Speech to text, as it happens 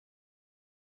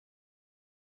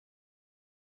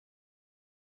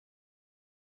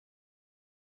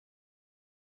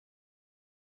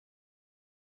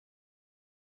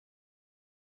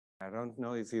I don't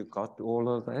know if you got all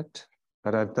of that,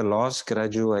 but at the last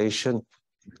graduation,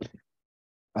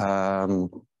 I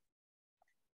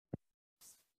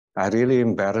really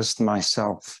embarrassed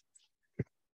myself.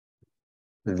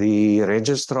 The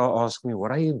registrar asked me, "What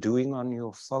are you doing on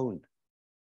your phone?"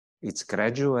 It's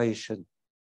graduation.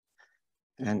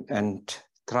 And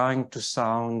trying to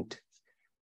sound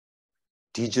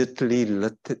digitally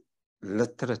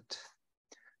literate.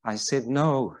 I said,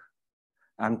 "No,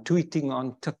 I'm tweeting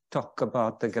on TikTok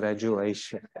about the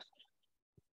graduation."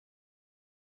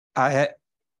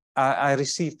 I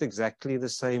received exactly the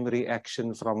same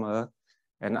reaction from her.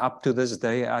 And up to this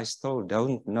day, I still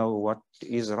don't know what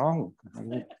is wrong.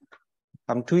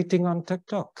 I'm tweeting on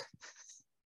TikTok.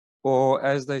 Or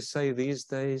as they say these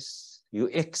days, you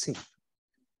Xing,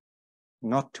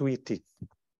 not tweeting.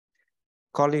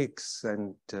 Colleagues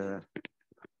and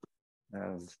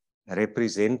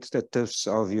representatives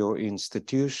of your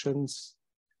institutions,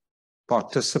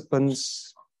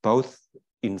 participants, both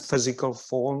in physical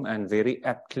form and very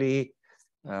aptly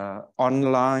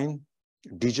online,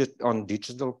 on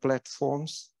digital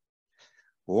platforms.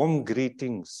 Warm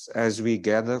greetings as we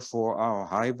gather for our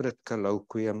hybrid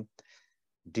colloquium,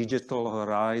 Digital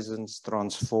Horizons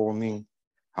Transforming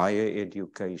Higher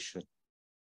Education.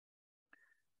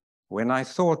 When I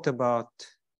thought about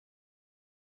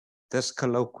this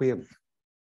colloquium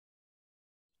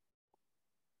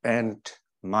and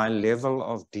my level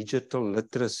of digital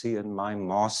literacy and my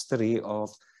mastery of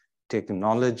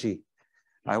technology,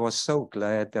 I was so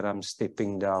glad that I'm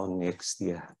stepping down next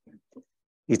year.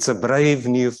 It's a brave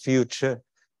new future,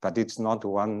 but it's not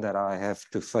one that I have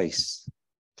to face.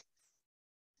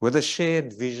 With a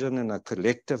shared vision and a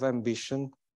collective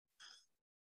ambition,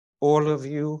 all of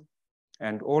you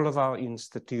and all of our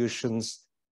institutions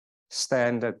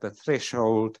stand at the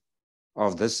threshold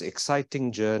of this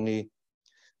exciting journey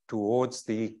towards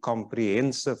the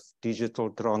comprehensive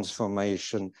digital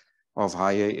transformation of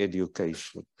higher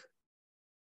education.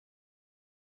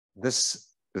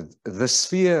 The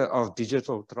sphere of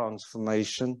digital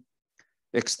transformation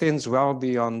extends well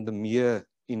beyond the mere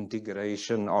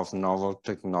integration of novel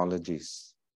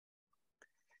technologies.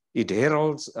 It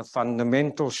heralds a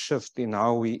fundamental shift in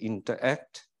how we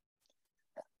interact,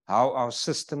 how our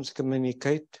systems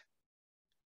communicate,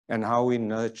 and how we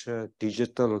nurture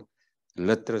digital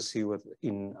literacy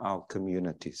within our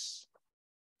communities.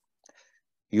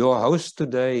 Your host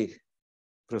today,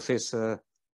 Professor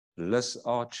Liz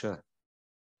Archer,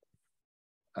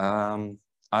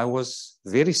 I was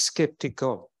very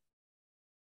skeptical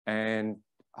and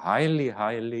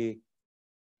highly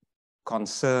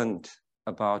concerned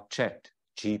about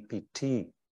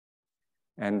ChatGPT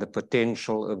and the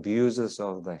potential abuses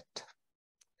of that.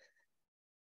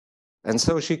 And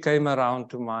so she came around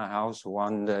to my house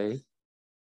one day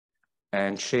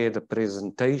and shared a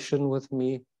presentation with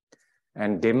me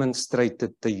and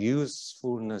demonstrated the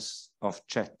usefulness of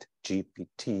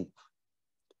ChatGPT.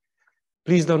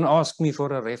 Please don't ask me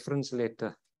for a reference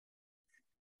letter,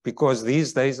 because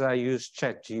these days I use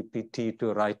ChatGPT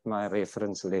to write my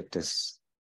reference letters.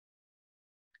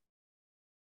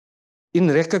 In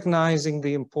recognizing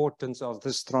the importance of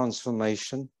this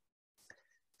transformation,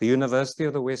 the University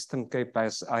of the Western Cape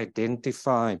has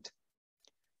identified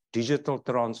digital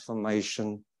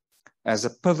transformation as a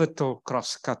pivotal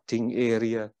cross-cutting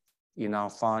area in our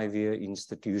 5-year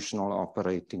institutional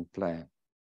operating plan.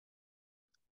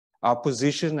 Our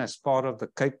position as part of the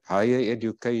Cape Higher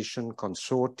Education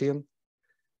Consortium,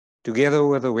 together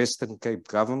with the Western Cape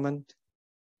government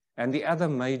and the other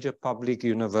major public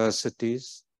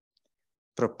universities,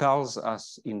 propels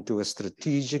us into a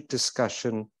strategic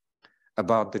discussion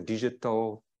about the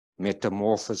digital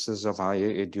metamorphosis of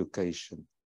higher education.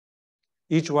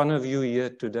 Each one of you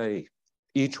here today,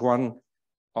 each one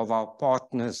of our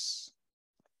partners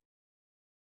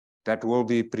that will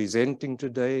be presenting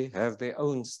today have their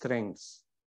own strengths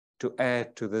to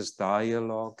add to this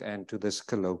dialogue and to this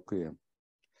colloquium.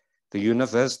 The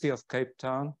University of Cape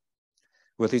Town,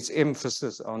 with its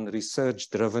emphasis on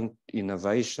research-driven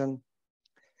innovation,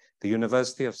 the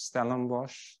University of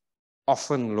Stellenbosch,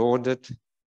 often lauded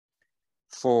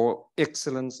for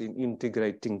excellence in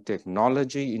integrating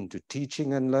technology into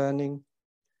teaching and learning,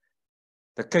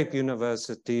 the Cape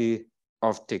University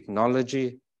of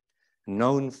Technology,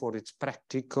 known for its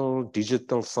practical,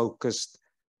 digital-focused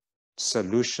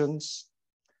solutions,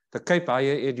 the Cape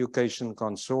Higher Education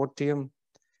Consortium,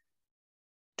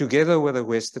 together with the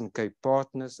Western Cape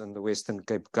partners and the Western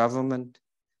Cape government,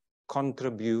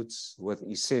 contributes with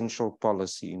essential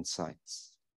policy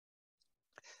insights.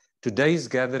 Today's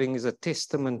gathering is a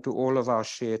testament to all of our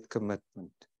shared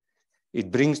commitment It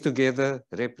brings together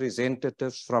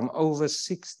representatives from over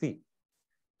 60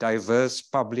 diverse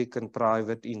public and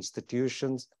private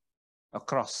institutions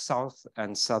across South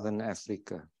and Southern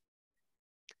Africa.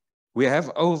 We have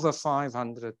over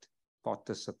 500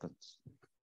 participants.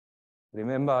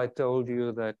 Remember I told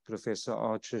you that Professor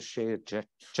Archer shared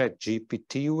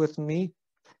ChatGPT with me?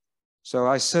 So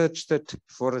I searched it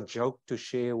for a joke to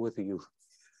share with you.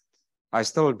 I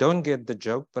still don't get the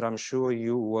joke, but I'm sure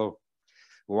you will.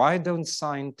 Why don't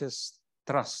scientists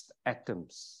trust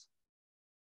atoms?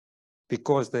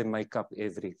 Because they make up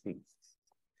everything.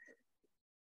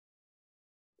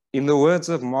 In the words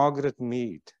of Margaret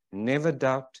Mead, never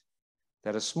doubt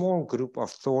that a small group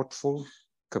of thoughtful,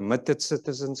 committed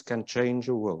citizens can change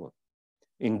a world.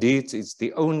 Indeed, it's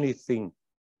the only thing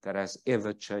that has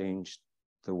ever changed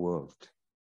the world.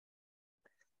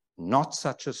 Not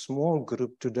such a small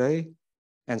group today,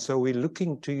 and so we're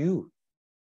looking to you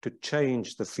to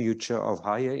change the future of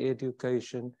higher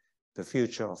education, the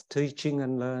future of teaching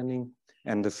and learning,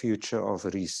 and the future of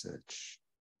research.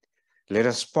 Let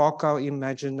us spark our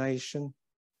imagination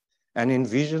and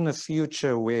envision a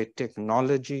future where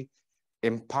technology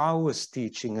empowers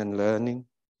teaching and learning,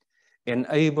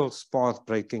 enables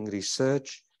path-breaking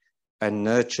research, and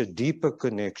nurture deeper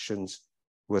connections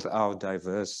with our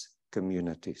diverse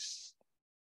communities.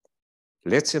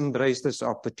 Let's embrace this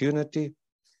opportunity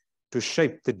to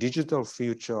shape the digital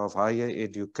future of higher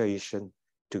education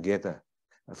together,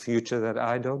 a future that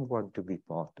I don't want to be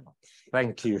part of.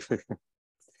 Thank you.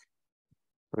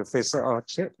 Professor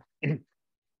Archer.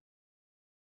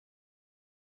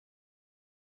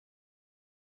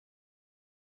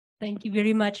 Thank you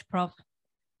very much, Prof.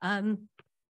 As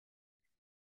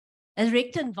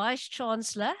Rector and Vice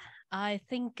Chancellor, I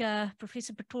think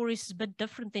Professor Pretorius is a bit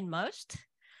different than most,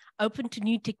 open to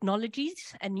new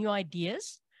technologies and new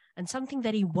ideas. And something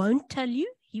that he won't tell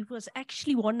you, he was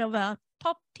actually one of our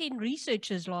top 10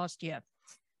 researchers last year.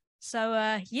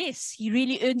 So yes, he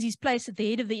really earns his place at the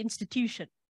head of the institution.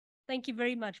 Thank you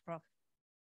very much, Prof.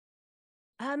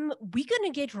 We're going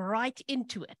to get right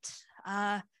into it.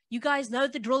 You guys know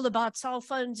the drill about cell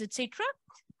phones, etc.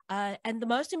 And the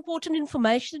most important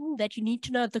information that you need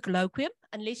to know at the colloquium,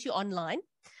 unless you're online,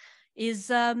 is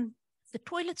the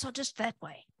toilets are just that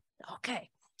way. Okay,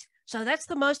 so that's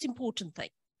the most important thing.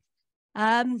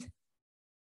 Then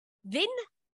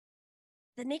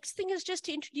the next thing is just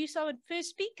to introduce our first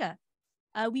speaker.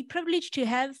 We're privileged to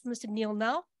have Mr. Neil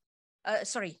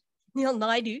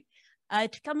Naidu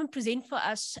to come and present for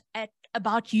us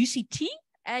about UCT,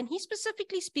 and he's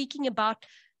specifically speaking about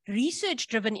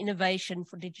research-driven innovation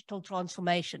for digital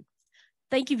transformation.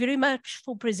 Thank you very much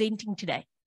for presenting today.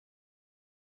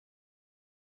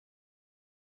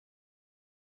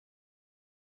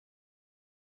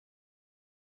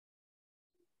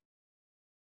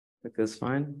 That's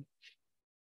fine.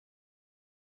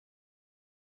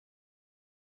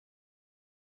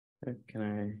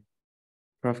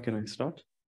 Prof, can I start?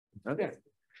 Okay,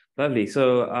 lovely.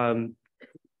 So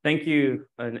thank you,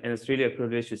 and it's really a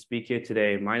privilege to speak here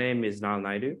today. My name is Neil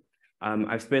Naidu.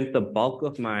 I've spent the bulk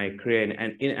of my career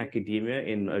in academia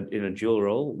in a dual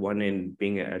role, one in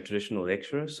being a traditional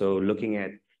lecturer, so looking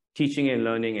at teaching and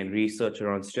learning and research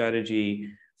around strategy,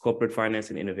 corporate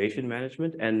finance and innovation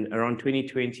management. And around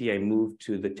 2020, I moved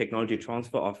to the technology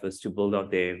transfer office to build out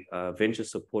their venture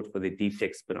support for the deep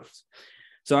tech spin-offs.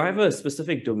 So I have a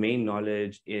specific domain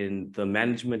knowledge in the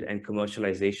management and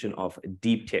commercialization of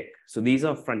deep tech. So these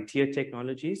are frontier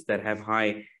technologies that have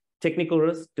high technical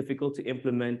risk, difficult to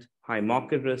implement, high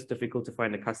market risk, difficult to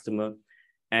find a customer,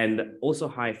 and also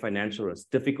high financial risk,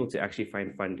 difficult to actually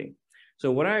find funding. So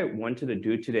what I wanted to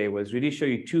do today was really show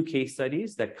you two case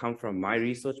studies that come from my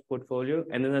research portfolio,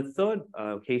 and then a third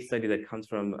case study that comes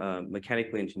from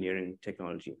mechanical engineering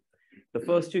technology. The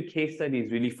first two case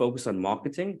studies really focus on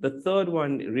marketing. The third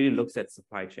one really looks at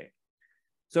supply chain.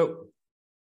 So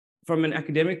from an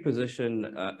academic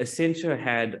position, Accenture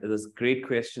had this great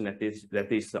question that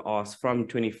they used to ask from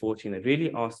 2014 that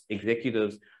really asked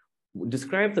executives,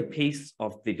 describe the pace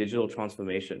of the digital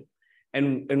transformation.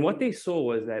 And what they saw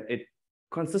was that it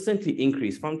consistently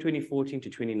increased from 2014 to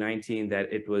 2019,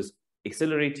 that it was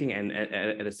accelerating and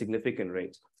at a significant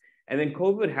rate. And then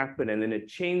COVID happened, and then it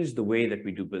changed the way that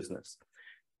we do business.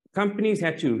 Companies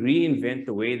had to reinvent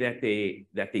the way that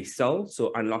they sell,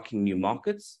 so unlocking new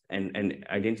markets and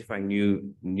identifying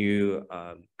new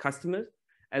customers,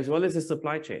 as well as the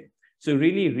supply chain. So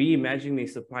really reimagining the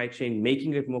supply chain,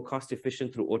 making it more cost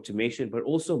efficient through automation, but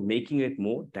also making it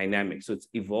more dynamic. So it's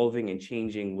evolving and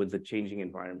changing with the changing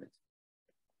environment.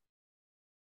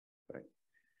 Right.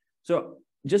 So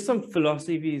just some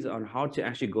philosophies on how to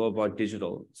actually go about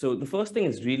digital. So the first thing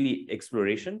is really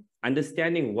exploration,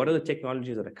 understanding what are the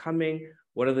technologies that are coming,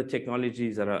 what are the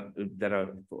technologies that are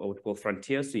what we call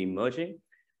frontiers, so emerging.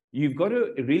 You've got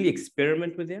to really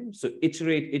experiment with them. So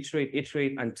iterate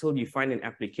until you find an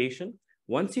application.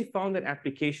 Once you found that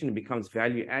application, it becomes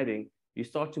value adding. You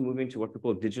start to move into what we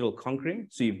call digital conquering.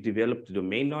 So you've developed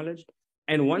domain knowledge.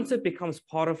 And once it becomes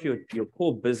part of your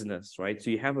core business, right? So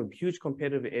you have a huge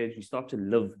competitive edge, you start to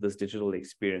live this digital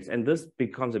experience. And this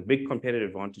becomes a big competitive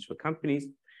advantage for companies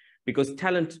because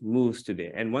talent moves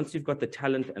today. And once you've got the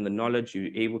talent and the knowledge,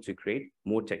 you're able to create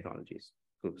more technologies.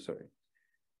 Oops, sorry.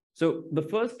 So the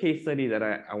first case study that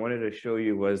I wanted to show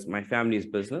you was my family's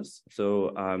business.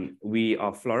 So we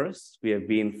are florists. We have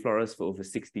been florists for over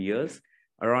 60 years.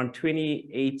 Around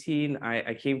 2018,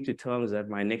 I came to terms that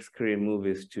my next career move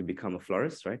is to become a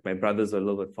florist, right? My brothers are a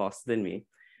little bit faster than me.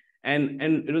 And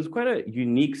it was quite a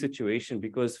unique situation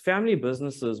because family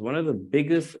businesses, one of the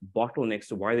biggest bottlenecks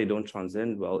to why they don't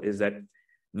transcend well is that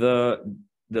the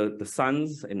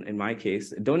sons, in my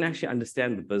case, don't actually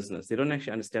understand the business. They don't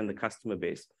actually understand the customer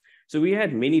base. So we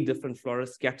had many different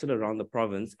florists scattered around the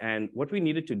province. And what we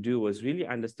needed to do was really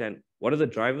understand what are the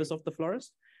drivers of the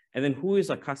florist, and then who is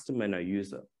our customer and our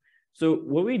user. So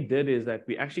what we did is that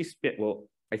we actually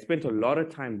I spent a lot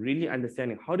of time really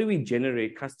understanding how do we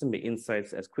generate customer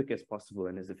insights as quick as possible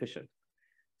and as efficient.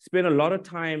 Spent a lot of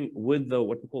time with the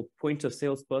what we call point of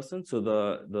sales person. So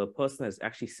the person that's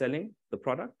actually selling the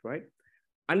product, right?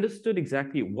 Understood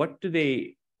exactly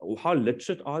how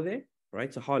literate are they,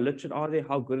 right? So how literate are they?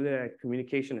 How good are they at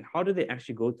communication? And how do they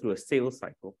actually go through a sales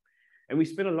cycle? And we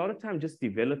spent a lot of time just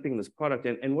developing this product.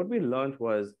 And what we learned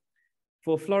was,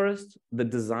 for florists, the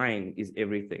design is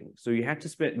everything. So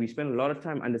we spent a lot of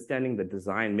time understanding the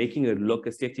design, making it look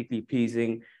aesthetically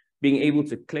pleasing, being able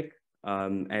to click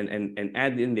and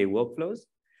add in their workflows.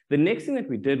 The next thing that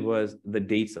we did was the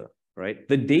data, right?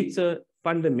 The data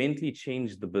fundamentally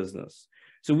changed the business.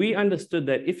 So we understood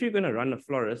that if you're going to run a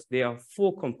florist, there are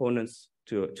 4 components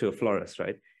to a florist,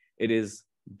 right? It is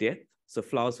death, so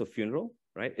flowers for funeral,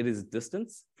 right? It is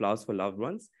distance, flowers for loved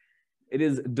ones. It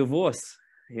is divorce,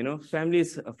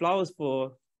 families, flowers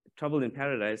for trouble in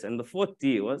paradise. And the 4th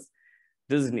D was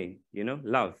Disney,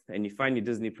 love. And you find your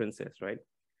Disney princess, right?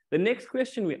 The next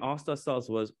question we asked ourselves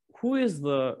was, who is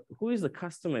the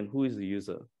customer and who is the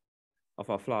user of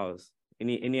our flowers?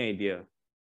 Any idea?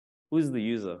 Who is the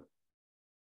user?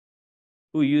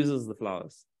 Who uses the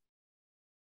flowers?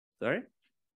 Sorry?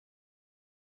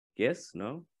 Yes?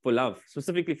 No? For love,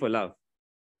 specifically for love.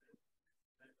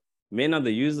 Men are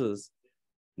the users.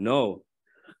 No,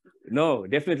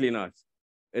 definitely not.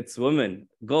 It's women,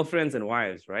 girlfriends and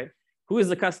wives, right? Who is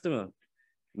the customer?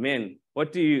 Men.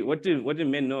 What do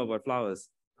men know about flowers?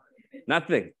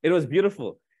 Nothing. It was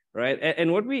beautiful, right?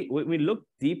 And when we look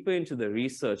deeper into the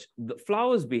research, the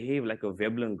flowers behave like a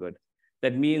Veblen good.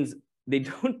 That means they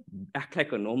don't act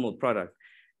like a normal product.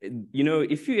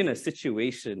 If you're in a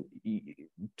situation,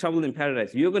 trouble in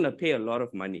paradise, you're going to pay a lot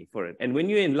of money for it. And when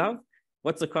you're in love,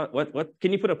 what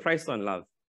can you put a price on love?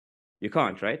 You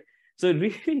can't, right? So it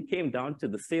really came down to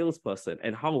the salesperson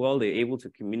and how well they're able to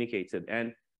communicate it.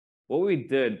 And what we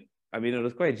did, it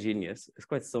was quite genius. It's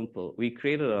quite simple. We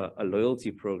created a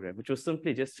loyalty program, which was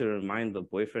simply just to remind the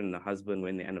boyfriend and the husband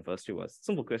when the anniversary was.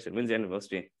 Simple question, when's the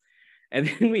anniversary? And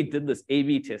then we did this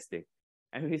A/B testing.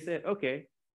 And we said, okay,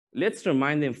 let's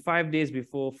remind them 5 days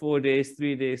before, 4 days,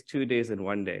 3 days, 2 days, and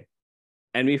 1 day.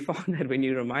 And we found that when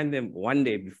you remind them 1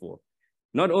 day before,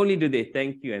 not only do they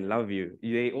thank you and love you,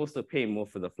 they also pay more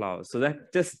for the flowers. So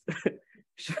that just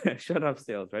shut up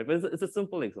sales, right? But it's a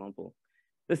simple example.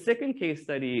 The second case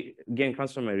study, again,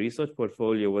 comes from my research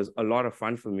portfolio, was a lot of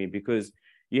fun for me because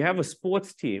you have a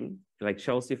sports team, like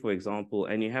Chelsea, for example,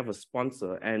 and you have a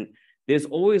sponsor, and there's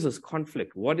always this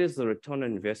conflict. What is the return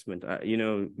on investment?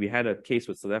 We had a case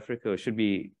with South Africa. Should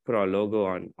we put our logo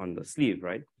on the sleeve,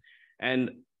 right?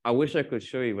 And I wish I could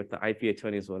show you what the IP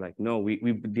attorneys were like. No,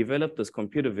 we developed this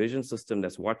computer vision system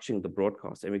that's watching the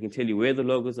broadcast, and we can tell you where the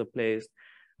logos are placed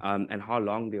and how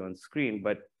long they're on screen.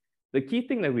 But the key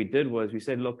thing that we did was we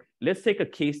said, look, let's take a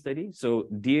case study. So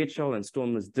DHL and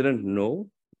Stormers didn't know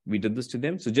we did this to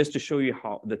them. So just to show you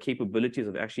how the capabilities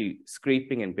of actually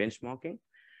scraping and benchmarking.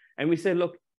 And we said,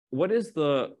 look, what is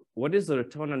the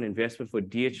return on investment for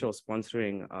DHL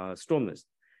sponsoring Stormers?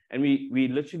 And we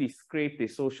literally scraped their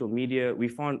social media. We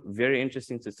found very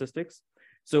interesting statistics.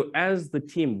 So as the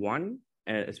team won,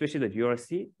 especially the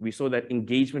URC, we saw that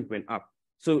engagement went up.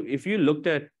 So if you looked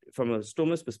at from a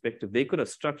Stormers perspective, they could have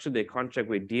structured their contract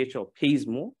where DHL pays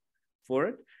more for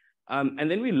it.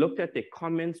 And then we looked at their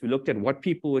comments, we looked at what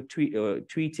people were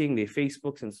tweeting, their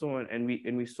Facebooks and so on, and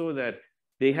we saw that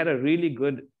they had a really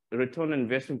good return on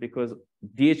investment because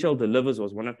DHL delivers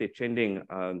was one of their trending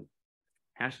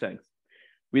hashtags.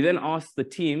 We then asked the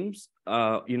teams,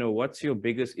 what's your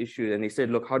biggest issue? And they said,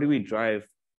 look, how do we drive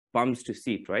bums to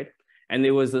seat, right? And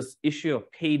there was this issue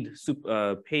of paid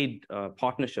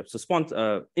partnerships, so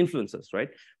influencers, right?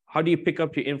 How do you pick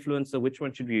up your influencer? Which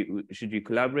one should you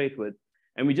collaborate with?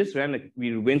 And we just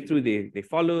we went through their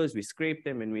followers, we scraped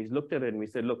them, and we looked at it and we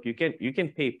said, look, you can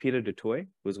pay Peter Du Toit,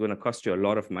 who's going to cost you a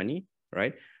lot of money,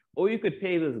 right? Or you could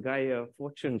pay this guy a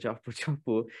fortune,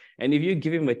 Chapu, and if you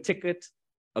give him a ticket,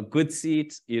 a good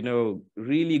seat,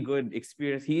 really good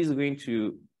experience, he's going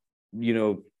to,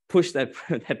 push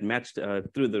that match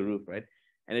through the roof, right?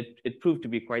 And it proved to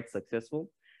be quite successful.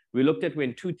 We looked at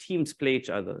when two teams play each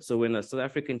other. So when a South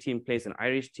African team plays an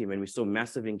Irish team, and we saw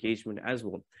massive engagement as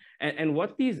well. And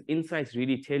what these insights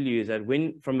really tell you is that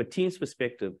from a team's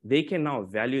perspective, they can now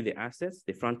value the assets,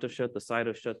 the front of shirt, the side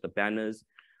of shirt, the banners.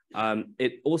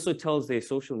 It also tells their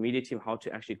social media team how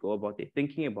to actually go about their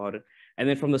thinking about it. And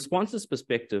then from the sponsor's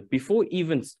perspective, before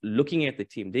even looking at the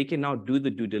team, they can now do the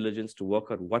due diligence to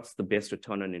work out what's the best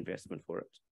return on investment for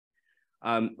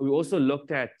it. We also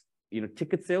looked at,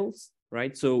 ticket sales,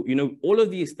 right? So, all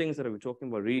of these things that we're talking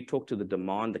about really talk to the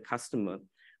demand, the customer.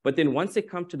 But then once they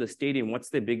come to the stadium, what's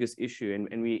their biggest issue?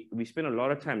 And we spent a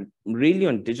lot of time really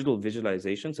on digital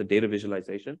visualization, so data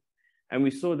visualization. And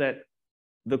we saw that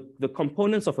the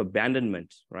components of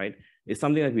abandonment, right, is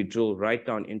something that we drill right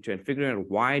down into and figuring out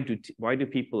why do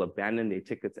people abandon their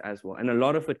tickets as well. And a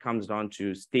lot of it comes down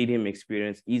to stadium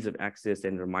experience, ease of access,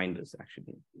 and reminders,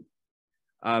 actually.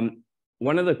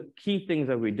 One of the key things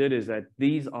that we did is that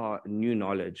these are new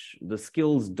knowledge. The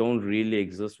skills don't really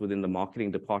exist within the marketing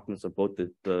departments of both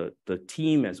the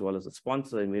team as well as the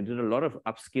sponsor. And we did a lot of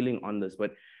upskilling on this,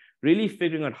 but really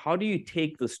figuring out how do you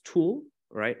take this tool,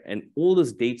 right, and all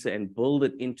this data and build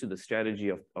it into the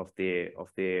strategy of their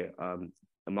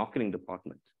marketing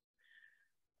department.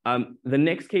 The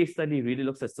next case study really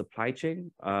looks at supply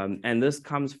chain. And this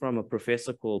comes from a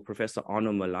professor called Professor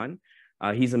Arno Malan.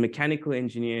 He's a mechanical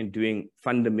engineer doing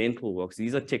fundamental works.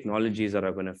 These are technologies that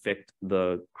are going to affect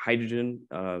the hydrogen,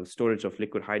 storage of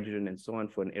liquid hydrogen and so on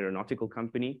for an aeronautical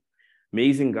company.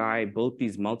 Amazing guy, built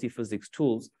these multi-physics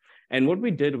tools. And what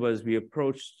we did was we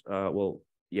approached,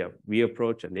 we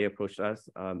approached and they approached us,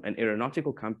 an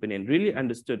aeronautical company, and really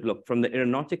understood, look, from the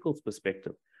aeronautical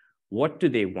perspective, what do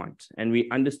they want? And we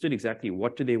understood exactly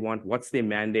what do they want, what's their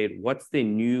mandate, what's their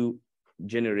new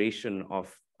generation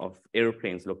of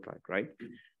airplanes look like, right?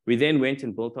 We then went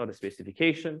and built out a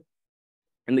specification.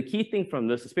 And the key thing from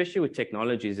this, especially with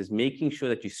technologies, is making sure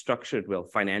that you structure it well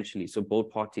financially, so both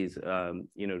parties,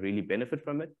 really benefit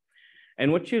from it.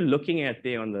 And what you're looking at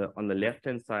there on the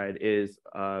left-hand side is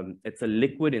it's a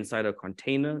liquid inside a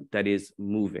container that is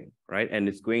moving, right? And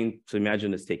it's going to,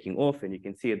 imagine it's taking off, and you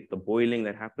can see the boiling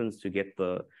that happens to get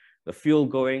the fuel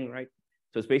going, right?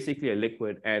 So it's basically a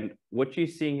liquid. And what you're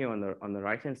seeing here on the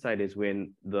right-hand side is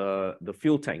when the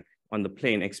fuel tank on the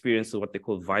plane experiences what they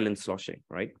call violent sloshing,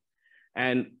 right?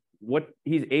 And what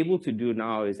he's able to do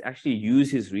now is actually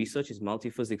use his research, his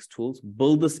multi-physics tools,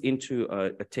 build this into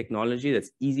a technology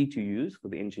that's easy to use for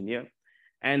the engineer.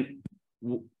 And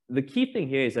the key thing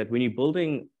here is that when you're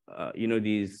building,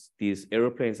 these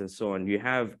airplanes and so on, you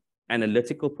have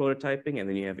analytical prototyping and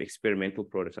then you have experimental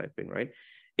prototyping, right?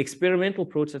 Experimental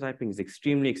prototyping is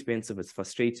extremely expensive, it's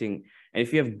frustrating. And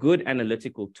if you have good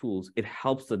analytical tools, it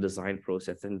helps the design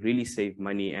process and really save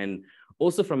money. And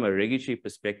also from a regulatory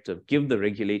perspective, give the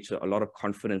regulator a lot of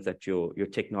confidence that your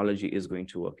technology is going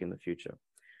to work in the future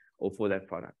or for that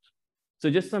product. So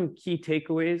just some key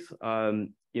takeaways,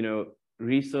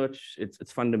 research,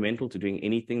 it's fundamental to doing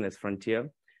anything that's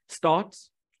frontier. Start,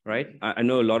 right? I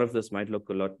know a lot of this might look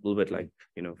a little bit like,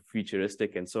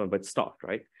 futuristic and so on, but start,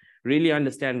 right? Really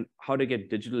understand how to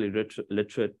get digitally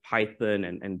literate, Python,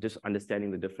 and just understanding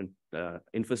the different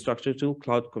infrastructure tool,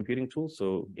 cloud computing tools,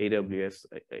 so AWS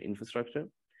infrastructure.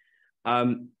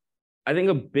 I think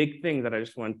a big thing that I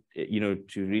just want to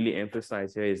really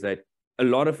emphasize here is that a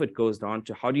lot of it goes down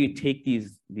to how do you take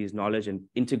these knowledge and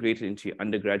integrate it into your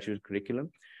undergraduate curriculum.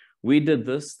 We did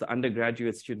this, the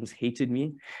undergraduate students hated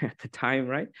me at the time,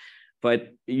 right?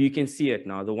 But you can see it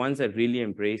now. The ones that really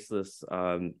embrace this,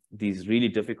 these really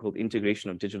difficult integration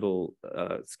of digital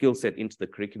skill set into the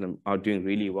curriculum are doing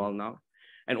really well now.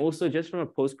 And also just from a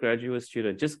postgraduate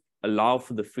student, just allow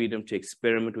for the freedom to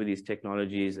experiment with these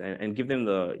technologies and give them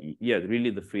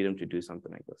really the freedom to do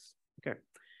something like this. Okay,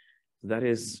 that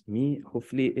is me,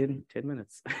 hopefully in 10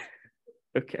 minutes.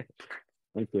 Okay,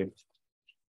 thank you.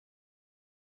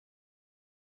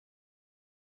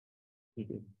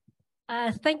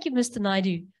 Thank you, Mr.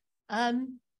 Naidu.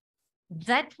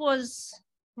 That was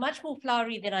much more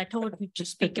flowery than I thought we'd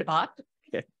just speak about.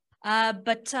 Okay.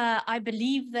 But I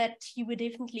believe that you were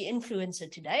definitely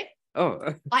influencer today.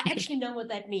 Oh. I actually know what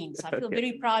that means. I feel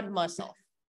very proud of myself.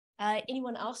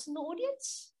 Anyone else in the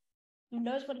audience who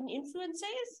knows what an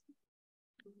influencer is?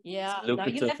 Yeah, It's a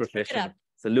lucrative profession.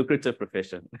 It's a lucrative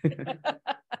profession.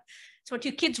 It's what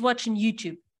your kids watch on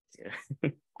YouTube. Yeah.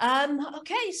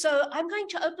 Okay, so I'm going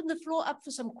to open the floor up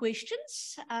for some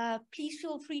questions. Please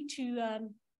feel free to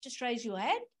just raise your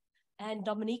hand, and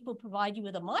Dominique will provide you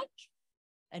with a mic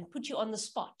and put you on the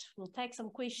spot. We'll take some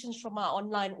questions from our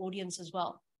online audience as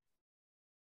well.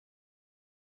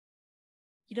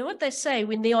 You know what they say,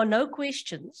 when there are no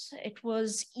questions, it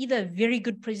was either a very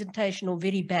good presentation or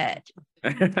very bad.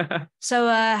 So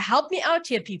help me out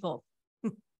here, people.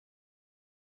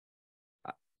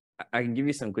 I can give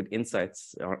you some good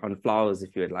insights on flowers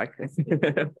if you would like.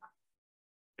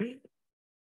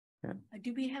 Yeah.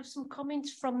 Do we have some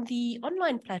comments from the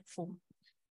online platform?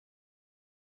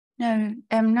 No,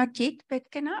 not yet, but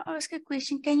can I ask a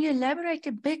question? Can you elaborate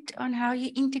a bit on how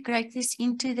you integrate this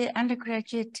into the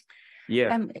undergraduate?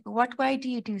 Yeah. What way do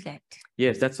you do that?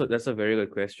 Yes, that's a very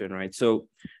good question, right? So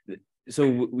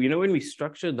you know, when we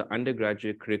structured the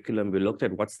undergraduate curriculum, we looked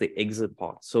at what's the exit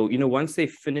path. So, you know, once they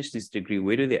finish this degree,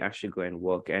 where do they actually go and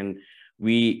work? And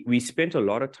we spent a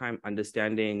lot of time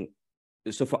understanding.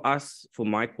 So for us, for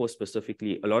my course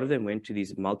specifically, a lot of them went to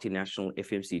these multinational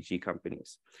FMCG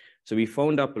companies. So we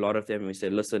phoned up a lot of them and we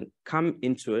said, listen, come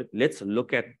into it. Let's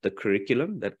look at the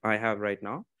curriculum that I have right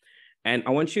now. And I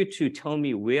want you to tell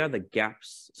me where are the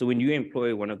gaps. So when you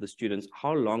employ one of the students,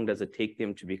 how long does it take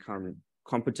them to become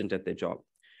competent at their job?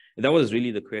 And that was really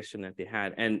the question that they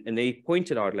had. And they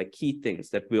pointed out like key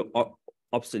things that were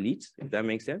obsolete, if that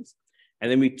makes sense. And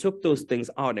then we took those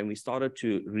things out and we started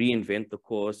to reinvent the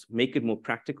course, make it more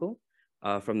practical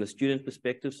from the student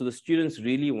perspective. So the students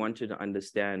really wanted to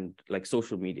understand like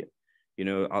social media. You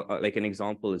know, like an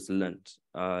example is Lindt.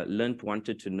 Lindt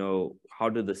wanted to know how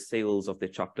do the sales of their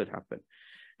chocolate happen?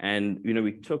 And, you know,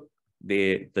 we took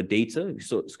the data, we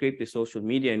scraped the social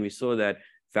media and we saw that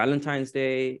Valentine's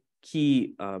Day,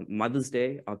 key Mother's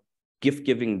Day are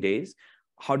gift-giving days.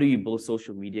 How do you build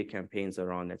social media campaigns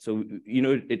around it? So, you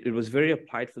know, it was very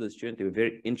applied for the student. They were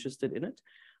very interested in it.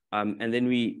 And then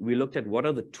we looked at what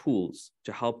are the tools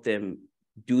to help them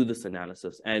do this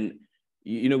analysis. And,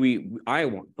 you know, I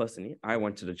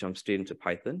wanted to jump straight into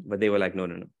Python, but they were like, no.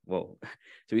 Whoa.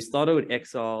 So we started with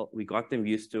Excel, we got them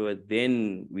used to it.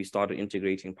 Then we started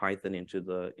integrating Python into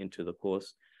the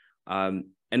course. And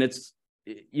it's,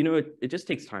 you know, it just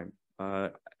takes time.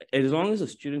 As long as a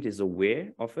student is aware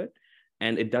of it,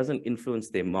 and it doesn't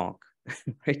influence their mark,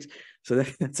 right? So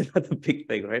that's another big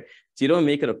thing, right? So you don't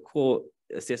make it a core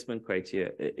assessment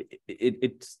criteria.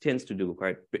 It tends to do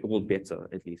quite well, better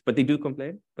at least. But they do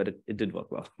complain, but it did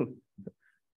work well.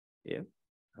 Yeah.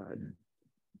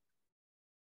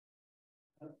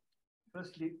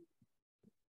 Firstly,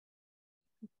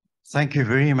 thank you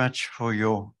very much for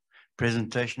your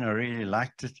presentation. I really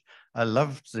liked it. I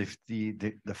loved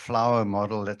the flower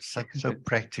model. That's so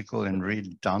practical and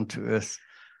really down to earth.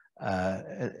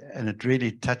 And it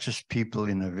really touches people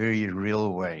in a very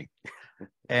real way.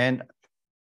 And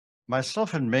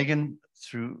myself and Megan,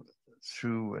 through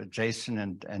Jason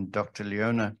and Dr.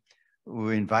 Leona,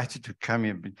 were invited to come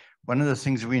here. But one of the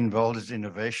things we involved is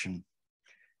innovation.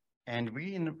 And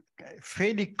we're in a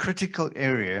fairly critical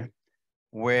area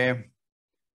where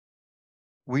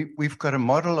we've got a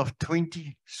model of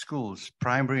 20 schools,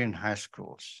 primary and high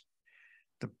schools.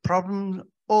 The problem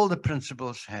all the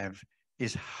principals have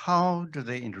is how do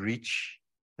they enrich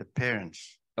the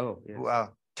parents who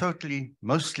are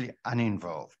mostly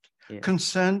uninvolved,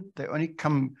 concerned, they only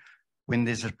come when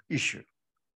there's an issue.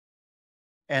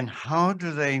 And how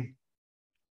do they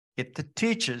get the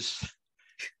teachers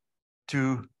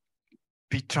to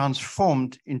be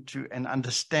transformed into and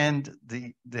understand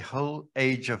the whole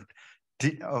age of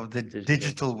the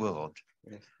digital world?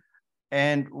 Yes.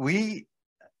 And we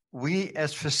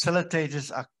as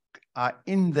facilitators are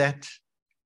in that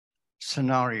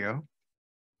scenario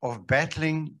of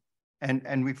battling,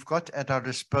 and we've got at our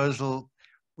disposal,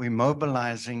 we're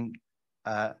mobilizing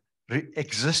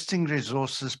existing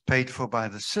resources paid for by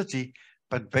the city,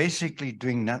 but basically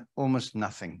doing almost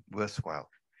nothing worthwhile.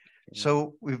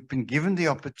 So we've been given the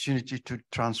opportunity to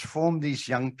transform these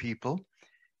young people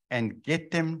and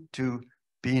get them to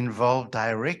be involved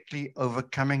directly,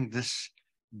 overcoming this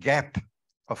gap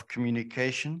of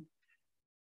communication.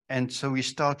 And so we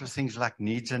start with things like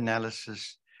needs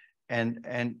analysis. And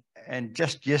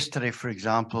just yesterday, for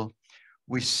example,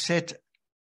 we set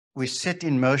we set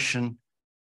in motion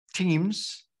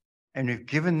teams, and we've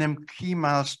given them key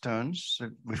milestones. So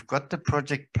we've got the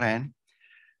project plan,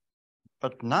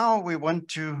 but now we want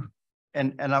to,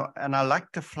 and I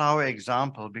like the flower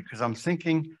example, because I'm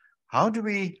thinking, how do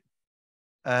we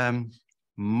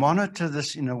monitor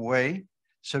this in a way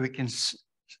so we can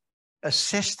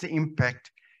assess the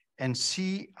impact and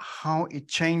see how it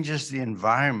changes the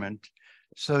environment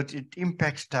so that it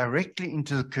impacts directly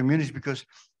into the communities, because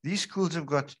these schools have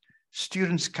got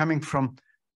students coming from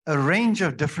a range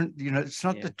of different, it's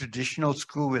not the traditional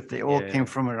school where they all came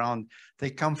from around. They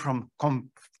come from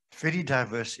very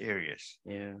diverse areas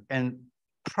and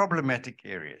problematic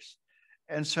areas.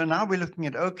 And so now we're looking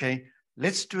at, okay,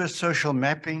 let's do a social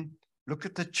mapping, look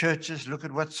at the churches, look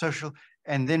at what social,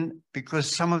 and then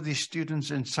because some of these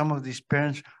students and some of these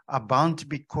parents are bound to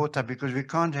be caught up, because we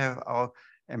can't have our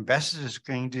ambassadors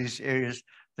going to these areas.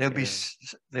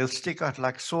 They'll stick out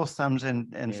like sore thumbs,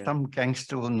 and some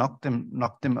gangster will knock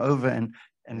them over, and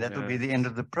that will be the end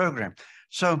of the program.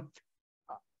 So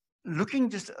looking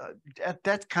just at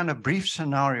that kind of brief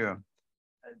scenario,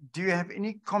 do you have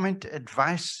any comment,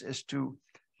 advice as to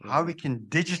how we can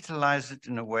digitalize it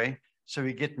in a way so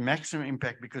we get maximum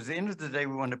impact? Because at the end of the day,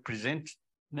 we want to present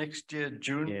next year,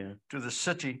 June, to the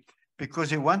city,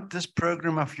 because they want this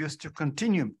program of youth to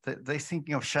continue. They're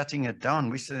thinking of shutting it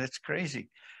down. We say that's crazy.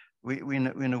 We're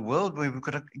in a world where we've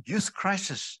got a youth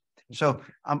crisis. So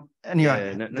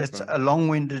anyway, that's a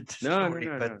long-winded story.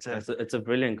 But it's a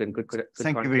brilliant and good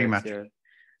thank you very much. Yeah.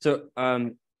 So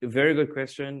very good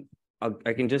question.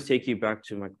 I can just take you back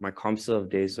to my ComServe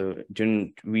days. So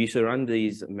we used to run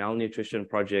these malnutrition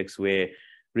projects where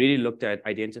really looked at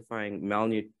identifying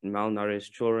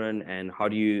malnourished children, and how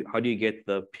do you get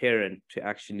the parent to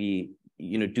actually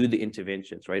do the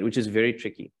interventions, right? Which is very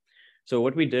tricky. So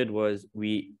what we did was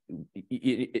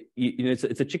it's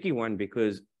a tricky one,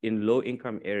 because in low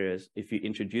income areas, if you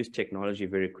introduce technology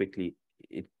very quickly,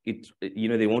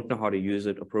 they won't know how to use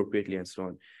it appropriately and so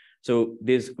on. So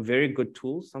there's very good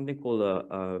tools, something called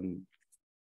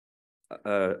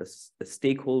a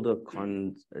stakeholder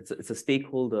it's a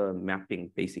stakeholder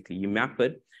mapping. Basically, you map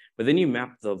it, but then you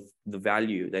map the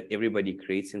value that everybody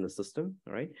creates in the system.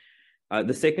 All right.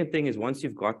 The second thing is, once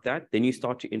you've got that, then you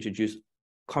start to introduce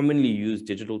commonly used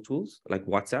digital tools like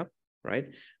WhatsApp, right?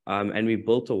 And we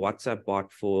built a WhatsApp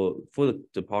bot for the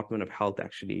Department of Health,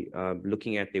 actually,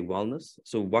 looking at their wellness.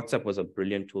 So WhatsApp was a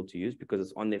brilliant tool to use because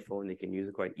it's on their phone, they can use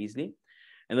it quite easily.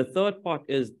 And the third part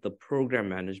is the program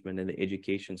management and the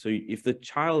education. So if the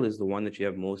child is the one that you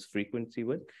have most frequency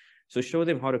with, so show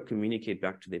them how to communicate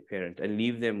back to their parent, and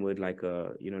leave them with like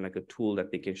a tool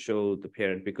that they can show the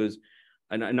parent. Because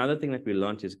another thing that we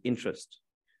learned is interest.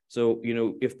 So,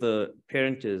 if the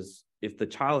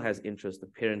child has interest, the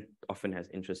parent often has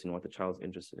interest in what the child's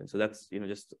interested in. So that's,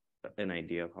 just an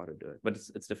idea of how to do it, but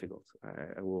it's difficult.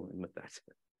 I will admit that.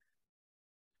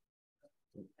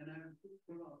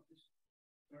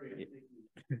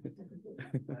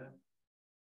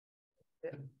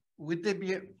 Would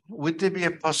there be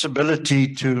a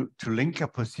possibility to link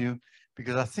up with you?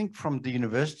 Because I think from the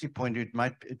university point, it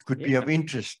could be of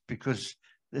interest, because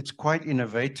it's quite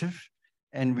innovative.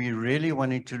 And we really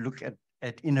wanted to look at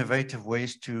innovative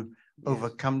ways to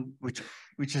overcome, which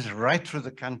is right through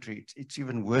the country. It's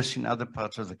even worse in other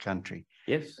parts of the country.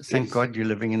 Yes. Thank God you're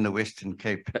living in the Western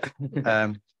Cape.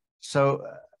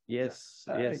 Yes.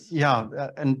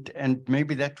 And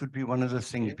maybe that would be one of the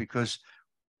things, because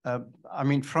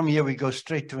from here we go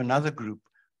straight to another group.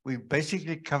 We're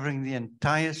basically covering the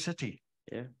entire city.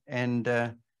 Yeah. And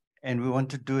we want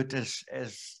to do it as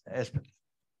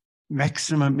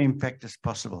maximum impact as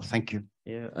possible. Thank you.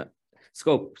 Yeah.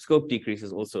 Scope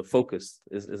decreases also. Focus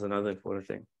is another important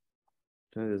thing.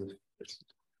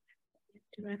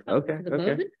 Okay.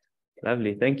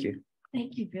 Lovely. Thank you.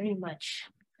 Thank you very much.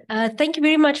 Thank you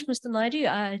very much, Mr. Naidu.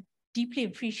 I deeply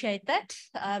appreciate that.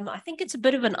 I think it's a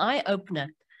bit of an eye-opener,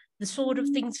 the sort of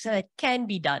things that can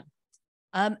be done.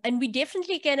 And we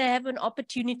definitely going to have an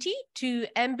opportunity to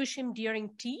ambush him during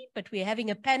tea, but we're having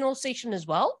a panel session as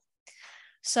well.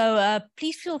 So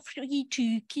please feel free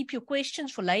to keep your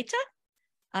questions for later.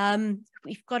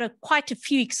 We've got quite a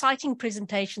few exciting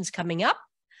presentations coming up.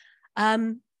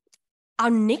 Our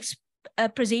next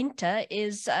presenter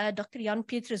is Dr. Jan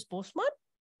Petrus Bosman,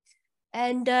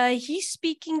 and he's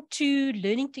speaking to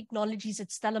learning technologies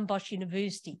at Stellenbosch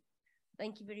University.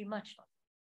 Thank you very much.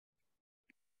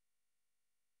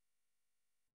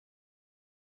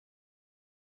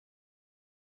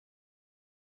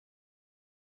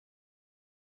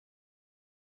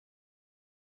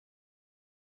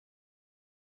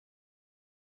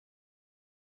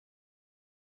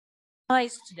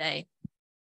 Today.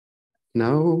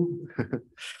 now.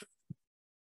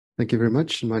 Thank you very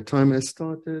much. My time has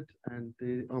started and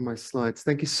there are my slides.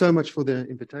 Thank you so much for the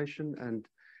invitation, and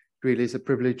really is a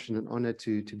privilege and an honor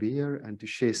to be here and to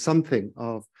share something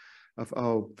of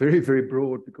our very, very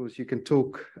broad, because you can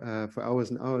talk for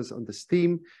hours and hours on this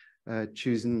theme. I've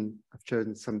chosen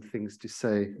some things to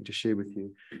say and to share with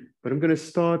you. But I'm going to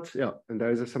start, and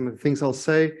those are some of the things I'll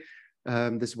say.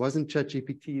 This wasn't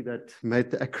ChatGPT that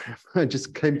made the acronym. I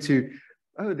just came to,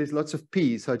 oh, there's lots of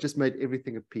P's, so I just made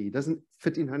everything a P. It doesn't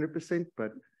fit in 100%,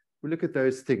 but we look at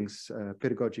those things: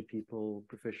 pedagogy, people,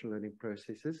 professional learning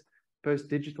processes,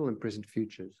 post-digital and present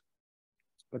futures.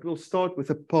 But we'll start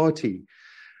with a party,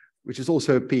 which is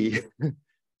also a P.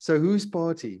 So whose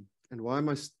party? And why am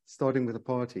I starting with a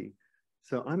party?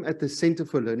 So I'm at the Center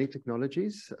for Learning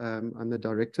Technologies. I'm the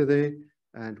director there,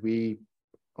 and we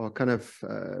are kind of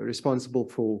responsible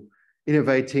for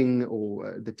innovating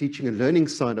or the teaching and learning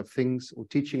side of things, or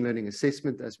teaching learning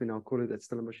assessment, as we now call it at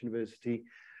Stellenbosch University,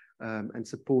 and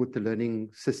support the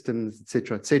learning systems,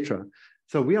 etc., etc.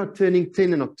 So we are turning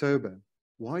 10 in October.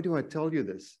 Why do I tell you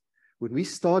this? When we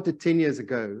started 10 years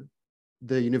ago,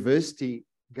 the university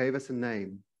gave us a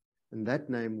name, and that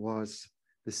name was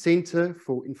the Center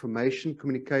for Information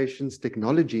Communications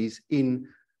Technologies in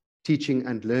Teaching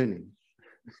and Learning.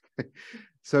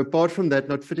 So apart from that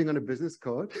not fitting on a business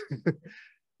card,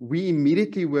 we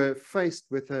immediately were faced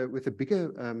with a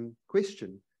bigger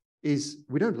question: is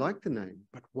we don't like the name,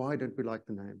 but why don't we like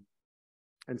the name?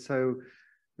 And so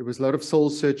there was a lot of soul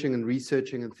searching and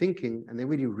researching and thinking, and then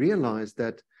when you realize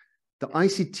that the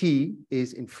ICT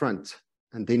is in front,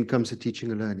 and then comes the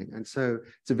teaching and learning. And so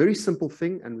it's a very simple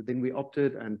thing, and then we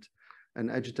opted and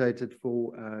agitated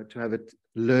for to have it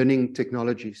learning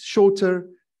technologies. Shorter,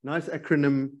 nice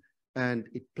acronym, and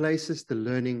it places the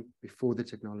learning before the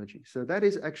technology. So that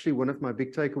is actually one of my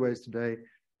big takeaways today,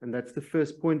 and that's the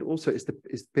first point also,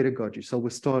 is pedagogy. So we'll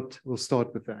start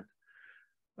with that.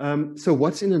 So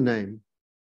what's in a name?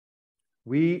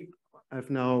 We have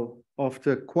now,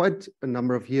 after quite a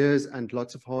number of years and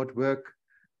lots of hard work,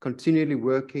 continually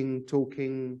working,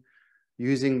 talking,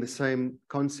 using the same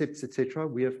concepts, etc.,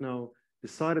 we have now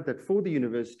decided that for the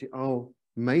university, our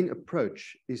main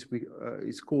approach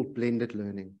is called blended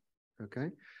learning.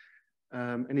 Okay,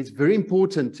 and it's very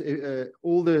important.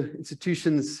 All the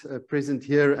institutions present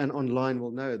here and online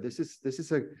will know this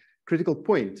is a critical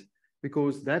point,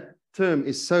 because that term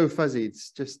is so fuzzy. It's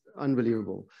just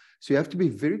unbelievable. So you have to be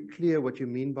very clear what you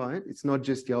mean by it. It's not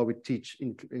just, we teach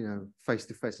in,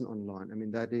 face-to-face and online. I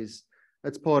mean,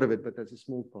 that's part of it, but that's a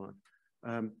small part.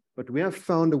 But we have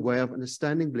found a way of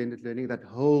understanding blended learning that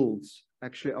holds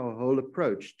actually our whole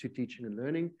approach to teaching and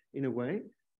learning in a way.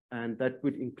 And that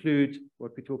would include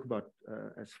what we talk about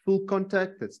as full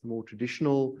contact. That's the more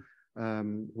traditional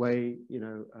way.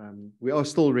 We are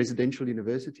still a residential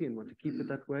university and want to keep it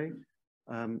that way.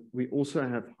 We also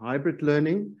have hybrid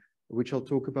learning, which I'll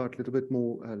talk about a little bit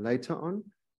more later on,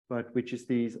 but which is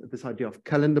this idea of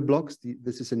calendar blocks.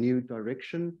 This is a new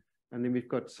direction. And then we've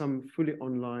got some fully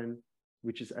online,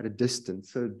 which is at a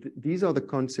distance. So these are the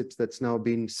concepts that's now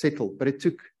been settled, but it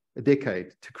took a decade,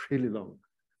 it took really long.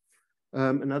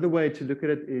 Another way to look at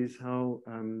it is how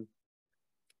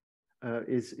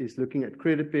is looking at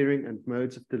credit bearing and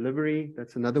modes of delivery.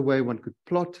 That's another way one could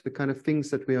plot the kind of things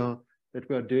that we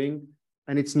are doing.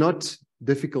 And it's not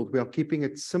difficult. We are keeping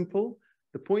it simple.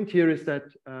 The point here is that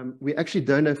we actually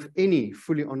don't have any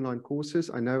fully online courses.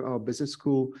 I know our business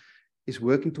school is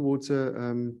working towards a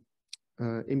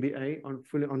MBA on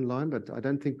fully online, but I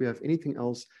don't think we have anything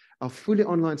else. Our fully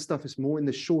online stuff is more in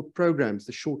the short programs,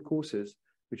 the short courses,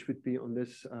 which would be on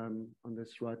this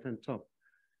right-hand top.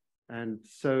 And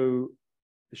so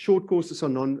the short courses are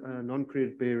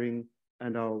non-credit bearing,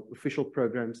 and our official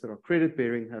programs that are credit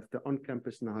bearing have the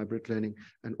on-campus and the hybrid learning,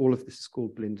 and all of this is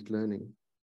called blended learning.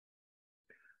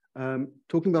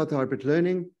 Talking about the hybrid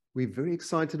learning, we're very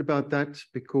excited about that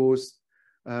because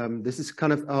this is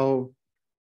kind of our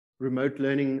remote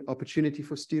learning opportunity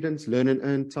for students, learn and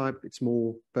earn type. It's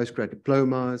more postgrad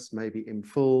diplomas, maybe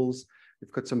MPhils.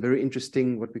 We've got some very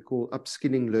interesting, what we call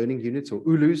upskilling learning units, or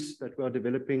ULUs, that we are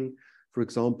developing, for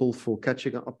example, for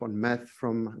catching up on math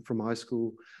from high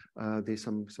school. There's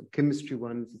some chemistry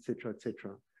ones, etc.,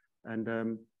 etc.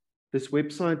 And this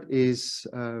website is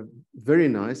very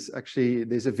nice. Actually,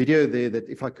 there's a video there that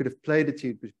if I could have played it to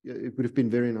you, it would have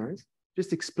been very nice.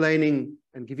 Just explaining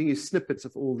and giving you snippets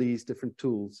of all these different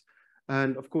tools.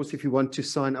 And of course, if you want to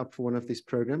sign up for one of these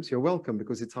programs, you're welcome,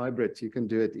 because it's hybrid. You can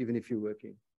do it even if you're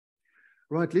working.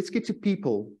 Right, let's get to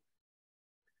people.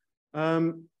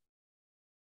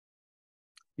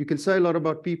 You can say a lot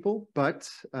about people, but,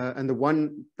 and the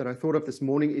one that I thought of this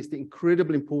morning is the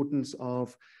incredible importance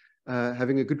of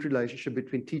having a good relationship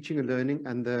between teaching and learning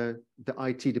and the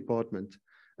IT department.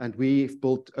 And we've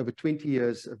built over 20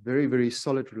 years a very, very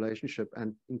solid relationship.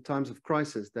 And in times of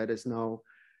crisis, that has now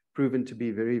proven to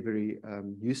be very, very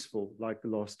useful, like the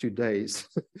last 2 days.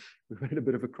 We've had a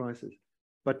bit of a crisis.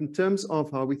 But in terms of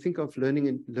how we think of learning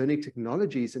and learning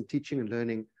technologies and teaching and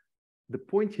learning, the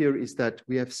point here is that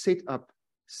we have set up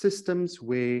systems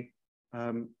where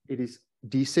it is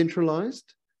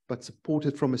decentralized, but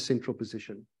supported from a central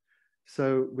position.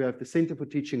 So we have the Center for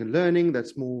Teaching and Learning,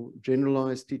 that's more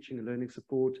generalized teaching and learning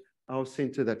support, our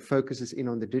center that focuses in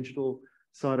on the digital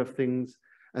side of things.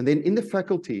 And then in the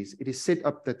faculties, it is set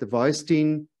up that the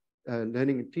Weinstein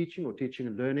Learning and Teaching, or Teaching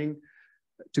and Learning,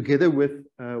 together with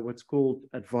what's called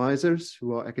advisors,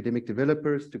 who are academic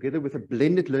developers, together with a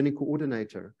blended learning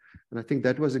coordinator. And I think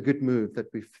that was a good move that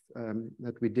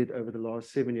we did over the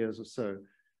last 7 years or so,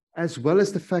 as well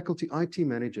as the faculty IT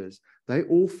managers. They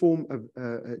all form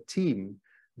a team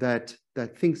that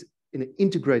thinks in an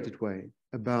integrated way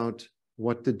about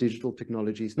what the digital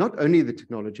technologies, not only the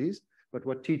technologies, but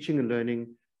what teaching and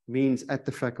learning means at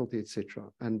the faculty, etc.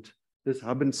 And this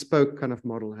hub and spoke kind of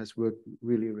model has worked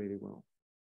really, really well.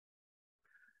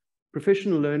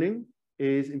 Professional learning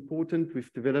is important.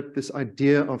 We've developed this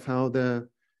idea of how the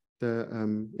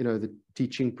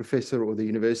teaching professor or the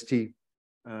university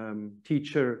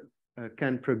teacher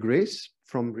can progress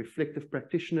from reflective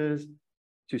practitioners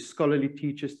to scholarly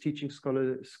teachers, teaching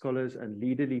scholars and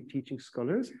leaderly teaching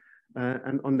scholars.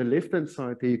 And on the left-hand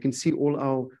side there, you can see all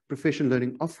our professional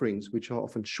learning offerings, which are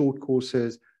often short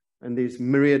courses, and there's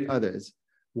myriad others.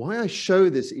 Why I show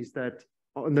this is that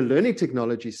on the learning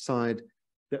technology side,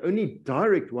 the only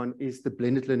direct one is the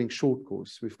blended learning short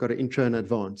course. We've got an intro and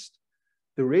advanced.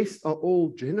 The rest are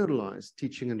all generalized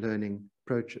teaching and learning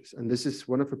approaches. And this is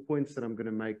one of the points that I'm going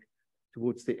to make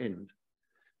towards the end.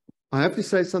 I have to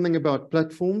say something about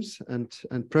platforms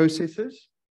and processes.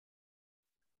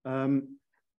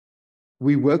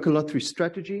 We work a lot through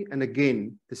strategy. And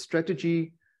again, the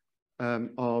strategy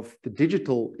of the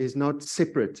digital is not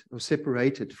separate or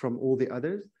separated from all the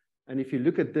others. And if you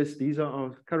look at this, these are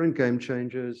our current game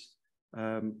changers: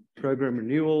 program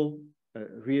renewal,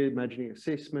 reimagining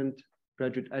assessment,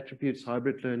 graduate attributes,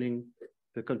 hybrid learning,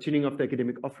 the continuing of the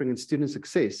academic offering, and student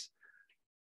success.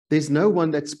 There's no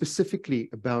one that's specifically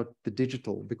about the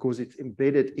digital because it's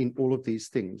embedded in all of these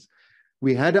things.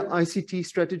 We had an ICT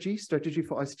strategy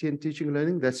for ICT and teaching and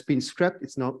learning, that's been scrapped.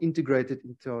 It's now integrated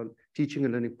into our teaching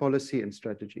and learning policy and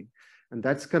strategy. And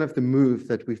that's kind of the moves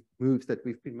that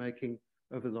we've been making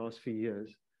over the last few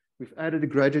years. We've added a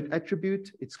graduate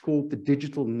attribute. It's called the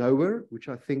digital knower, which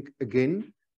I think,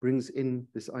 again, brings in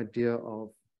this idea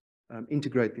of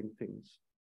integrating things.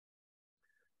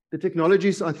 The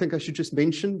technologies, I think I should just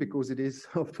mention, because it is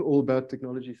after all about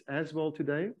technologies as well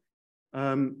today.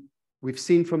 We've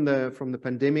seen from the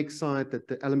pandemic side that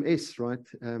the LMS, right,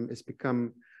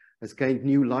 has gained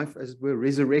new life, as we're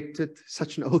resurrected,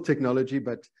 such an old technology,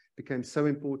 but became so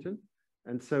important.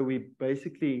 And so we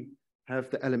basically have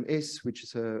the LMS, which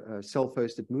is a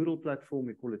self-hosted Moodle platform.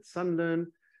 We call it SunLearn,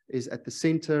 is at the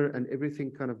center, and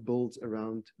everything kind of builds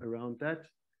around that.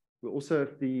 We also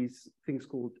have these things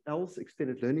called ELS,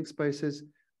 Extended Learning Spaces,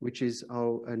 which is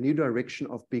a new direction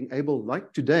of being able,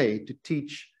 like today, to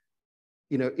teach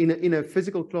in a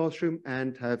physical classroom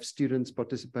and have students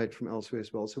participate from elsewhere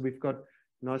as well. So we've got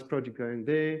a nice project going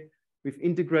there. We've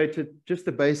integrated just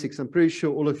the basics. I'm pretty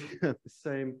sure all of you have the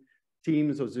same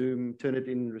Teams or Zoom,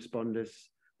 Turnitin, Respondus,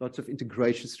 lots of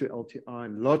integrations through LTI,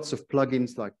 and lots of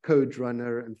plugins like Code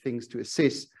Runner and things to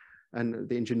assess, and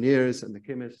the engineers and the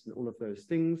chemists and all of those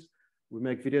things. We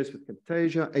make videos with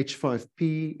Camtasia.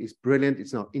 H5P is brilliant.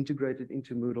 It's now integrated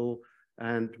into Moodle,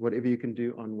 and whatever you can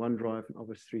do on OneDrive and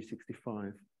Office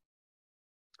 365.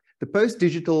 The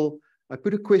post-digital, I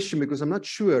put a question because I'm not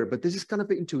sure, but this is kind of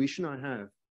the intuition I have.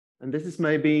 And this is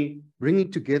maybe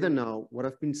bringing together now what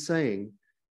I've been saying,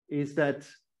 is that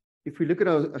if we look at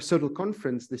our SOTL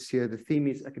conference this year, the theme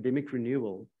is academic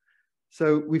renewal.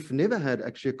 So we've never had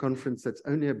actually a conference that's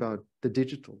only about the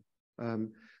digital.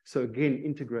 So again,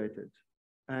 integrated.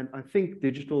 And I think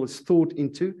digital is thought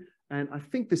into, and I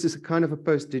think this is a kind of a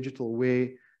post-digital where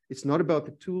it's not about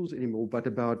the tools anymore, but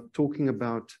about talking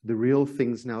about the real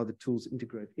things now the tools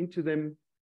integrate into them.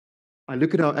 I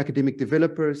look at our academic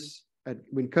developers.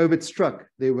 When COVID struck,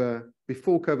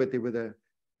 before COVID, there were the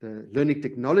learning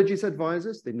technologies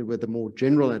advisors, then there were the more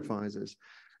general advisors.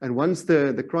 And once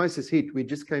the crisis hit, we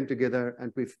just came together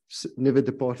and we've never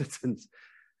departed since.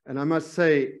 And I must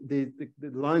say, the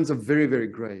lines are very, very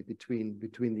gray between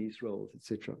these roles,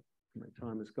 etc. my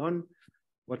time is gone.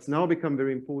 What's now become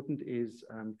very important is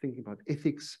thinking about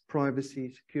ethics,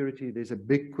 privacy, security. There's a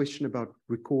big question about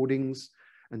recordings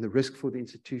and the risk for the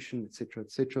institution, et cetera,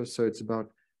 et cetera. So it's about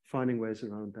finding ways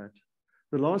around that.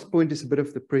 The last point is a bit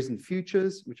of the present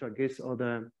futures, which I guess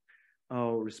are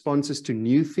our responses to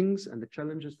new things and the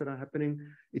challenges that are happening.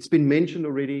 It's been mentioned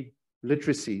already,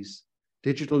 literacies,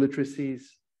 digital literacies,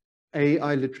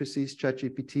 AI literacies,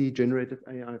 ChatGPT, generative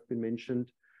AI have been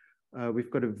mentioned.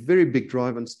 We've got a very big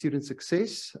drive on student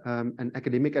success and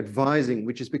academic advising,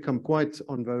 which has become quite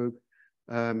en vogue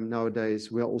nowadays.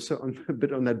 We're also a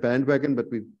bit on that bandwagon, but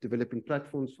we're developing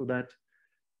platforms for that.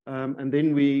 And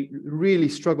then we really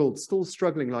struggled, still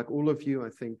struggling like all of you, I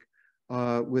think,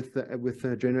 with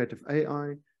the generative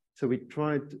AI. So we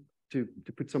tried to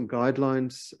put some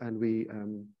guidelines, and we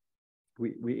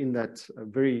in that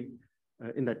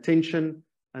in that tension.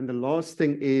 And the last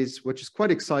thing is, which is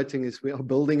quite exciting, is we are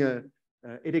building a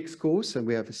edX course, and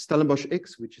we have a Stellenbosch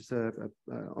X, which is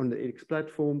on the edX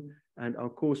platform, and our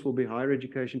course will be higher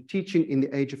education teaching in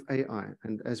the age of AI.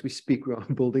 And as we speak, we are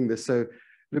building this. So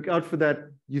look out for that.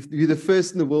 You're the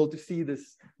first in the world to see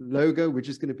this logo, which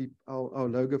is going to be our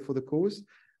logo for the course.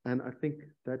 And I think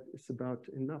that is about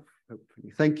enough,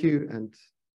 hopefully. Thank you, and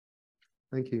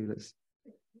thank you, Liz.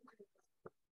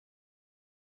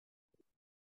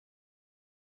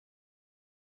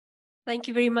 Thank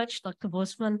you very much, Dr.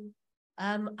 Bosman.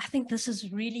 I think this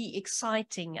is really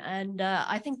exciting. And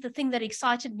I think the thing that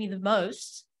excited me the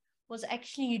most was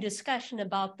actually your discussion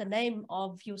about the name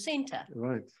of your center.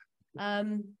 Right.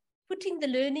 Putting the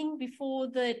learning before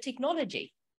the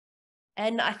technology.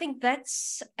 And I think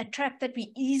that's a trap that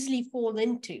we easily fall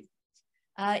into.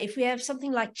 If we have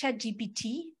something like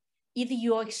ChatGPT, either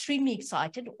you are extremely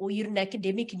excited or you're an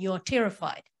academic and you are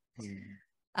terrified.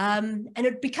 And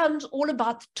it becomes all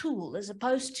about the tool as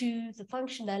opposed to the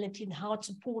functionality and how it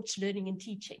supports learning and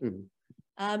teaching.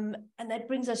 And that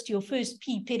brings us to your first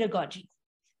P, pedagogy.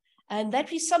 And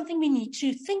that is something we need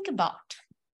to think about.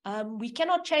 We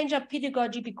cannot change our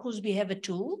pedagogy because we have a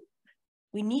tool.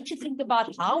 We need to think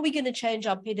about how we're going to change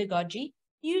our pedagogy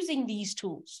using these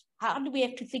tools. How do we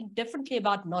have to think differently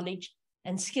about knowledge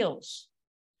and skills?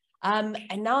 And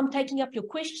now I'm taking up your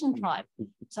question time.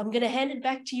 So I'm going to hand it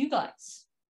back to you guys.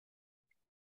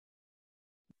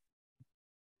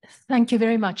 Thank you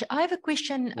very much. I have a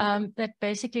question that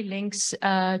basically links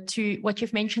to what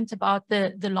you've mentioned about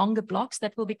the longer blocks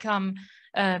that will become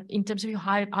in terms of your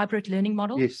hybrid learning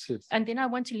model. Yes, yes. And then I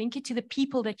want to link it to the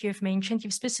people that you've mentioned.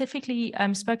 You've specifically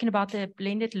spoken about the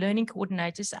blended learning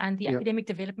coordinators and the academic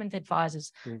development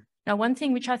advisors. Now, one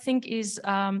thing which I think is,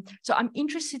 so I'm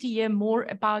interested to hear more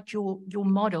about your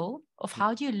model of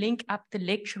how do you link up the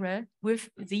lecturer with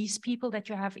these people that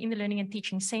you have in the Learning and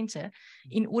Teaching Center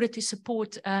in order to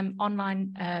support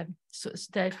online,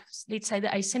 let's say the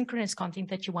asynchronous content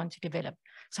that you want to develop.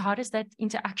 So how does that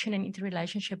interaction and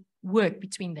interrelationship work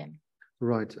between them?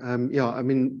 Right. Yeah, I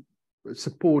mean,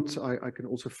 support, I can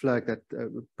also flag that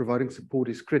providing support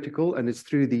is critical, and it's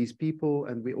through these people.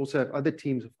 And we also have other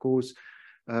teams, of course,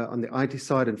 on the IT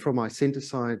side and from our center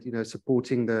side, you know,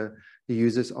 supporting the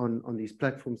users on these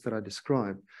platforms that I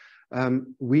described.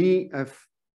 We have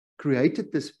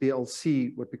created this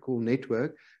BLC, what we call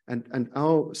network, and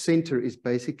our center is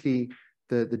basically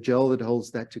the gel that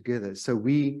holds that together. So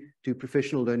we do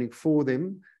professional learning for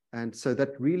them. And so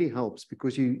that really helps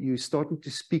because you're starting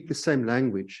to speak the same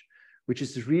language, which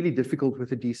is really difficult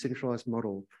with a decentralized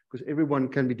model because everyone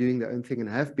can be doing their own thing and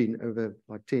have been over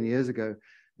like 10 years ago.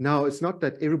 Now, it's not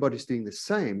that everybody's doing the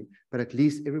same, but at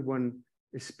least everyone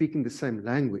is speaking the same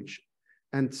language.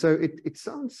 And so it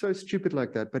sounds so stupid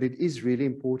like that, but it is really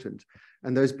important.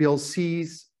 And those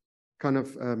BLCs kind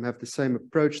of have the same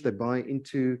approach. They buy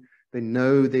into, they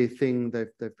know their thing,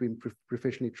 they've been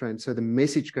professionally trained. So the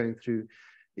message going through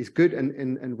is good.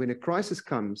 And when a crisis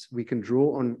comes, we can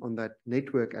draw on that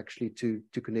network actually to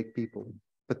connect people.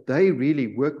 But they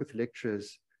really work with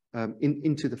lecturers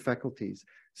into the faculties.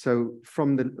 So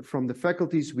from the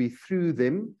faculties, we through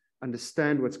them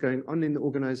understand what's going on in the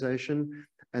organization,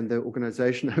 and the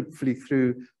organization, hopefully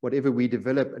through whatever we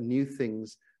develop and new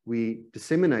things, we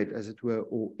disseminate, as it were,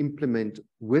 or implement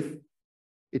with.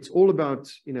 It's all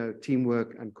about, you know,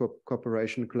 teamwork and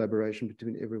cooperation, collaboration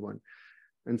between everyone.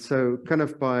 And so kind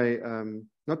of by,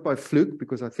 not by fluke,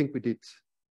 because I think we did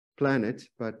plan it,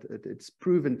 but it's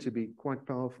proven to be quite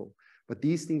powerful. But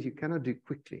these things you cannot do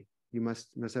quickly. You must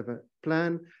have a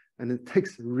plan, and it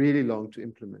takes really long to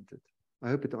implement it. I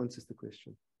hope it answers the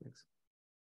question. Thanks.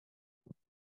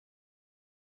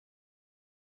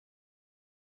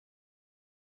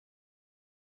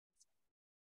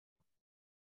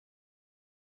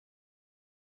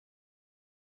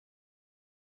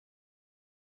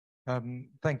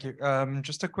 Thank you.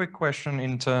 Just a quick question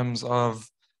in terms of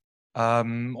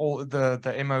all the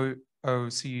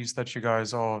MOOCs that you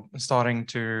guys are starting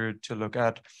to look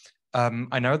at.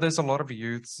 I know there's a lot of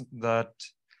youths that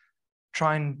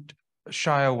try and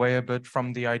shy away a bit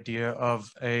from the idea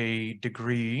of a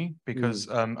degree because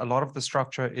a lot of the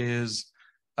structure is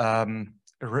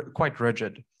quite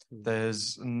rigid.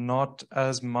 There's not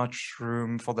as much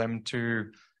room for them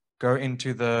to go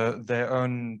into their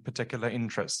own particular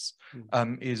interests.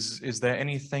 Is there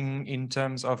anything in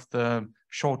terms of the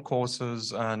short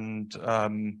courses and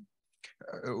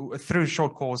through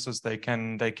short courses they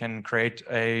can create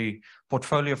a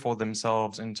portfolio for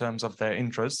themselves in terms of their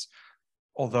interests,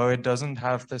 although it doesn't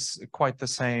have quite the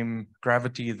same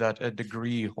gravity that a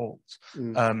degree holds?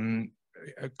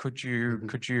 Could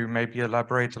you maybe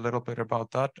elaborate a little bit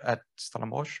about that at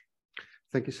Stellenbosch?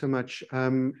 Thank you so much.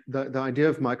 The idea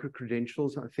of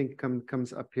micro-credentials, I think,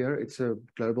 comes up here. It's a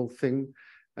global thing,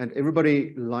 and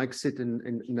everybody likes it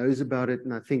and knows about it.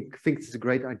 And I think it's a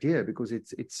great idea because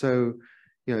it's so,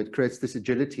 it creates this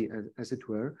agility, as it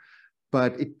were.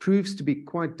 But it proves to be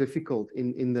quite difficult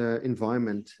in the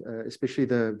environment, especially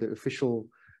the official,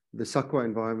 the SAQA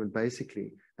environment,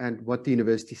 basically, and what the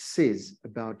university says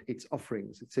about its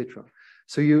offerings, etc.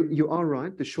 So you are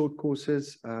right. The short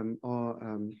courses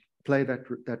play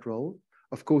that role.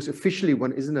 Of course, officially,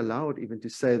 one isn't allowed even to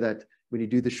say that when you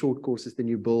do the short courses, then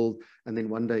you build, and then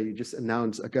one day you just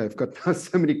announce, okay, I've got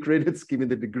so many credits, give me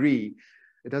the degree.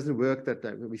 It doesn't work that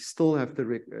way. We still have the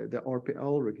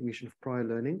RPL, recognition of prior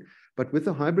learning, but with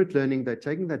the hybrid learning, they're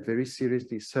taking that very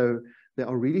seriously. So they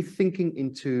are really thinking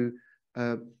into,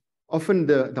 often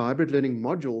the hybrid learning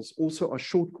modules also are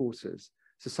short courses.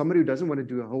 So somebody who doesn't want to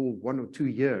do a whole 1 or 2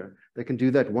 year, they can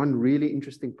do that one really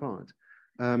interesting part.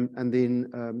 And then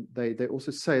they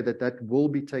also say that will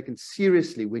be taken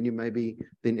seriously when you maybe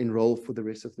then enroll for the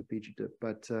rest of the PGDIP.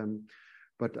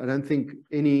 But I don't think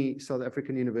any South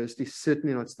African university,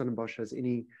 certainly not Stellenbosch, has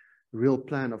any real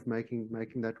plan of making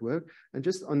that work. And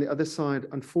just on the other side,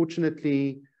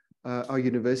 unfortunately, our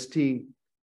university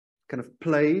kind of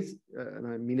plays, and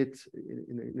I mean it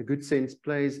in a good sense,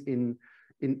 plays in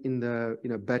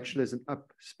the bachelor's and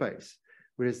up space.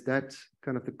 Whereas that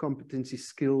kind of the competency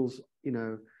skills,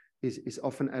 is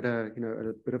often at a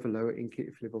bit of a lower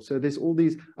NQF level. So there's all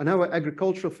these. I know our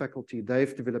agricultural faculty,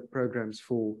 they've developed programs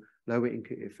for lower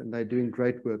NQF, and they're doing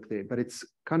great work there. But it's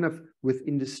kind of with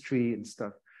industry and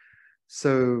stuff.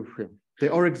 So yeah,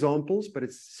 there are examples, but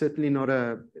it's certainly not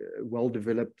a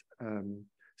well-developed.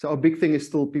 So our big thing is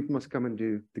still people must come and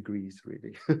do degrees,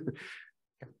 really.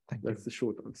 That's the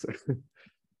short answer.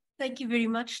 Thank you very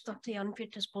much, Dr. Jan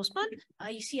Petrus Bosman.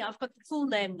 You see, I've got the full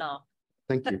name now.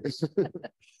 Thank you.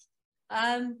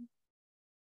 Are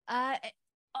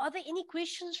there any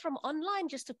questions from online?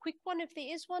 Just a quick one, if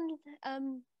there is one,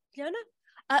 Leona.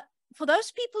 For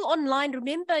those people online,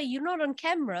 remember, you're not on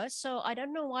camera, so I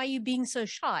don't know why you're being so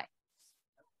shy.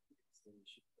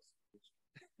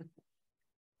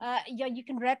 Yeah, you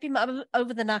can wrap him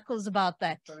over the knuckles about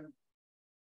that.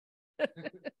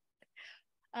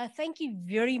 Thank you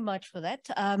very much for that.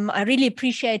 I really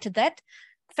appreciated that.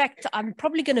 In fact, I'm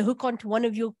probably going to hook on to one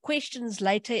of your questions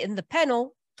later in the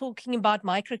panel, talking about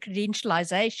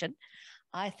micro-credentialization.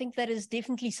 I think that is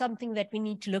definitely something that we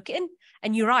need to look in.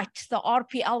 And you're right, the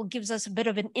RPL gives us a bit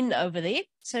of an in over there.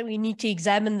 So we need to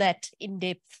examine that in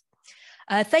depth.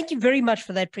 Thank you very much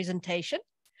for that presentation.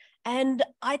 And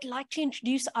I'd like to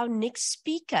introduce our next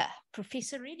speaker,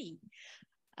 Professor Reddy.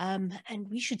 And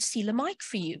we should steal a mic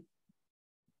for you.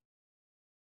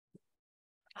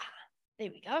 There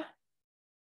we go.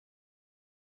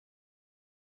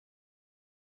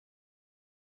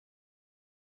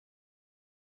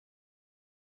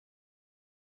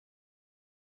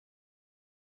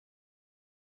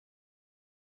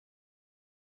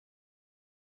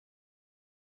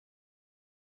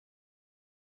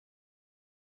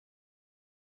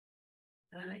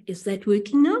 Is that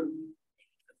working now?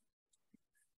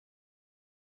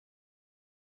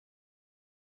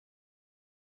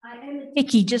 I am a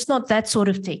techie, just not that sort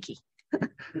of techie.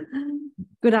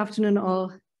 Good afternoon,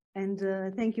 all. And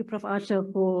thank you, Prof. Archer,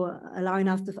 for allowing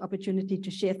us this opportunity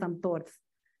to share some thoughts.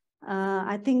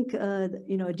 I think,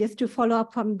 just to follow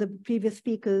up from the previous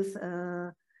speakers,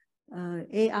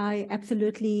 AI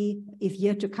absolutely is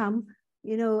here to come.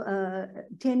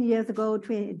 10 years ago,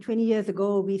 20 years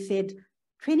ago, we said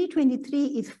 2023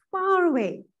 is far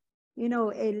away.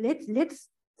 Let's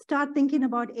start thinking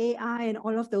about AI and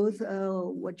all of those,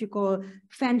 what you call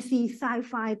fancy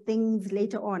sci-fi things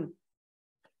later on.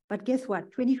 But guess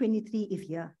what? 2023 is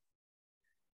here.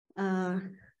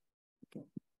 Okay.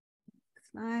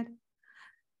 Slide.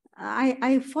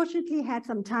 I fortunately had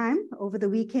some time over the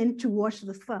weekend to watch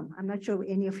this film. I'm not sure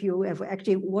any of you have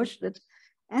actually watched it.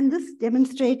 And this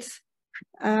demonstrates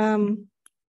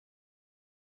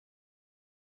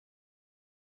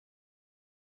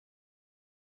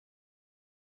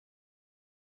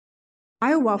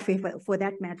biowarfare for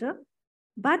that matter,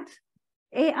 but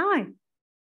AI.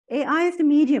 AI is the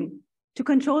medium to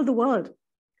control the world.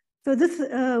 So this,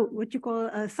 what you call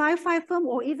a sci-fi film,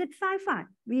 or is it sci-fi?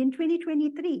 We're in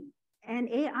 2023 and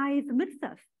AI is amidst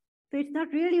us. So it's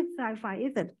not really sci-fi,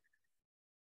 is it?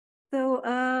 So,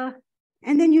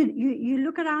 and then you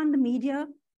look around the media,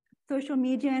 social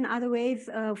media and other ways.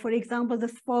 For example, the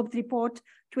Forbes report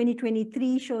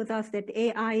 2023 shows us that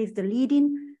AI is the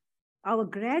leading our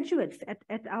graduates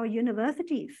at our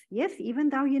universities. Yes,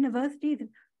 even our universities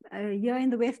here in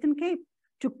the Western Cape,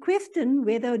 to question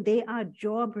whether they are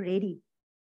job ready.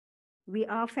 We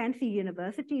are fancy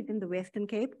universities in the Western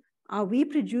Cape. Are we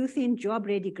producing job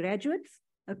ready graduates?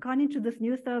 According to this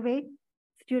new survey,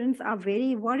 students are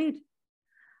very worried.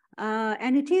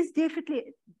 And it is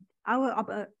definitely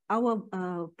our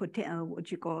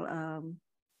what you call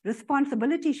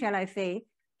responsibility, shall I say,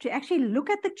 to actually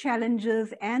look at the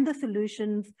challenges and the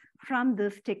solutions from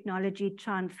this technology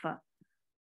transfer.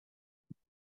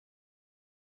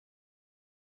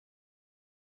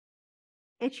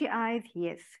 HEIs,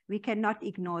 yes, we cannot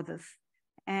ignore this.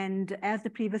 And as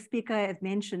the previous speaker has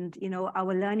mentioned, you know,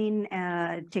 our learning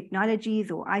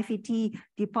technologies or ICT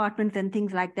departments and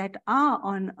things like that are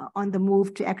on the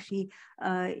move to actually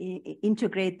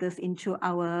integrate this into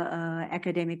our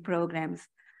academic programs.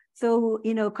 So,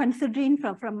 you know, considering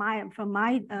from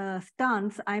my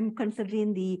stance, I'm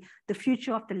considering the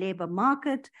future of the labor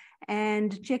market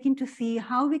and checking to see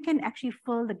how we can actually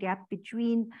fill the gap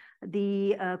between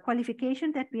the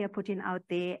qualification that we are putting out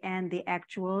there and the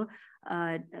actual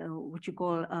what you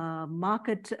call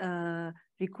market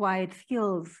required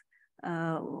skills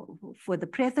for the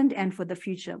present and for the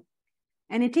future.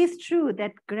 And it is true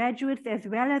that graduates as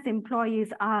well as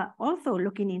employees are also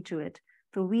looking into it.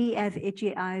 So we as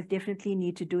HEIs definitely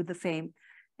need to do the same.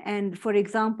 And for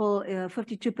example,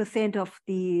 52% of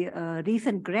the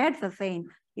recent grads are saying,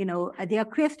 you know, they are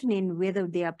questioning whether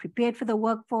they are prepared for the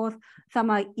workforce. Some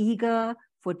are eager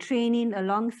for training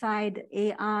alongside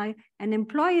AI, and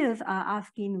employers are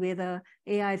asking whether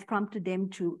AI has prompted them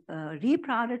to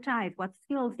reprioritize what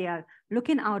skills they are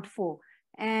looking out for.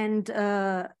 And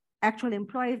actual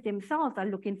employers themselves are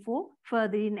looking for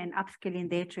furthering and upskilling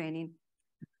their training.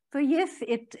 So yes,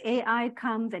 AI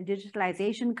comes and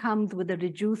digitalization comes with a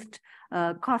reduced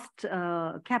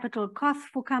capital costs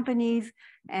for companies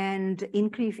and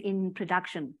increase in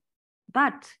production.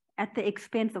 But at the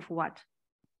expense of what?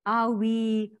 Are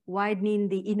we widening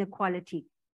the inequality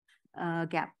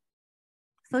gap?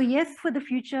 So yes, for the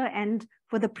future and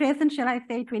for the present, shall I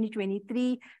say,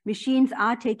 2023, machines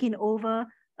are taking over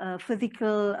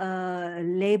physical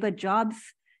labor jobs.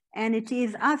 And it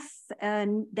is us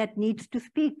that needs to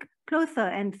speak closer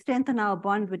and strengthen our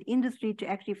bond with industry to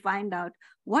actually find out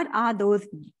what are those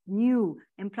new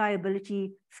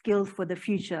employability skills for the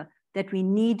future that we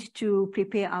need to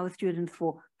prepare our students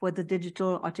for the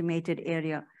digital automated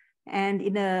area. And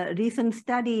in a recent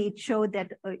study, it showed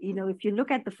that, you know, if you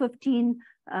look at the 15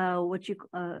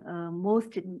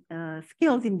 most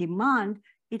skills in demand,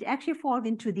 it actually falls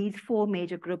into these 4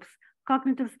 major groups.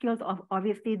 Cognitive skills of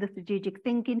obviously the strategic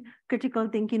thinking, critical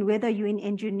thinking, whether you're in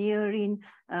engineering,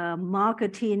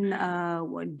 marketing,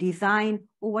 design,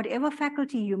 or whatever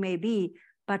faculty you may be,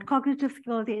 but cognitive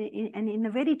skills in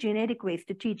a very generic way,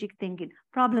 strategic thinking,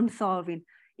 problem solving,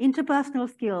 interpersonal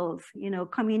skills, you know,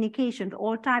 communications,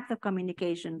 all types of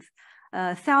communications,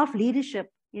 self-leadership,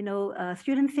 you know,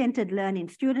 student-centered learning,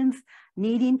 students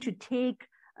needing to take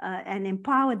and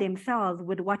empower themselves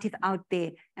with what is out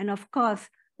there. And of course,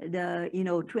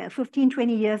 15,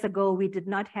 20 years ago, we did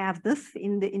not have this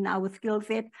in our skill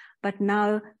set, but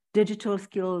now digital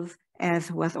skills,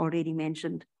 as was already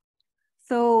mentioned.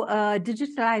 So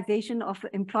digitalization of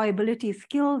employability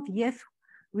skills, yes,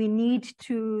 we need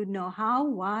to know how,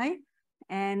 why,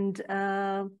 and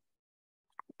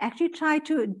actually try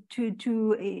to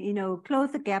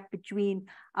close the gap between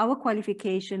our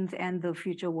qualifications and the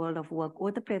future world of work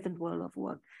or the present world of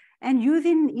work. And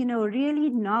using, you know,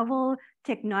 really novel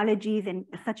technologies and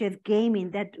such as gaming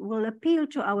that will appeal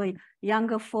to our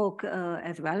younger folk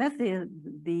as well as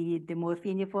the more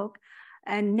senior folk,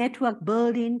 and network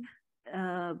building,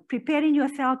 preparing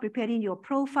yourself, preparing your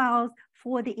profiles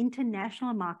for the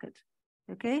international market,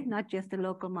 okay, not just the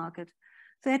local market.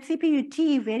 So at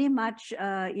CPUT, very much,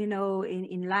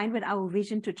 in line with our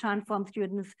vision to transform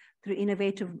students through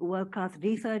innovative world-class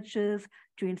researchers,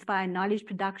 to inspire knowledge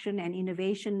production and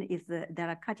innovation that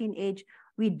are cutting edge,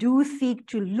 we do seek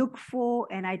to look for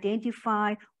and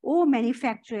identify or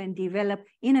manufacture and develop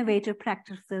innovative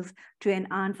practices to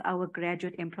enhance our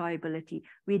graduate employability.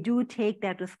 We do take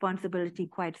that responsibility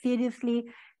quite seriously.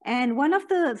 And one of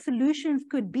the solutions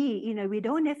could be, we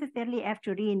don't necessarily have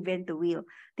to reinvent the wheel.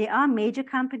 There are major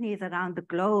companies around the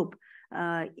globe,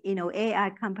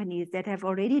 AI companies that have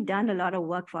already done a lot of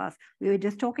work for us. We were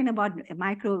just talking about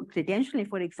micro-credentialing,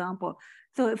 for example.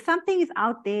 So if something is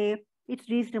out there, it's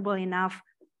reasonable enough,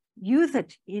 use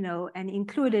it, and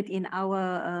include it in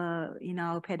our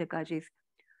pedagogies.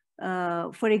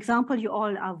 For example, you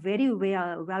all are very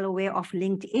well aware of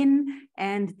LinkedIn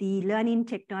and the learning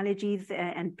technologies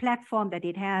and platform that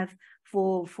it has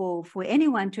for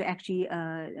anyone to actually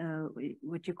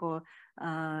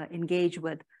engage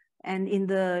with. And in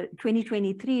the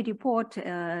 2023 report,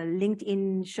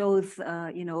 LinkedIn shows,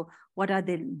 what are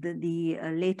the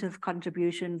latest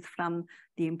contributions from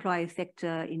the employer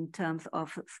sector in terms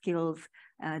of skills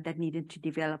that needed to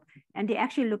develop. And they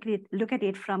actually look at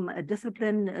it from a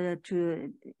discipline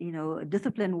to,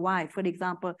 discipline-wise. For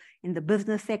example, in the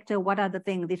business sector, what are the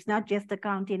things? It's not just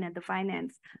accounting and the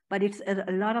finance, but it's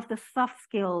a lot of the soft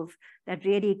skills that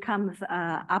really comes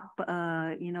up,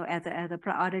 as a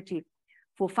priority.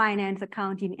 For finance,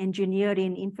 accounting,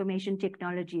 engineering, information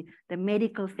technology, the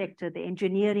medical sector, the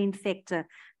engineering sector,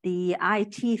 the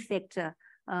IT sector,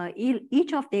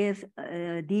 each of these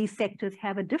sectors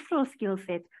have a different skill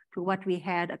set to what we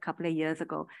had a couple of years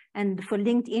ago. And for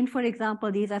LinkedIn, for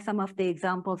example, these are some of the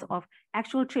examples of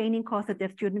actual training courses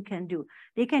that students can do.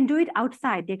 They can do it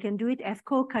outside. They can do it as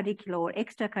co-curricular or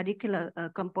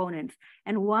extracurricular components.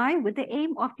 And why? With the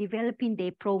aim of developing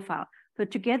their profile. So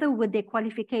together with their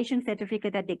qualification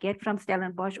certificate that they get from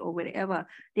Stellenbosch or wherever,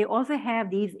 they also have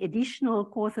these additional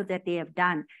courses that they have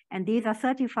done. And these are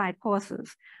certified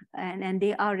courses and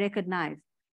they are recognized.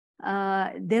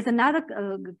 There's another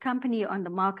company on the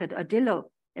market,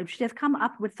 Adillo, which has come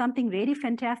up with something really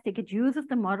fantastic. It uses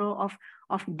the model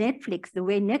of Netflix, the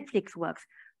way Netflix works.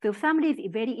 So if somebody is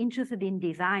very interested in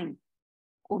design,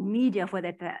 or media for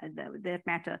that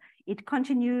matter, it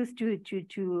continues to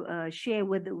share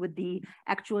with the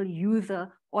actual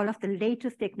user all of the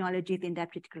latest technologies in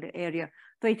that particular area.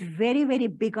 So it's very, very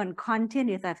big on content.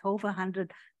 It has over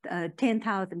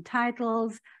 10,000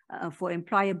 titles for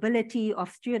employability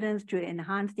of students to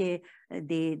enhance their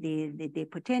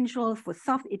potentials.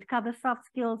 It covers soft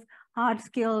skills, hard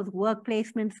skills, work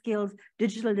placement skills,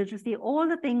 digital literacy, all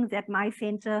the things that my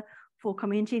center for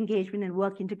community engagement and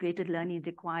work integrated learning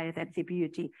requires at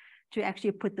CPUT to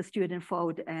actually put the student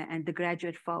forward and the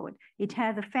graduate forward. It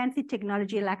has a fancy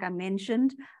technology, like I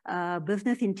mentioned,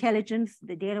 business intelligence,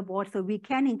 the data board, so we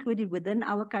can include it within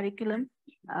our curriculum,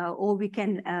 or we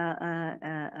can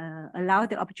allow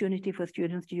the opportunity for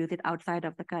students to use it outside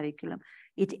of the curriculum.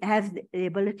 It has the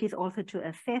abilities also to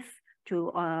assess,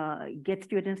 to get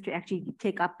students to actually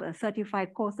take up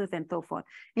certified courses and so forth.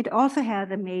 It also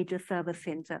has a major service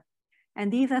center. And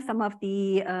these are some of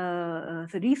the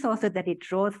resources that it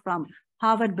draws from: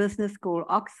 Harvard Business School,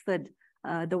 Oxford,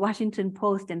 the Washington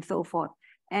Post, and so forth.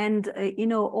 And,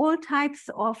 all types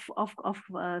of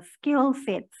skill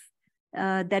sets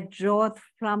that draws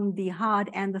from the hard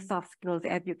and the soft skills,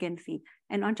 as you can see.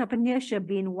 And entrepreneurship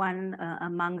being one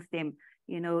amongst them.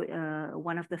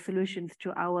 One of the solutions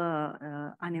to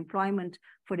our unemployment,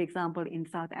 for example, in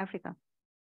South Africa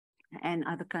and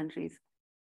other countries.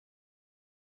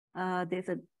 There's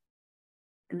a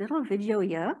little video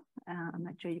here. I'm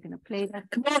not sure you're going to play that.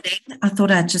 Good morning. I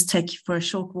thought I'd just take you for a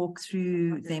short walk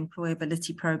through the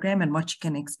employability program and what you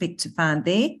can expect to find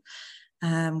there.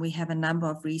 We have a number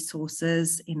of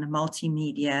resources in the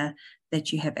multimedia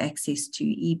that you have access to: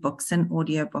 ebooks and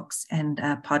audiobooks and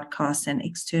podcasts and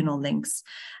external links,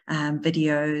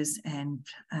 videos and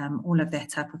all of that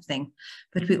type of thing.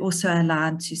 But we also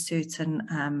align to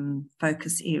certain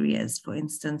focus areas, for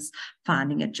instance,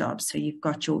 finding a job. So you've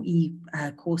got your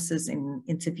courses in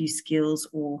interview skills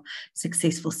or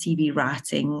successful CV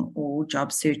writing or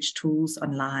job search tools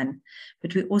online.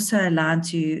 But we also align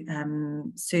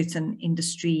to certain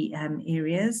industry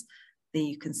areas. There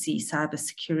you can see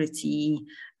cybersecurity,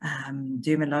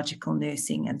 dermatological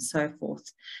nursing, and so forth.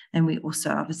 And we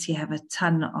also obviously have a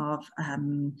ton of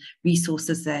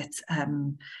resources that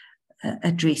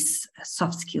address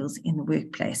soft skills in the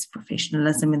workplace,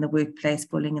 professionalism in the workplace,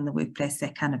 bullying in the workplace,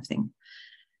 that kind of thing.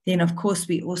 Then, of course,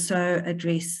 we also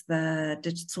address the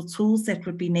digital tools that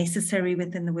would be necessary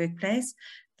within the workplace.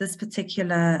 This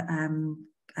particular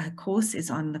course is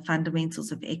on the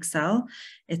fundamentals of Excel.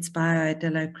 It's by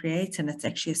Adillo Create, and it's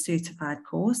actually a certified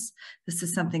course. This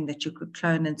is something that you could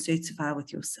clone and certify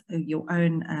with your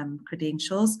own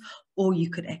credentials, or you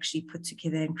could actually put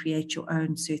together and create your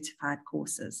own certified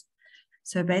courses.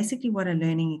 So basically what a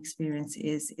learning experience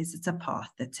is it's a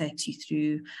path that takes you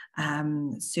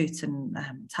through certain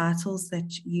titles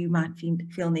that you might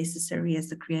feel necessary as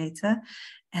the creator,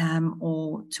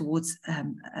 or towards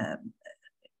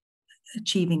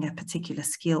achieving a particular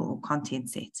skill or content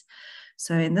set.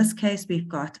 So in this case, we've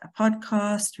got a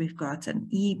podcast, we've got an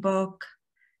ebook,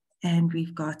 and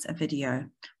we've got a video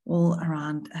all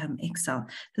around Excel.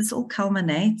 This all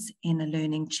culminates in a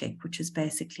learning check, which is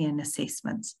basically an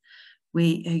assessment where,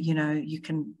 you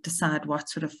can decide what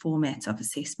sort of format of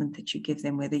assessment that you give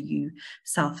them, whether you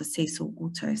self-assess or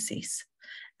auto-assess.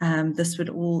 This would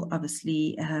all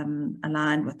obviously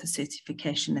align with the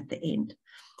certification at the end.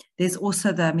 There's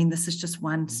also this is just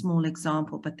one small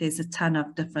example, but there's a ton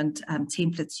of different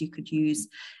templates you could use,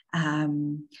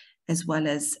 as well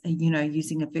as,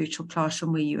 using a virtual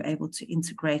classroom where you're able to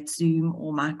integrate Zoom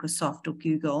or Microsoft or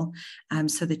Google,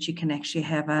 so that you can actually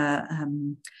have a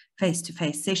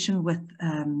face-to-face session with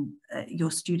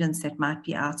your students that might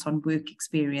be out on work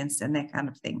experience and that kind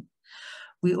of thing.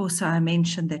 We also, I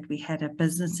mentioned that we had a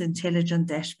business intelligence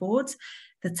dashboard.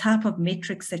 The type of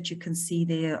metrics that you can see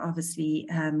there obviously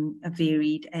are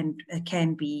varied and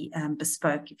can be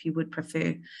bespoke if you would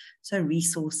prefer. So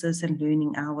resources and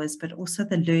learning hours, but also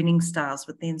the learning styles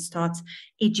would then start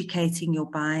educating your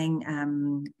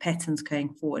buying patterns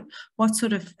going forward. What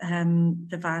sort of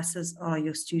devices are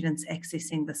your students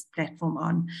accessing this platform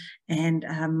on? And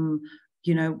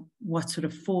what sort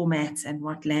of formats and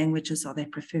what languages are they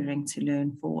preferring to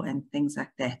learn for, and things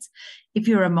like that. If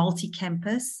you're a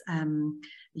multi-campus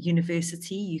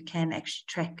university, you can actually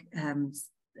track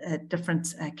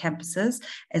different campuses,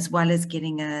 as well as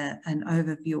getting an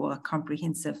overview or a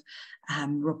comprehensive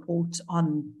report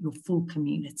on your full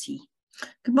community.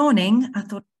 Good morning. I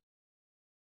thought.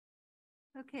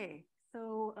 Okay,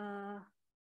 so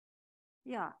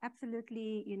yeah,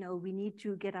 absolutely. We need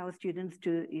to get our students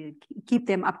to keep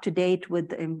them up to date with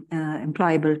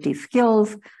employability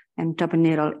skills and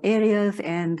entrepreneurial areas.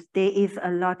 And there is a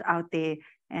lot out there,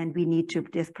 and we need to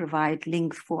just provide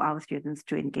links for our students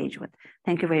to engage with.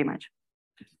 Thank you very much.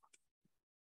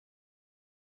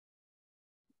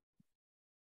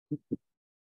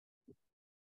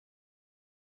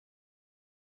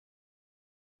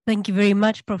 Thank you very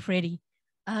much, Prof. Reddy.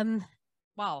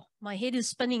 Wow, my head is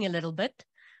spinning a little bit.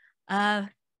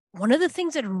 One of the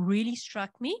things that really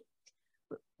struck me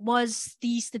was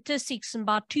the statistics,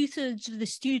 about 2/3 of the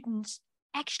students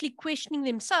actually questioning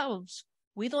themselves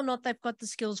whether or not they've got the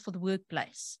skills for the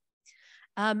workplace.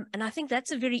 And I think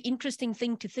that's a very interesting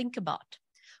thing to think about.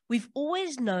 We've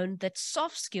always known that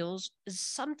soft skills is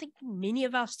something many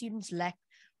of our students lack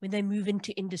when they move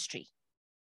into industry.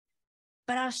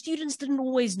 But our students didn't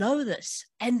always know this,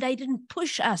 and they didn't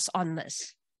push us on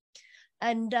this.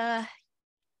 And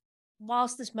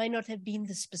whilst this may not have been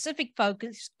the specific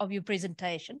focus of your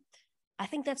presentation, I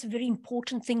think that's a very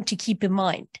important thing to keep in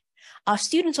mind. Our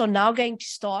students are now going to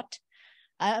start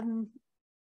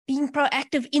being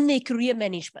proactive in their career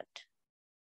management,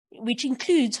 which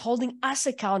includes holding us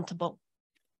accountable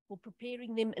for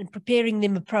preparing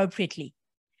them appropriately.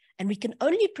 And we can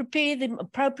only prepare them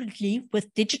appropriately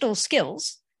with digital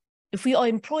skills if we are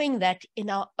employing that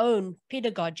in our own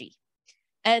pedagogy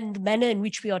and the manner in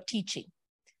which we are teaching.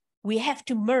 We have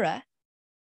to mirror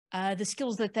the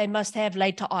skills that they must have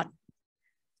later on.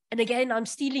 And again, I'm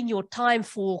stealing your time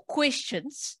for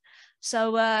questions.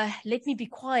 So let me be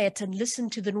quiet and listen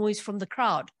to the noise from the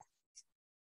crowd.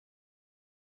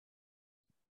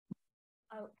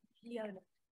 Oh, Leona.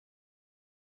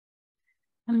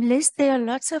 Liz, there are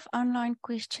lots of online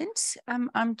questions.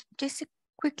 Just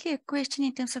quickly a question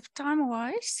in terms of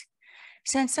time-wise.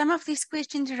 So some of these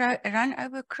questions run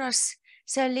over across.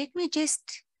 So let me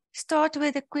just start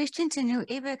with the questions, and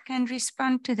whoever can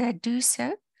respond to that, do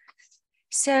so.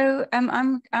 So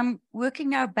I'm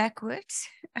working now backwards.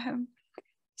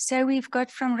 So we've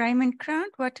got from Raymond Crown,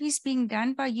 what is being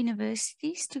done by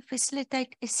universities to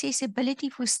facilitate accessibility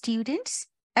for students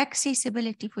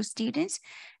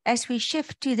as we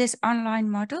shift to this online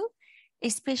model,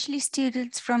 especially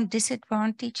students from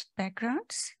disadvantaged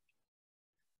backgrounds?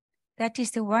 That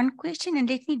is the one question. And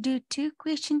let me do two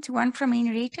questions. One from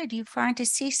Henrietta. Do you find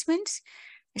assessments,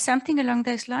 something along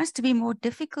those lines, to be more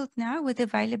difficult now with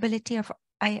availability of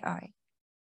AI?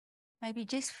 Maybe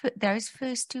just for those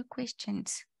first two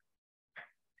questions.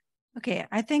 Okay,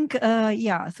 I think,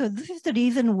 yeah, so this is the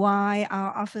reason why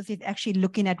our office is actually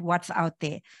looking at what's out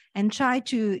there and try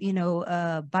to, you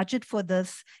know, budget for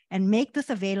this and make this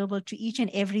available to each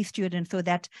and every student so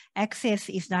that access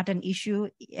is not an issue.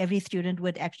 Every student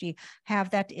would actually have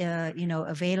that, you know,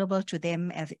 available to them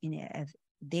as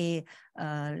their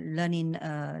learning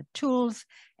tools,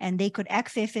 and they could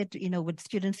access it, you know, with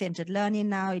student-centered learning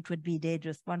now. It would be their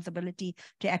responsibility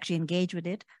to actually engage with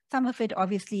it. Some of it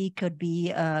obviously could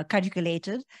be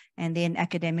curriculated, and then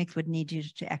academics would need you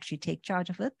to actually take charge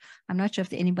of it. I'm not sure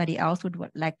if anybody else would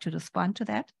like to respond to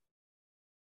that.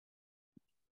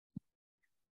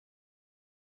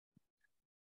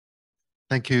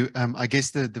 Thank you. I guess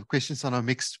the questions are now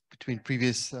mixed between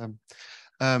previous.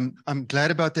 I'm glad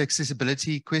about the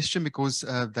accessibility question because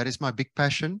that is my big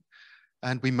passion,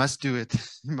 and we must do it.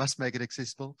 We must make it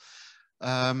accessible.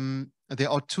 There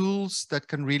are tools that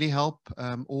can really help.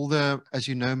 All the, as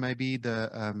you know, maybe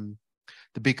the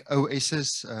big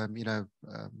OSs, you know,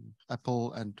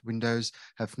 Apple and Windows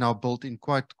have now built in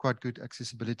quite good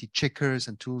accessibility checkers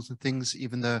and tools and things.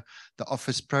 Even the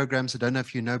Office programs, I don't know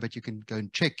if you know, but you can go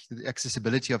and check the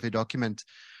accessibility of a document.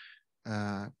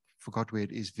 Forgot where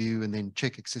it is, view, and then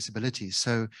check accessibility.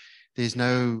 So there's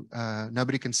no,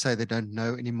 nobody can say they don't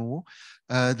know anymore.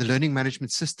 The learning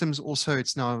management systems also,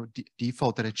 it's now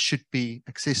default that it should be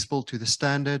accessible to the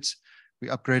standards. We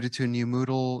upgraded to a new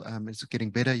Moodle. It's getting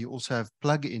better. You also have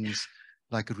plugins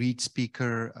like Read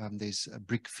Speaker. There's a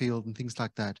Brickfield and things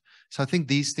like that. So I think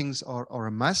these things are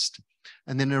a must.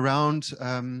 And then around,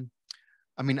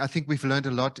 I mean, I think we've learned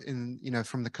a lot in, you know,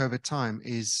 from the COVID time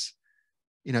is,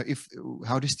 you know,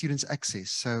 how do students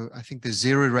access? So I think the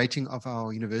 0 rating of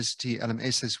our university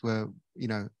LMSs were, you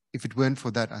know, if it weren't for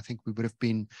that, I think we would have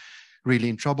been really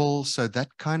in trouble. So that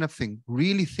kind of thing,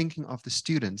 really thinking of the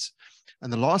students.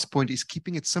 And the last point is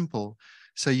keeping it simple.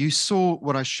 So you saw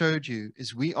what I showed you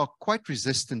is we are quite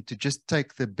resistant to just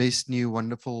take the best new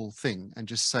wonderful thing and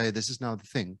just say, this is now the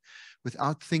thing,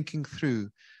 without thinking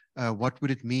through what would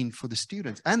it mean for the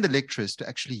students and the lecturers to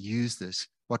actually use this?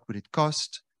 What would it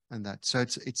cost? And that. So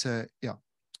it's a, yeah,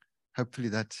 hopefully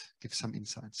that gives some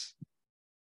insights.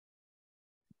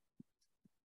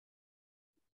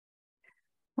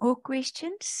 More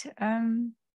questions?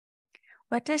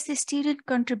 What has the student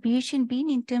contribution been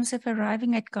in terms of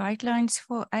arriving at guidelines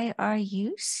for AI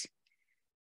use?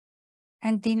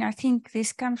 And then I think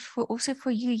this comes also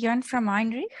for you, Jan from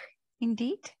Heinrich,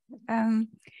 indeed.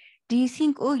 Do you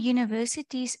think all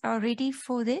universities are ready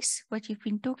for this, what you've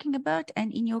been talking about?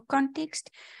 And in your context,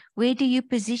 where do you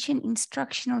position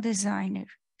instructional designers?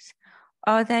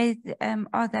 Are they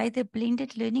the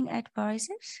blended learning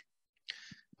advisors?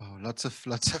 Oh, lots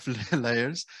of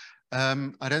layers.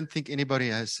 I don't think anybody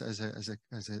has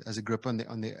a grip on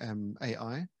the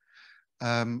AI.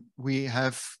 We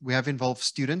have involved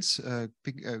students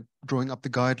drawing up the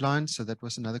guidelines, so that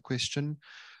was another question.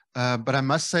 But I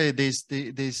must say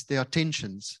there are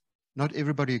tensions. Not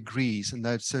everybody agrees,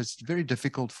 and so it's very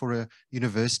difficult for a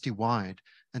university-wide.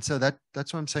 And so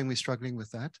that's why I'm saying we're struggling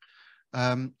with that.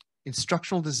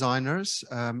 Instructional designers,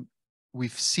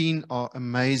 we've seen are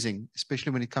amazing,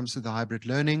 especially when it comes to the hybrid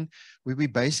learning, where we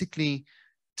basically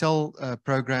tell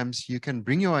programs, you can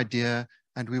bring your idea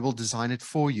and we will design it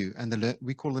for you. And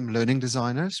we call them learning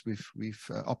designers. We've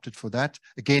opted for that.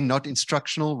 Again, not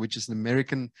instructional, which is an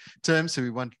American term. So we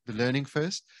want the learning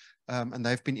first. And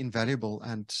they've been invaluable.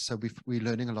 And so we're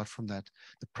learning a lot from that.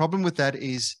 The problem with that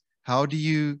is, how do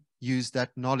you use that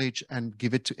knowledge and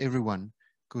give it to everyone?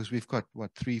 Because we've got,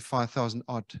 what, 5,000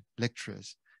 odd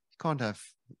lecturers. You can't have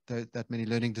that many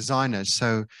learning designers.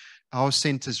 So our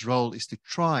center's role is to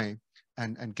try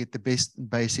and get the best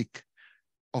basic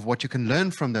of what you can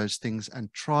learn from those things, and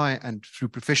try and through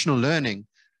professional learning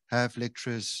have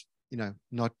lecturers, you know,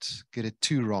 not get it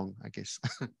too wrong, I guess.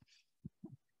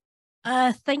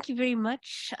 Thank you very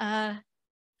much,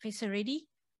 Professor Reddy,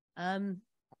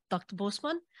 Dr.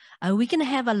 Bosman. We're going to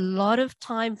have a lot of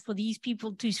time for these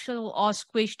people to still ask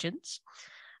questions.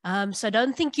 So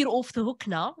don't think you're off the hook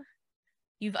now.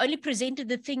 You've only presented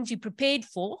the things you prepared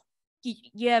for.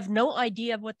 You have no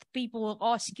idea what the people will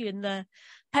ask you in the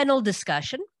panel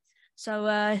discussion. So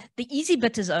the easy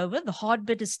bit is over. The hard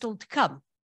bit is still to come.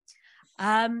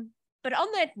 But on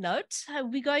that note,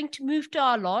 we're going to move to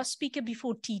our last speaker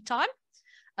before tea time.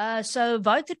 So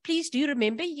voted, please do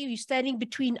remember, you're standing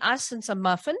between us and some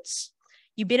muffins.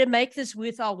 You better make this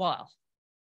worth our while.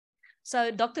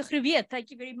 So Dr. Gruvier, thank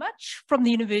you very much, from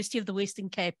the University of the Western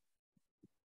Cape.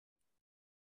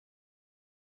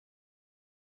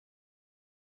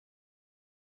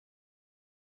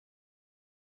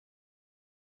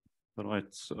 Right,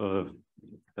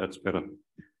 that's better.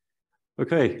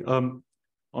 Okay, I'm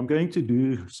going to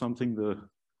do something the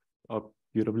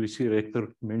UWC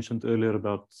rector mentioned earlier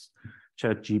about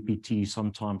ChatGPT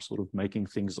sometimes sort of making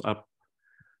things up.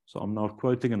 So I'm now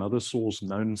quoting another source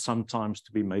known sometimes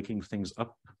to be making things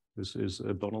up. This is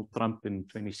Donald Trump in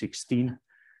 2016.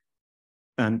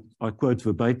 And I quote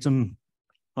verbatim,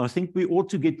 "I think we ought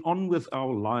to get on with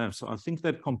our lives. I think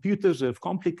that computers have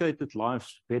complicated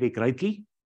lives very greatly.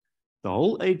 The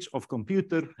whole age of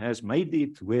computer has made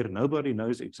it where nobody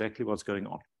knows exactly what's going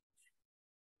on."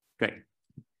 Okay,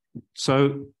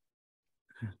 so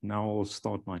now I'll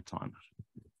start my timer.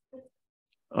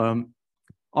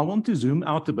 I want to zoom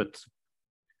out a bit.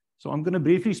 So I'm going to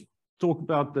briefly talk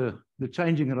about the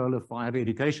changing role of higher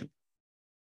education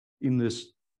in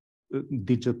this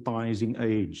digitizing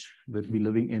age that we're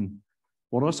living in.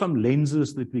 What are some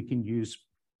lenses that we can use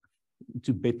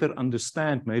to better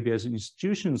understand, maybe as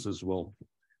institutions as well,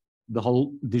 the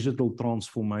whole digital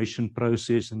transformation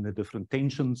process and the different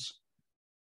tensions?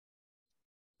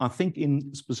 I think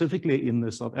specifically in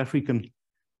the South African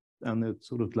and the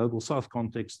sort of global South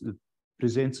context, it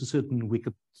presents a certain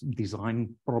wicked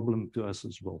design problem to us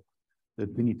as well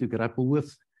that we need to grapple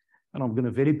with. And I'm going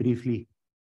to very briefly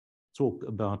talk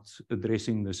about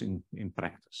addressing this in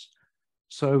practice.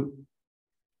 So,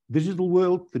 digital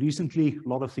world, recently a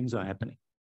lot of things are happening.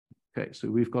 Okay, so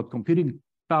we've got computing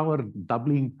power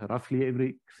doubling roughly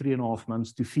every 3.5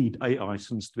 months to feed AI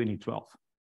since 2012.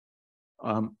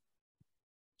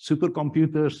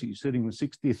 Supercomputers, you're sitting with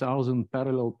 60,000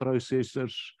 parallel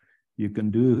processors. You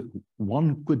can do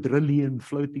 1 quadrillion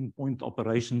floating point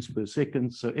operations per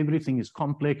second. So everything is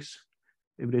complex.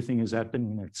 Everything is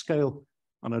happening at scale.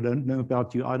 And I don't know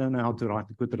about you, I don't know how to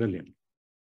write a quadrillion.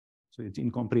 So it's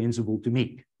incomprehensible to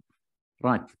me.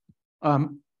 Right.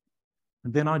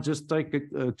 Then I just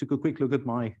took a quick look at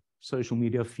my social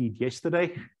media feed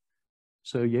yesterday.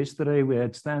 So yesterday we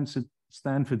had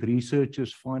Stanford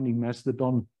researchers finding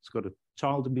Mastodon. It's got a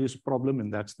child abuse problem,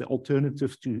 and that's the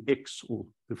alternative to X or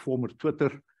the former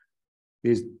Twitter.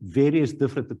 There's various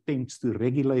different attempts to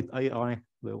regulate AI.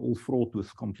 They're all fraught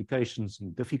with complications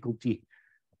and difficulty.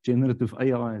 Generative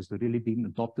AI has really been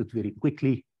adopted very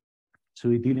quickly. So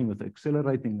we're dealing with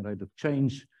accelerating rate of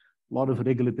change, a lot of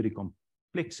regulatory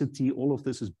complexity. All of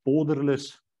this is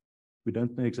borderless. We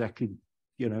don't know exactly,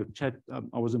 you know,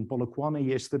 I was in Polokwane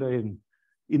yesterday, and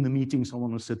in the meeting,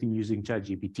 someone was sitting using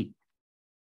ChatGPT.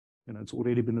 You know, it's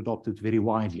already been adopted very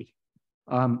widely.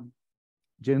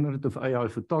 Generative AI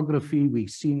photography, we're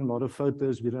seeing a lot of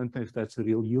photos. We don't know if that's a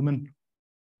real human.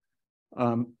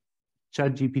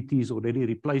 ChatGPT is already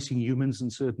replacing humans in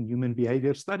certain human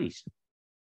behavior studies,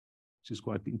 which is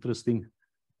quite interesting.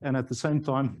 And at the same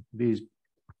time, there's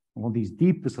all these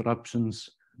deep disruptions,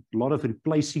 a lot of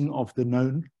replacing of the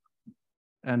known,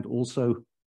 and also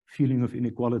fueling of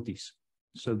inequalities.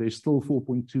 So there's still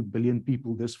 4.2 billion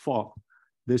people this far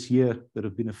this year that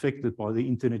have been affected by the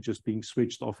internet just being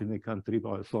switched off in their country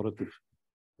by authoritative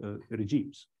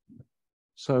regimes.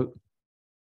 So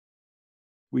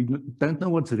we don't know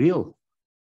what's real.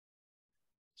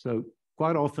 So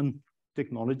quite often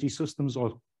technology systems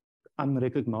are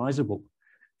unrecognizable.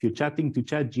 If you're chatting to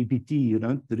ChatGPT, you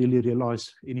don't really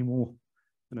realize anymore,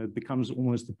 you know, it becomes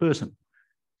almost a person.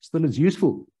 Still, it's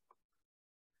useful.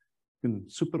 You can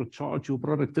supercharge your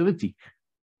productivity.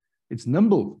 It's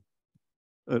nimble.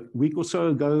 A week or so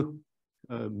ago,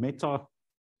 Meta,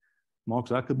 Mark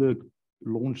Zuckerberg,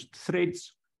 launched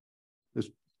Threads, this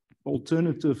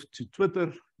alternative to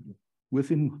Twitter.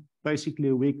 Within basically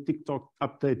a week, TikTok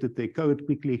updated their code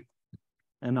quickly,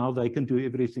 and now they can do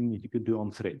everything that you could do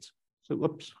on Threads. So,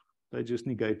 whoops, they just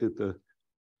negated the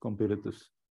competitive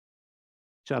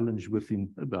challenge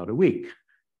within about a week.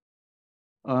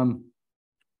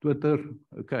 Twitter,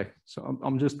 okay, so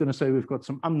I'm just going to say we've got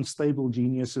some unstable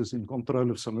geniuses in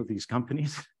control of some of these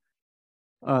companies.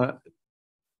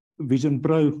 Vision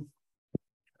Pro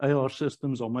AR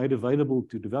systems are made available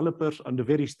to developers under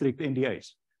very strict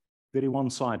NDAs, very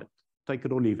one-sided, take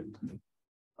it or leave it.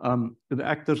 The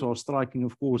actors are striking,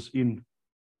 of course,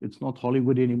 it's not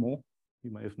Hollywood anymore, you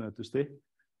may have noticed there.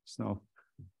 It's now,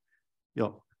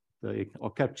 yeah, they are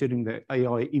capturing the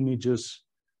AI images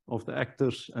of the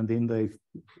actors, and then they're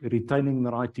retaining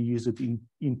the right to use it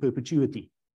in perpetuity.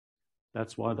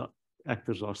 That's why the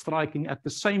actors are striking. At the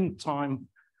same time,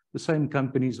 the same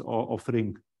companies are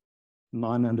offering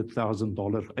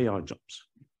 $900,000 AI jobs.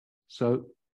 So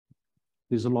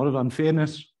there's a lot of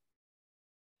unfairness,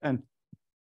 and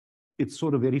it's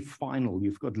sort of very final.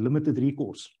 You've got limited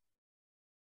recourse.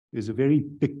 There's a very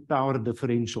big power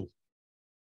differential.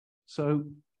 So,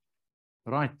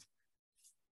 right.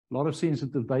 A lot of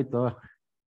sensitive data,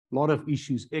 A lot of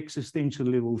issues, existential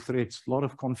level threats, a lot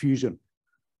of confusion.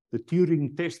 The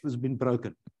Turing test has been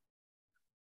broken.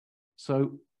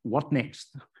 So what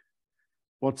next?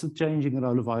 What's the changing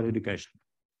role of higher education?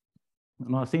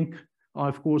 And I think I,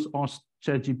 of course, asked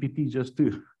ChatGPT just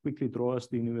to quickly draw us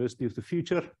the University of the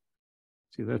Future.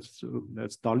 See,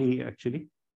 that's DALL-E, actually.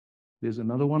 There's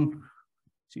another one.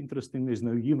 It's interesting, there's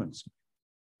no humans.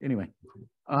 Anyway,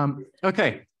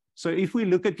 okay. So if we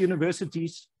look at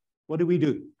universities, what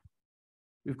do?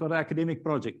 We've got an academic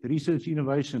project, research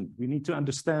innovation. We need to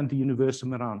understand the universe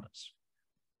around us,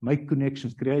 make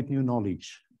connections, create new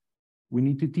knowledge. We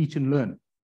need to teach and learn,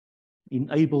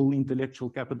 enable intellectual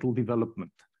capital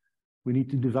development. We need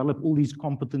to develop all these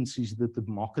competencies that the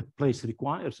marketplace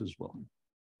requires as well.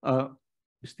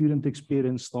 Student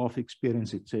experience, staff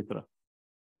experience, etc.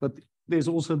 But there's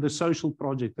also the social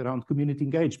project around community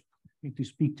engagement. We need to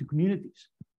speak to communities.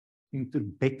 We need to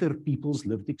better people's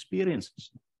lived experiences.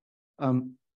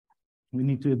 We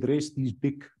need to address these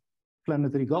big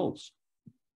planetary goals.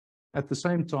 At the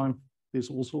same time, there's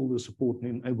also all the support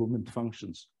and enablement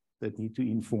functions that need to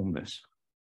inform this.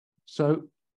 So,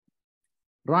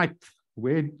 right,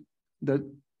 where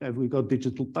have we got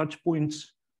digital touch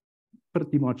points?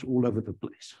 Pretty much all over the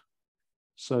place.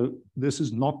 So this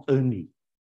is not only,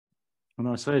 and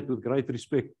I say it with great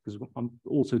respect because I'm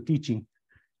also teaching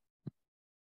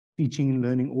and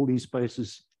learning all these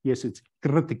spaces. Yes, it's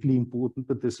critically important,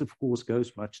 but this, of course,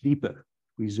 goes much deeper.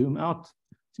 We zoom out,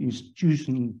 it's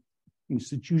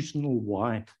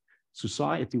institutional-wide,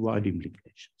 society-wide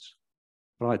implications,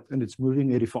 right? And it's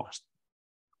moving very fast.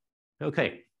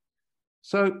 Okay,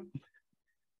 so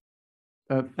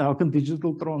how can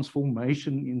digital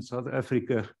transformation in South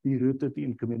Africa be rooted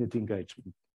in community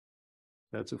engagement?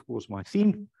 That's, of course, my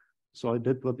theme. So I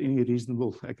did what any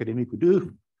reasonable academic would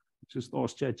do, just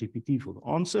ask ChatGPT for the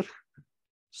answer.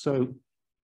 So,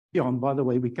 yeah, and by the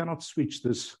way, we cannot switch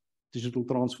this digital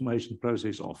transformation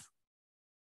process off.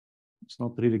 It's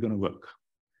not really going to work.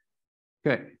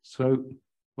 Okay, so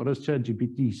what is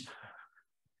ChatGPT's?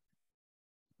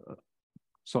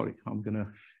 Sorry,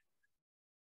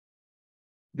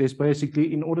 there's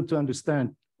basically, in order to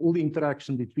understand all the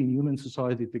interaction between human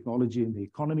society, technology, and the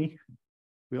economy,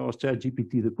 we asked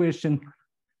ChatGPT the question.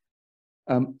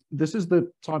 This is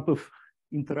the type of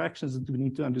interactions that we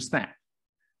need to understand.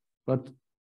 But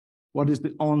what is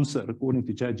the answer according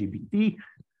to ChatGPT?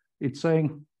 It's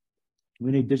saying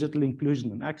we need digital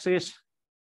inclusion and access.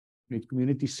 We need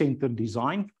community-centered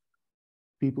design,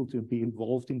 people to be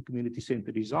involved in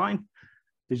community-centered design,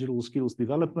 digital skills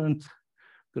development.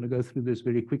 I'm going to go through this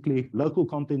very quickly. Local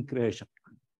content creation,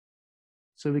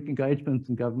 civic engagement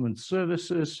in government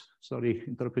services,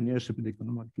 entrepreneurship and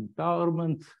economic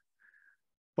empowerment,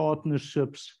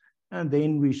 partnerships, and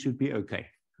then we should be okay.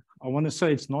 I want to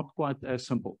say it's not quite as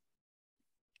simple.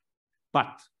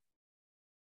 But,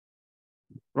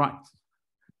 right,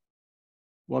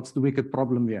 what's the wicked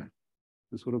problem here?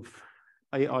 The sort of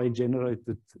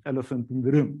AI-generated elephant in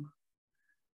the room.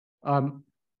 I'm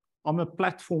a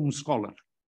platform scholar.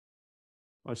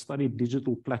 I studied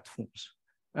digital platforms.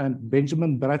 And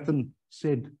Benjamin Bratton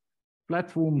said,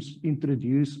 platforms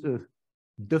introduce a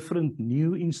different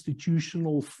new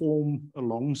institutional form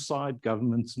alongside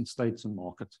governments and states and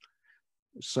markets.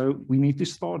 So we need to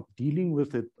start dealing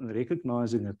with it and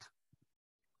recognizing it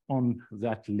on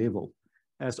that level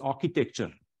as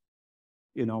architecture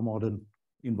in our modern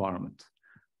environment.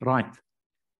 Right.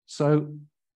 So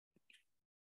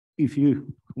if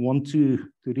you want to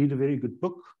read a very good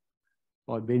book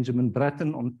by Benjamin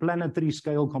Bratton on planetary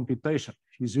scale computation,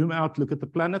 if you zoom out, look at the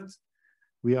planet,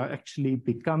 we are actually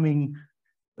becoming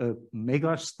a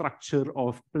mega structure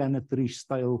of planetary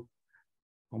scale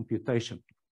computation.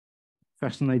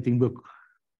 Fascinating book,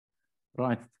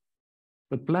 right?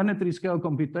 But planetary scale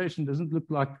computation doesn't look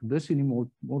like this anymore,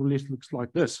 more or less looks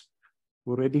like this.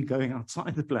 We're already going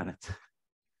outside the planet.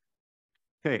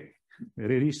 Okay, we're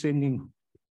already sending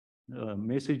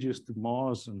messages to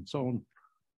Mars and so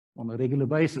on a regular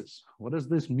basis. What does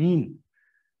this mean?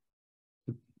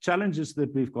 The challenges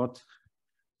that we've got,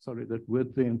 sorry, that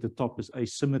word there at the top is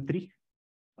asymmetry,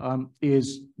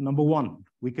 is number one,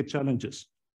 wicked challenges.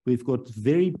 We've got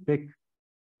very big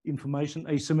information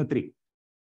asymmetry.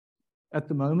 At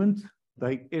the moment,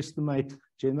 they estimate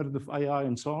generative AI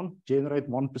and so on, generate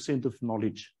 1% of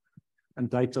knowledge and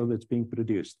data that's being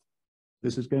produced.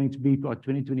 This is going to be by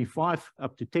 2025,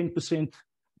 up to 10%.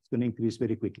 It's going to increase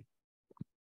very quickly.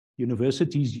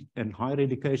 Universities and higher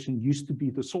education used to be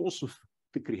the source of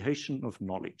the creation of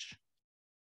knowledge.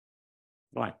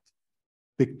 Right,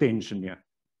 big tension here.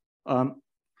 A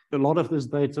lot of this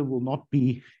data will not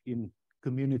be in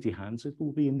community hands. It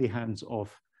will be in the hands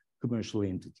of commercial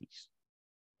entities,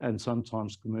 and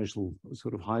sometimes commercial,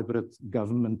 sort of hybrid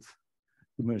government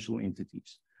commercial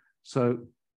entities. So,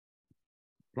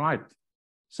 right,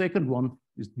 second one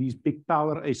is these big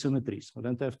power asymmetries. I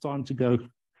don't have time to go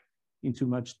into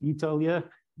much detail here,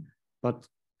 but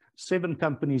 7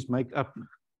 companies make up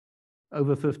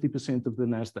over 50% of the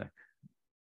NASDAQ.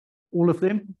 All of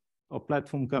them are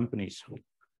platform companies.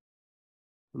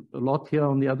 A lot here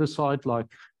on the other side, like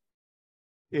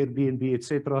Airbnb,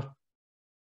 etc.,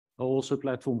 are also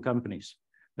platform companies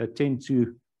that tend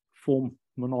to form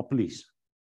monopolies.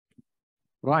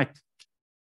 Right.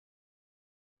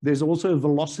 There's also a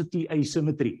velocity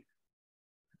asymmetry.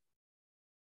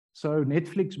 So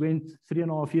Netflix went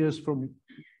 3.5 years from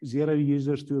 0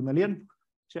 users to 1 million.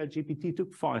 ChatGPT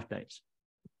took 5 days.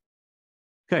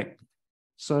 Okay,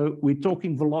 so we're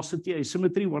talking velocity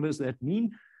asymmetry. What does that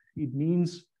mean? It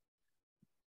means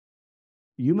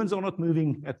humans are not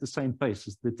moving at the same pace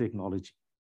as the technology.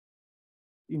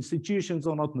 Institutions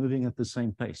are not moving at the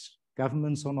same pace.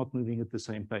 Governments are not moving at the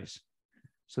same pace.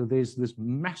 So there's this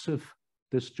massive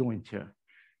disjoint here.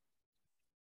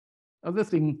 Other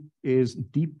thing is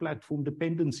deep platform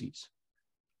dependencies.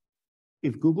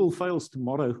 If Google fails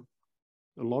tomorrow,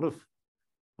 a lot of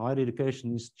higher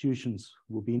education institutions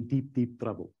will be in deep, deep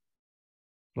trouble.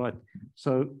 Right.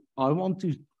 So I want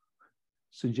to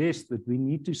suggest that we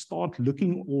need to start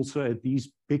looking also at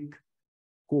these big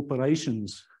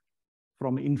corporations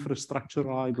from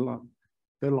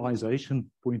infrastructuralization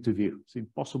point of view. It's an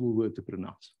impossible word to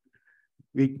pronounce.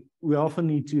 We often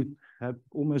need to have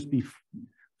almost be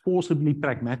forcibly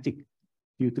pragmatic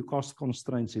due to cost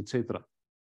constraints, etc.,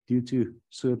 due to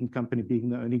certain company being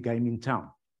the only game in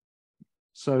town.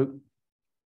 So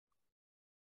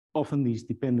often these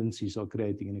dependencies are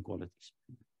creating inequalities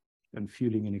and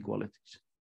fueling inequalities.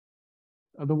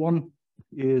 Other one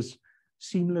is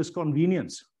seamless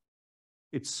convenience.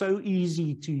 It's so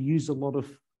easy to use a lot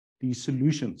of these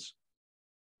solutions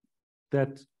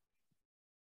that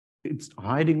it's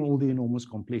hiding all the enormous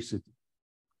complexity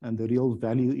and the real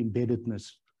value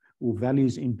embeddedness or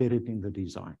values embedded in the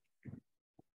design.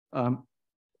 And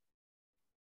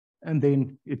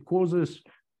then it causes,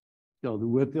 the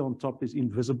word there on top is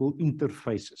invisible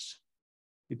interfaces.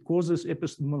 It causes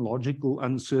epistemological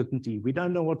uncertainty. We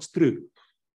don't know what's true.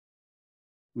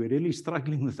 We're really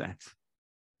struggling with that.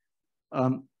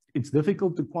 It's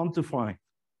difficult to quantify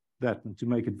that and to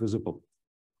make it visible.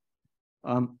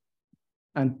 And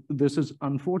this is,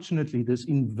 unfortunately, this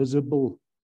invisible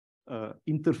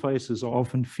interfaces are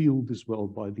often fueled as well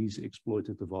by these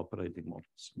exploitative operating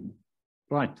models.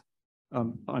 Right.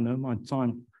 I know my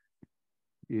time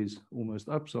is almost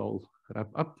up, so I'll wrap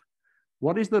up.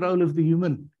 What is the role of the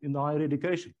human in the higher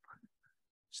education?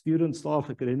 Student, staff,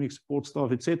 academic support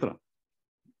staff, etc.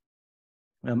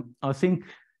 I think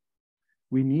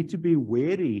we need to be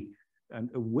wary and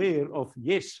aware of,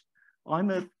 yes, I'm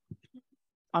an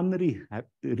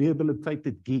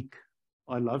unrehabilitated geek.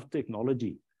 I love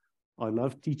technology. I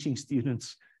love teaching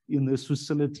students in this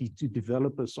facility to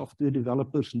develop as software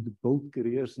developers and to build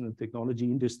careers in the technology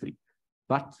industry.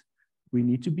 But we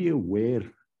need to be aware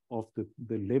of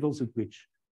the levels at which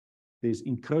there's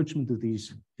encroachment of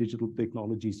these digital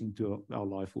technologies into our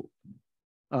life.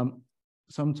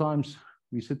 Sometimes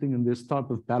we're sitting in this type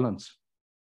of balance.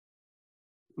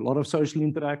 A lot of social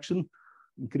interaction,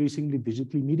 increasingly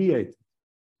digitally mediated.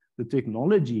 The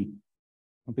technology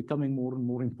are becoming more and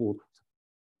more important.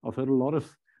 I've heard a lot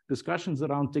of discussions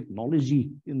around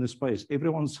technology in the space.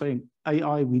 Everyone's saying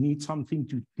AI, we need something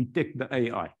to detect the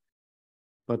AI.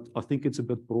 But I think it's a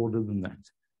bit broader than that.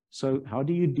 So how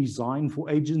do you design for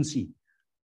agency?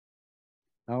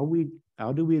 How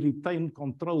do we retain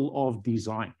control of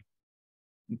design? I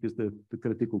think is the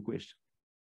critical question.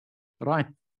 Right.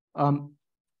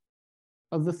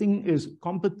 Other thing is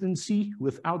competency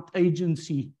without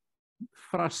agency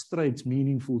frustrates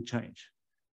meaningful change.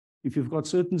 If you've got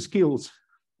certain skills,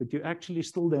 but you actually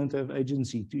still don't have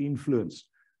agency to influence,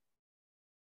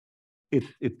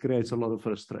 it creates a lot of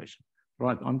frustration.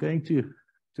 Right, I'm going to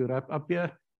wrap up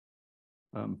here.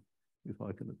 If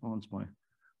I can advance my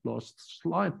last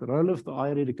slide, the role of the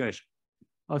higher education.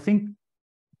 I think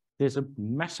there's a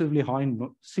massively high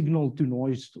signal to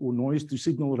noise or noise to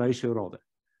signal ratio rather.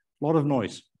 A lot of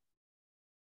noise.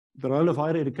 The role of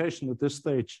higher education at this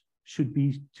stage should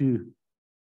be to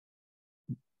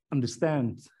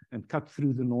understand and cut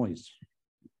through the noise.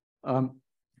 The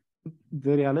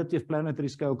reality of planetary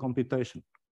scale computation.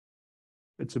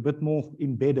 It's a bit more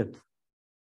embedded.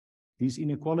 These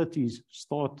inequalities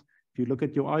start, if you look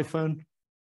at your iPhone,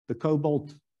 the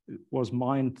cobalt was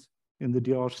mined in the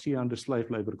DRC under slave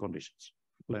labor conditions,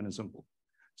 plain and simple.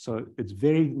 So it's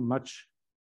very much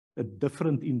a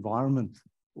different environment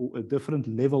or a different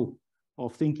level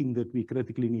of thinking that we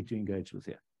critically need to engage with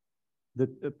here.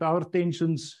 The power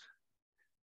tensions,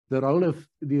 the role of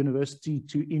the university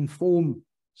to inform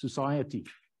society,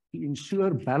 to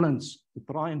ensure balance, to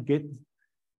try and get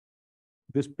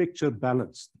this picture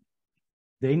balanced.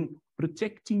 Then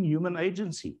protecting human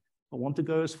agency. I want to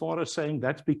go as far as saying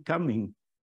that's becoming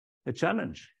a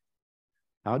challenge.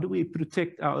 How do we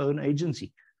protect our own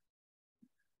agency?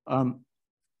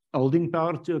 Holding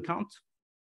power to account,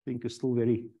 I think is still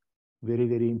very,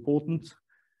 very important.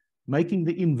 Making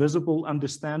the invisible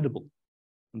understandable.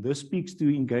 And this speaks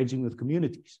to engaging with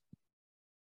communities.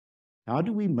 How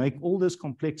do we make all this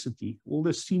complexity, all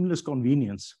this seamless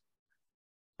convenience,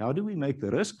 how do we make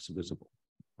the risks visible?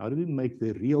 How do we make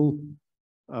the real,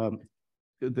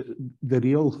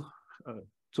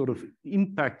 sort of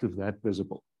impact of that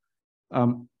visible?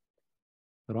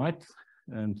 Right?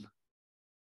 And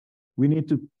we need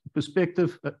to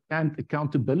perspective and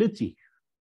accountability,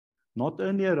 not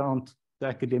only around the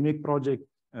academic project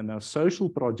and our social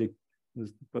project,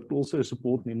 but also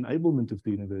support and enablement of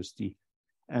the university.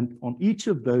 And on each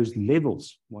of those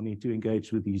levels, one need to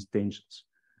engage with these tensions.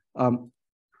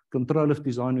 Control of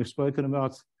design we've spoken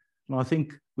about, and I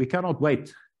think we cannot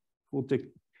wait for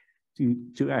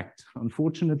to act.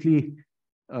 Unfortunately,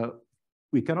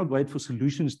 we cannot wait for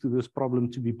solutions to this problem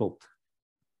to be built.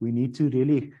 We need to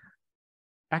really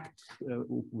act,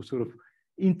 or sort of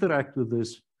interact with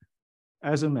this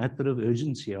as a matter of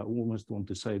urgency, I almost want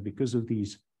to say, because of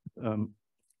these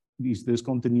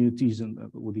discontinuities and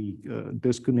or the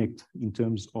disconnect in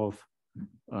terms of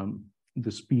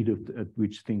the speed at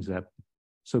which things happen.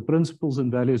 So principles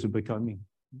and values are becoming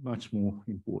much more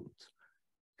important.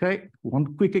 Okay,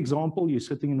 one quick example, you're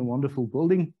sitting in a wonderful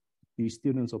building. These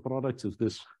students are products of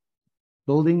this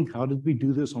building. How did we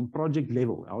do this on project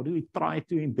level? How do we try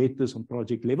to embed this on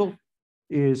project level?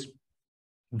 Is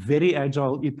very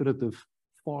agile, iterative,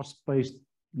 fast-paced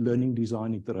learning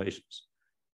design iterations.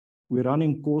 We're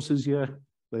running courses here.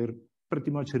 They're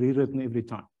pretty much rewritten every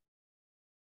time.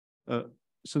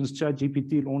 Since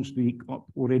ChatGPT launched, we are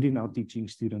already now teaching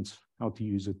students how to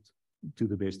use it to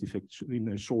the best effect in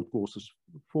a short courses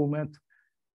format.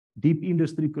 Deep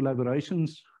industry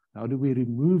collaborations. How do we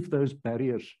remove those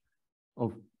barriers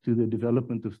to the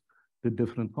development of the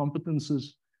different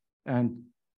competences? And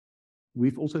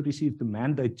we've also received the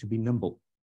mandate to be nimble,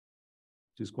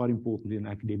 which is quite important in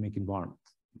an academic environment.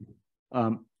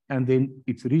 And then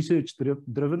it's research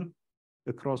driven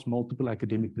across multiple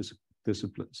academic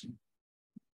disciplines.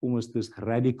 Almost this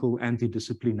radical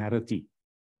anti-disciplinarity,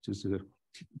 which is a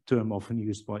term often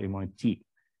used by MIT.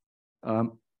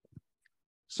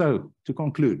 So to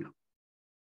conclude,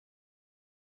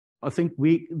 I think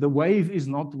the wave is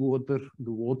not water.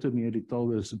 The water merely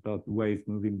told us about the wave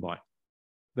moving by.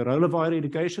 The role of higher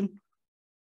education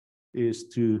is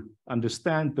to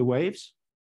understand the waves,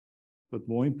 but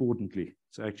more importantly,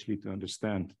 it's actually to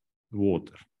understand the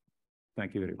water.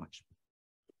 Thank you very much.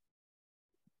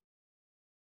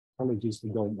 Apologies for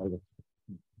going over.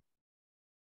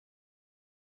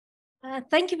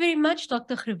 Thank you very much,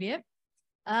 Dr. Gruyere.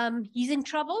 He's in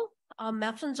trouble. Our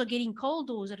muffins are getting cold,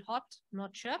 or is it hot? I'm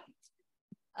not sure.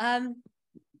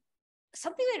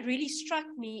 Something that really struck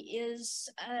me is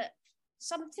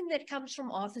something that comes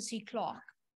from Arthur C.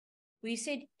 Clarke, where he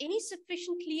said any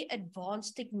sufficiently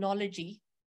advanced technology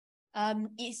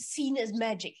is seen as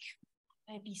magic.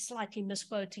 Maybe slightly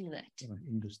misquoting that.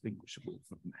 Indistinguishable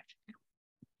from magic.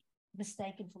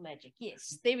 Mistaken for magic.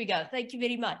 Yes, there we go. Thank you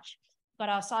very much. Got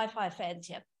our sci-fi fans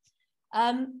here.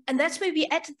 And that's where we're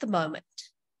at the moment.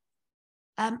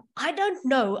 I don't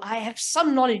know. I have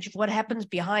some knowledge of what happens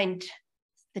behind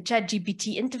the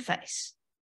ChatGPT interface,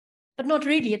 but not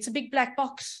really. It's a big black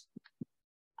box.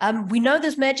 We know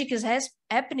this magic is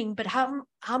happening, but how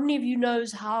many of you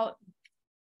knows how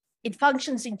it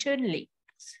functions internally?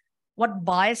 What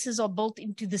biases are built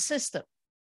into the system?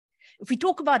 If we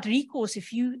talk about recourse,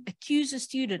 if you accuse a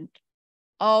student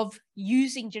of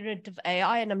using generative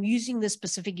AI, and I'm using this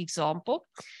specific example,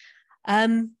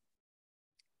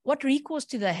 what recourse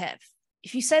do they have?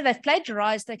 If you say they've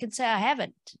plagiarized, they can say, I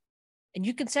haven't. And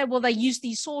you can say, well, they use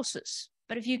these sources.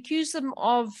 But if you accuse them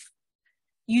of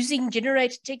using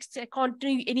generated text, they can't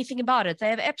do anything about it. They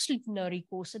have absolutely no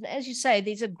recourse. And as you say,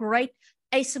 there's a great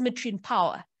asymmetry in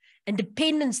power and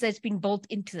dependence that's been built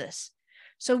into this.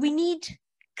 So we need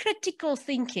critical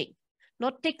thinking,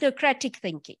 not technocratic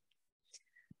thinking.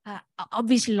 I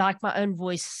obviously like my own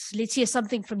voice. Let's hear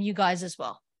something from you guys as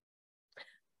well.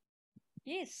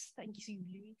 Yes, thank you,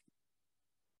 Louis.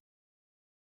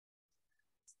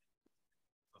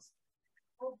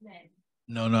 Old man.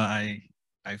 No,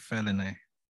 I fell and I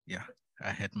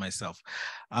hit myself.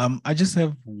 I just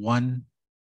have one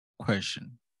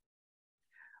question.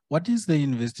 What is the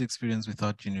university experience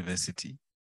without university?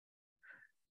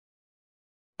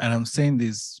 And I'm saying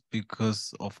this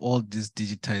because of all this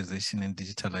digitization and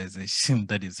digitalization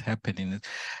that is happening.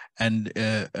 And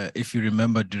if you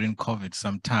remember during COVID,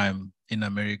 sometime in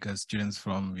America, students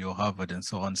from your Harvard and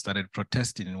so on started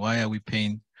protesting. Why are we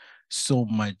paying so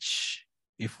much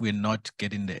if we're not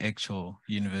getting the actual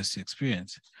university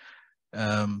experience?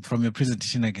 From your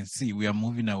presentation, I can see we are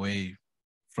moving away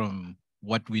from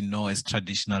what we know as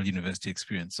traditional university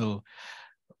experience. So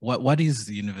what is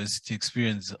the university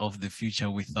experience of the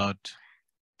future without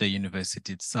the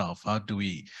university itself? How do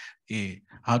we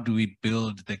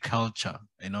build the culture?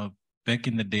 You know, back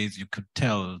in the days, you could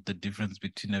tell the difference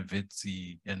between a Wits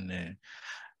and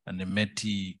a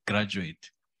METI graduate.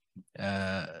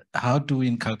 How do we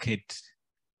inculcate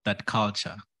that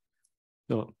culture?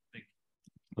 So,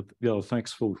 yeah,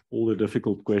 thanks for all the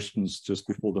difficult questions just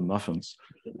before the muffins.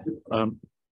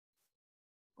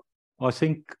 I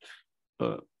think,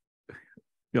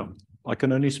 yeah, I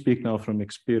can only speak now from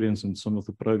experience in some of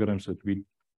the programs that we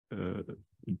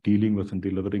dealing with and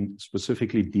delivering,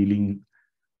 specifically dealing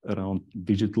around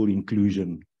digital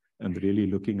inclusion and really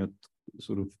looking at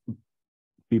sort of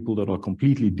people that are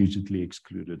completely digitally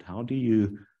excluded. How do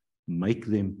you make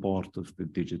them part of the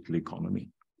digital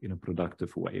economy in a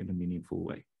productive way, in a meaningful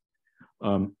way?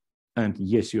 And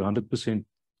yes, you're 100%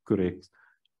 correct.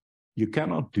 You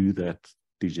cannot do that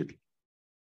digitally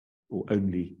or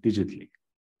only digitally.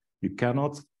 You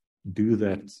cannot do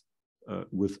that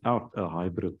without a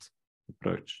hybrid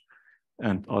approach.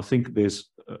 And I think there's,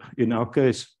 in our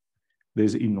case,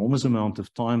 there's an enormous amount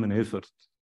of time and effort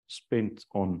spent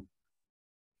on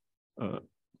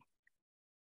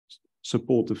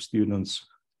support of students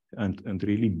and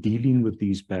really dealing with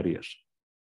these barriers.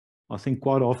 I think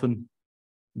quite often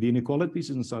the inequalities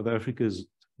in South Africa is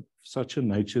such a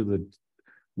nature that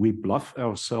we bluff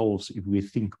ourselves if we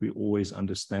think we always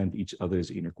understand each other's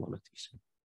inequalities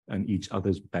and each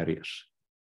other's barriers.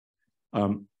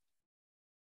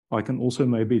 I can also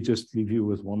maybe just leave you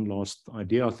with one last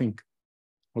idea. I think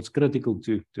what's critical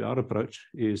to our approach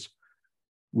is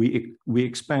we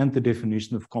expand the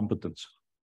definition of competence.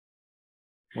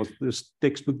 What's this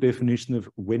textbook definition of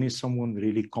when is someone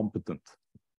really competent?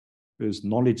 There's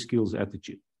knowledge, skills,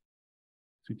 attitude.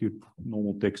 It's your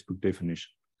normal textbook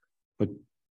definition. But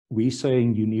we're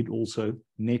saying you need also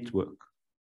network.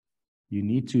 You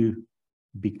need to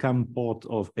become part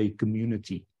of a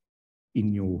community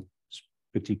in your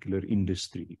particular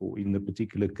industry or in the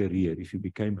particular career. If you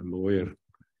became a lawyer,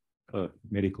 a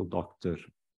medical doctor,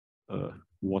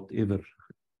 whatever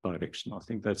direction, I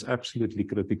think that's absolutely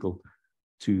critical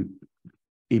to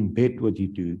embed what you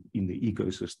do in the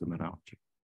ecosystem around you.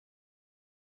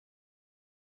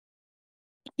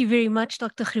 Thank you very much,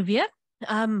 Dr. Gruyere.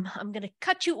 I'm going to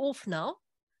cut you off now.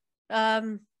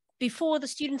 Before the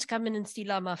students come in and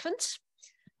steal our muffins,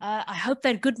 I hope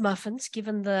they're good muffins,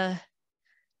 given the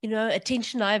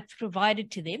attention I've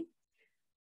provided to them.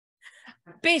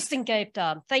 Best in Cape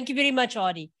Town. Thank you very much,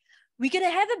 Artie. We're going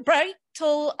to have a break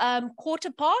till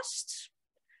 15:15,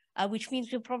 which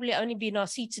means we'll probably only be in our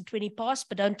seats at 20 past,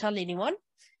 but don't tell anyone.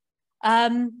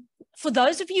 For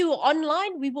those of you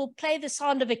online, we will play the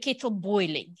sound of a kettle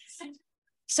boiling.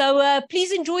 So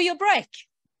please enjoy your break.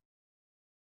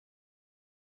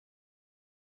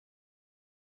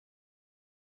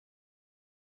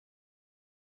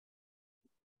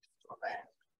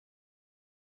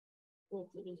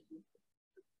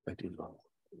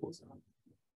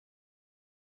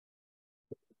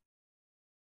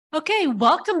 Okay,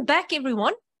 welcome back,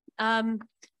 everyone. I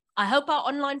hope our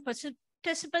online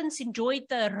participants enjoyed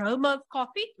the aroma of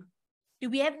coffee. Do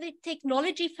we have the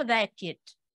technology for that yet?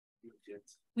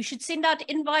 We should send out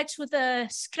invites with a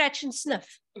scratch and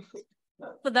sniff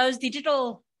for those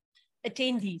digital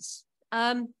attendees.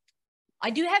 I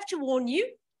do have to warn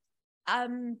you,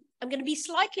 I'm going to be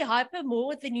slightly hyper,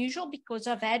 more than usual, because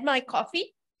I've had my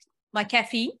coffee, my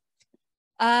caffeine.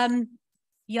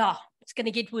 Yeah, it's going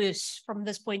to get worse from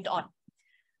this point on.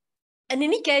 In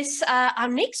any case, our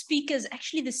next speaker is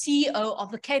actually the CEO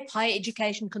of the Cape Higher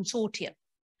Education Consortium.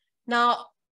 Now,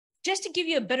 just to give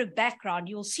you a bit of background,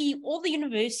 you'll see all the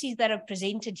universities that are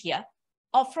presented here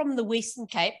are from the Western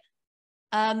Cape.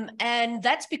 And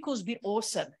that's because we're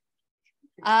awesome.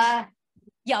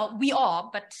 Yeah, we are,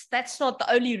 but that's not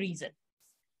the only reason.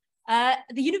 The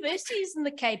universities in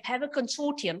the Cape have a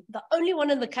consortium, the only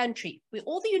one in the country, where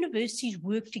all the universities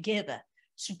work together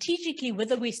strategically with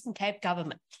the Western Cape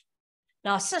government.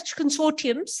 Now, such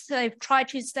consortiums, they've tried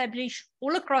to establish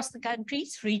all across the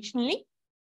countries regionally,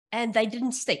 and they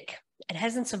didn't stick. It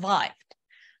hasn't survived.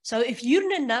 So if you're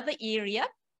in another area,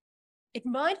 it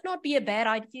might not be a bad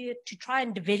idea to try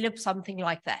and develop something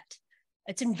like that.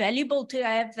 It's invaluable to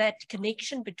have that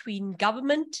connection between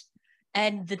government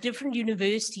and the different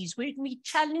universities. We're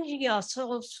challenging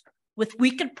ourselves with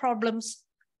wicked problems,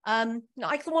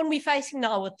 like the one we're facing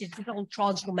now with digital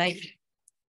transformation.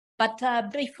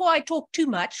 But before I talk too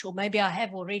much, or maybe I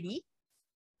have already,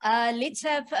 let's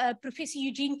have Professor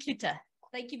Eugene Klute.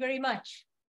 Thank you very much.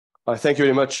 Thank you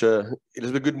very much,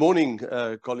 Elizabeth. Good morning,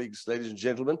 colleagues, ladies and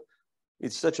gentlemen.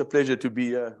 It's such a pleasure to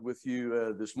be with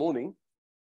you this morning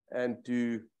and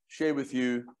to share with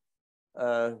you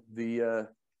the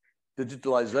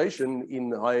digitalization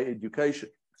in higher education.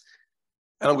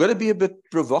 And I'm going to be a bit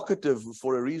provocative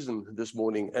for a reason this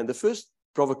morning. And the first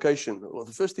provocation, or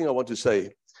the first thing I want to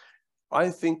say, I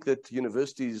think that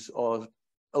universities are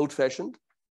old-fashioned,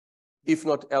 if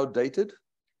not outdated,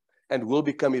 and will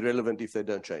become irrelevant if they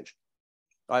don't change.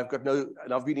 I've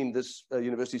been in this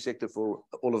university sector for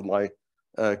all of my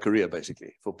career,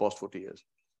 basically, for past 40 years.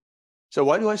 So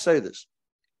why do I say this?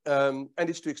 And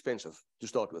it's too expensive to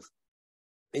start with.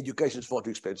 Education is far too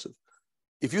expensive.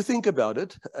 If you think about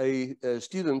it, a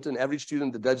student, an average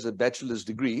student that does a bachelor's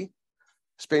degree,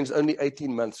 spends only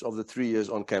 18 months of the 3 years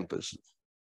on campus.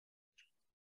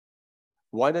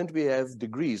 Why don't we have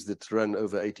degrees that run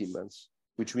over 18 months,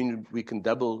 which means we can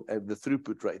double the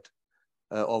throughput rate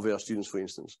of our students, for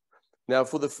instance. Now,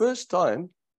 for the first time,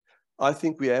 I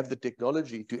think we have the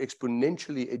technology to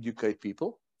exponentially educate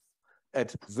people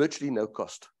at virtually no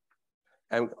cost.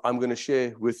 And I'm going to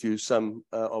share with you some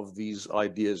of these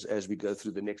ideas as we go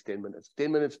through the next 10 minutes. 10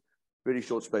 minutes, very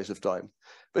short space of time.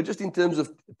 But just in terms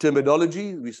of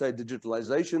terminology, we say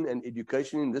digitalization and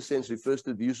education in this sense refers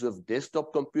to the use of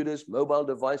desktop computers, mobile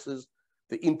devices,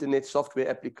 the internet, software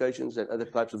applications, and other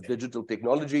types of digital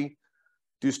technology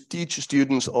to teach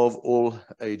students of all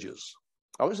ages.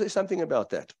 I want to say something about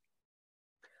that.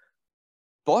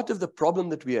 Part of the problem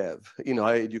that we have in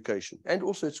higher education, and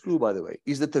also at school, by the way,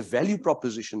 is that the value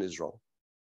proposition is wrong.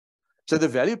 So the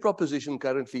value proposition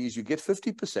currently is you get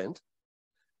 50%,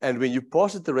 and when you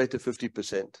pass at the rate of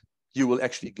 50%, you will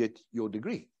actually get your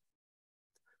degree.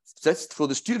 That's for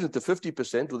the student, the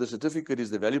 50%, or the certificate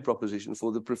is the value proposition.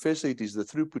 For the professor, it is the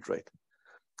throughput rate.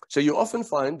 So you often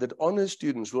find that honors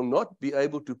students will not be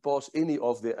able to pass any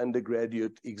of their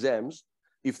undergraduate exams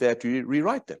if they have to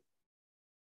rewrite them.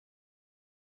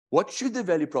 What should the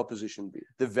value proposition be?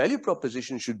 The value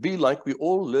proposition should be like we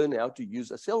all learn how to use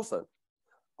a cell phone.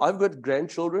 I've got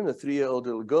grandchildren, a 3-year-old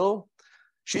little girl.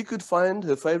 She could find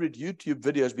her favorite YouTube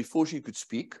videos before she could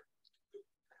speak.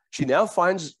 She now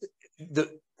finds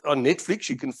on Netflix,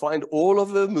 she can find all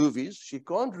of her movies. She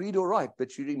can't read or write,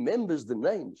 but she remembers the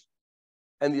names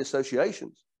and the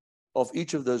associations of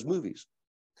each of those movies.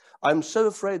 I'm so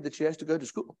afraid that she has to go to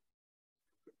school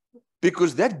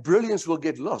because that brilliance will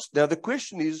get lost. Now, the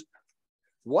question is,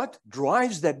 what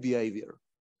drives that behavior?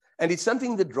 And it's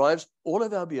something that drives all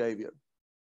of our behavior.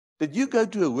 Did you go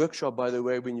to a workshop, by the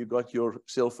way, when you got your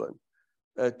cell phone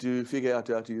to figure out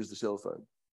how to use the cell phone?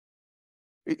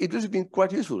 It would have been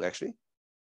quite useful, actually.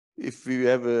 If you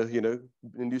have a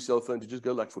new cell phone, to just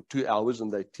go like for 2 hours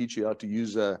and they teach you how to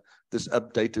use this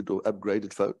updated or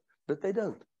upgraded phone. But they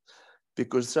don't.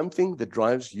 Because something that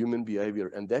drives human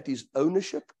behavior, and that is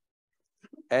ownership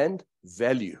and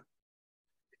value.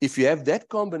 If you have that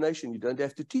combination, you don't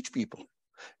have to teach people.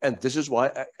 And this is why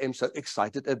I am so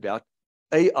excited about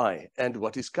AI and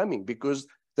what is coming, because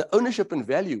the ownership and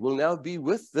value will now be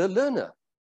with the learner.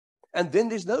 And then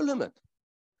there's no limit.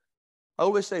 I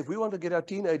always say, if we want to get our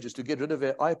teenagers to get rid of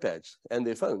their iPads and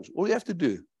their phones, all you have to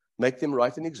do, make them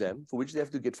write an exam for which they have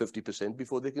to get 50%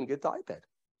 before they can get the iPad.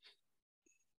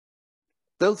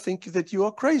 They'll think that you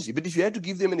are crazy. But if you had to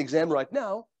give them an exam right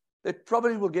now, they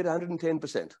probably will get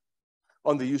 110%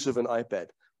 on the use of an iPad.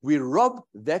 We rob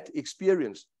that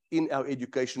experience in our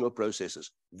educational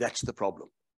processes. That's the problem.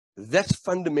 That's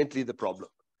fundamentally the problem.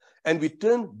 And we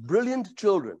turn brilliant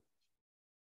children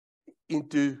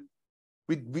into,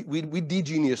 we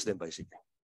de-genius them, basically.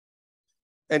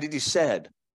 And it is sad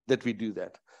that we do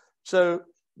that. So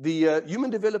the human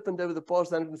development over the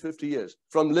past 150 years,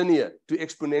 from linear to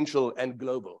exponential and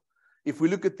global, if we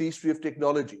look at the history of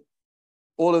technology,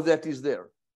 all of that is there.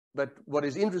 But what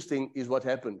is interesting is what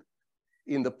happened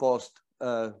in the past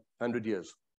 100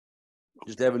 years.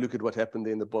 Just have a look at what happened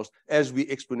there in the past as we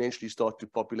exponentially start to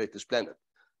populate this planet,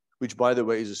 which, by the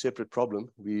way, is a separate problem.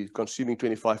 We're consuming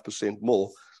 25% more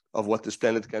of what this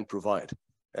planet can provide.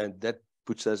 And that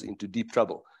puts us into deep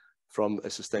trouble from a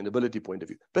sustainability point of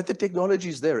view. But the technology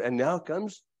is there, and now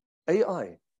comes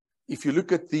AI. If you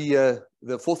look at the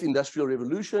fourth industrial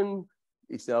revolution,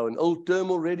 it's now an old term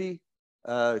already.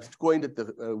 It's coined at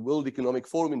the World Economic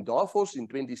Forum in Davos in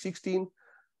 2016.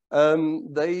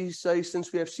 They say,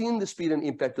 since we have seen the speed and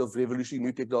impact of revolutionary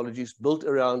new technologies built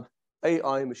around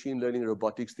AI, machine learning,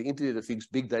 robotics, the Internet of Things,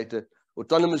 big data,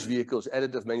 autonomous vehicles,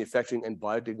 additive manufacturing, and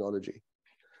biotechnology.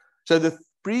 So the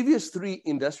previous three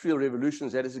industrial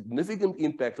revolutions had a significant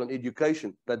impact on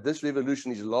education, but this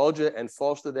revolution is larger and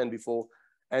faster than before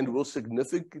and will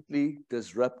significantly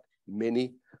disrupt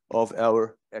many of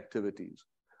our activities.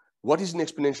 What is an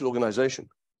exponential organization?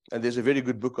 And there's a very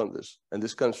good book on this, and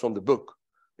this comes from the book,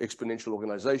 Exponential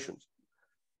Organizations.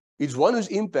 It's one whose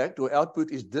impact or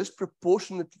output is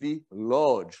disproportionately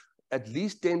large, at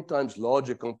least 10 times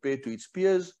larger compared to its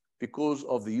peers because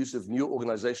of the use of new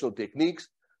organizational techniques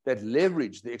that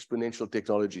leverage the exponential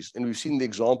technologies. And we've seen the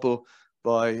example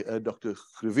by Dr.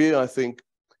 Gruvier, I think,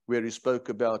 where he spoke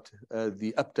about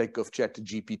the uptake of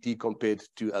ChatGPT compared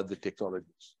to other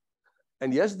technologies.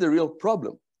 And here's the real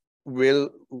problem. Well,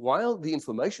 while the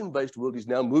information-based world is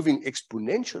now moving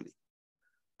exponentially,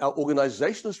 our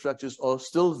organizational structures are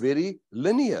still very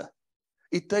linear.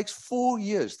 It takes 4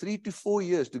 years, 3 to 4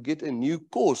 years to get a new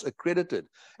course accredited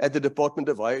at the Department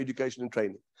of Higher Education and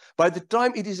Training. By the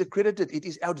time it is accredited, it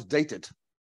is outdated.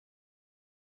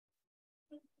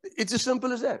 It's as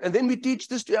simple as that. And then we teach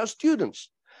this to our students,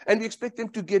 and we expect them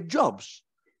to get jobs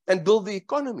and build the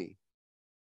economy.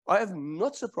 I am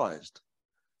not surprised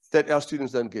that our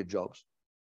students don't get jobs.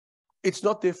 It's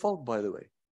not their fault, by the way.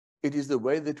 It is the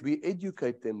way that we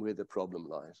educate them where the problem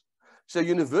lies. So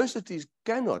universities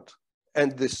cannot,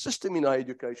 and the system in higher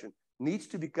education needs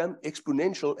to become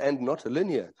exponential and not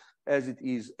linear as it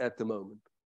is at the moment.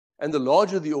 And the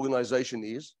larger the organization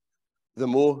is, the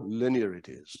more linear it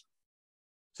is.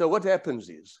 So what happens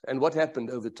is, and what happened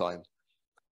over time,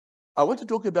 I want to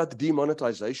talk about the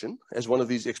demonetization as one of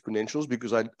these exponentials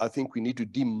because I think we need to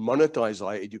demonetize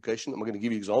higher education. I'm going to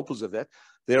give you examples of that.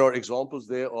 There are examples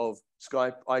there of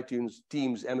Skype, iTunes,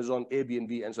 Teams, Amazon,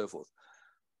 Airbnb, and so forth.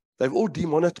 They've all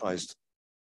demonetized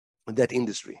that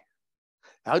industry.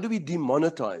 How do we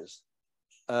demonetize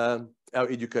our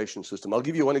education system? I'll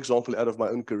give you one example out of my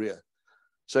own career.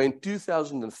 So in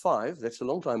 2005, that's a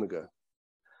long time ago,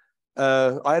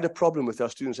 I had a problem with our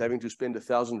students having to spend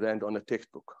 1,000 Rand on a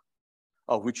textbook,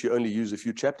 of which you only use a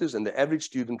few chapters, and the average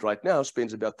student right now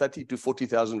spends about 30 to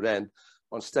 40,000 Rand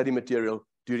on study material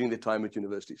during their time at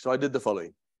university. So I did the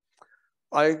following.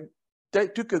 I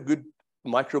took a good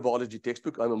microbiology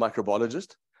textbook. I'm a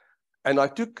microbiologist. And I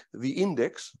took the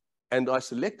index and I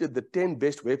selected the 10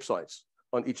 best websites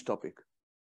on each topic.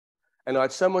 And I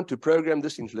had someone to program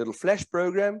this in a little Flash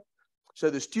program. So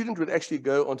the student would actually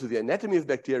go onto the anatomy of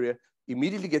bacteria,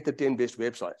 immediately get the 10 best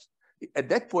websites. At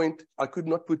that point, I could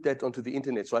not put that onto the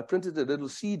internet. So I printed a little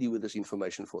CD with this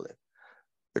information for them.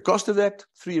 The cost of that,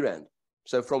 3 Rand.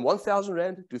 So from 1,000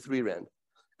 Rand to 3 Rand.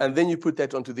 And then you put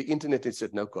that onto the internet, it's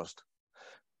at no cost.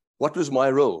 What was my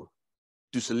role?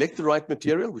 To select the right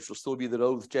material, which will still be the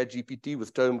role with ChatGPT,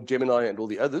 with Tome, Gemini, and all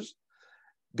the others,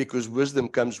 because wisdom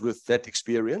comes with that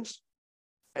experience,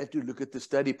 and to look at the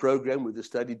study program with the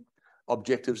study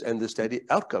objectives and the study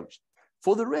outcomes.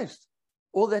 For the rest,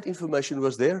 all that information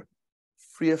was there,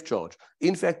 free of charge.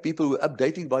 In fact, people were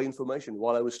updating my information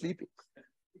while I was sleeping,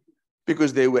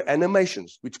 because there were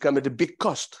animations which come at a big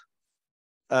cost.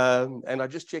 And I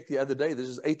just checked the other day, this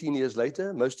is 18 years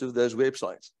later, most of those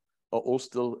websites are all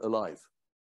still alive.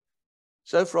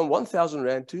 So from 1,000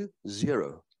 Rand to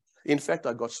 0. In fact,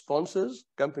 I got sponsors,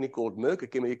 a company called Merck, a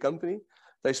chemical company.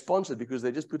 They sponsored because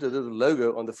they just put a little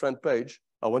logo on the front page.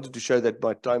 I wanted to show that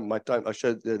my time, I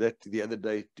showed that the other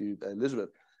day to Elizabeth.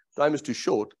 Time is too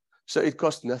short. So it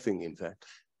cost nothing, in fact.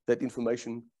 That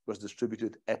information was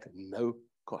distributed at no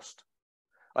cost.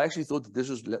 I actually thought that this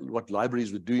was what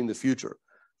libraries would do in the future,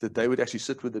 that they would actually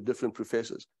sit with the different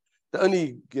professors. The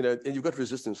only, and you've got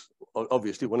resistance,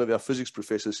 obviously. One of our physics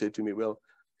professors said to me, well,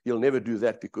 you'll never do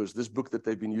that because this book that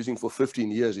they've been using for 15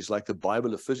 years is like the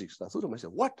Bible of physics. And I thought to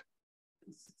myself, what?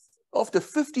 After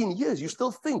 15 years, you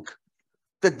still think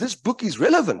that this book is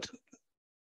relevant?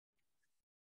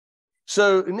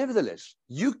 So nevertheless,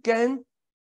 you can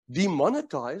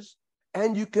demonetize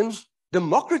and you can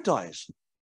democratize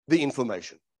the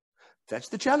information. That's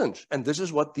the challenge. And this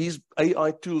is what these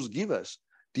AI tools give us.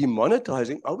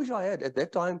 Demonetizing. I wish I had. At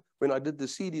that time, when I did the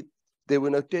CD, there were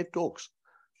no TED Talks.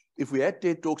 If we had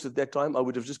TED Talks at that time, I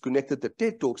would have just connected the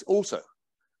TED Talks also,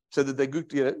 so that they could,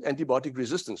 antibiotic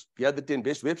resistance. If you had the 10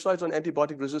 best websites on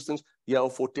antibiotic resistance, here are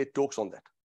 4 TED Talks on that.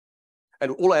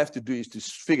 And all I have to do is to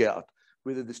figure out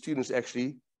whether the students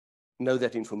actually know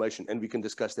that information and we can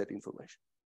discuss that information.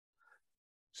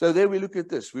 So there we look at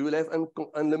this. We will have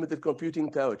unlimited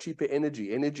computing power, cheaper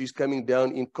energy. Energy is coming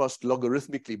down in cost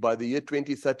logarithmically. By the year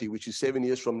 2030, which is 7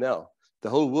 years from now, the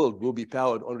whole world will be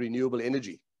powered on renewable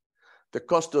energy. The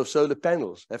cost of solar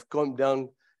panels have come down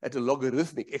at a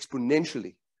logarithmic,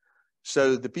 exponentially.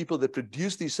 So the people that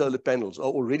produce these solar panels are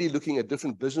already looking at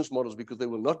different business models because they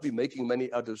will not be making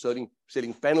money out of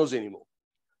selling panels anymore.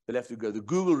 They'll have to go the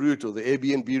Google route or the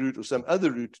Airbnb route or some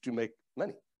other route to make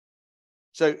money.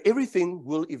 So everything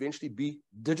will eventually be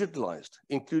digitalized,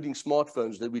 including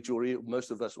smartphones, which most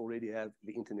of us already have,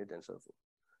 the internet and so forth.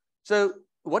 So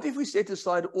what if we set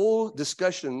aside all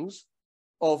discussions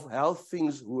of how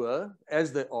things were,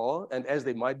 as they are, and as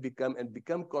they might become, and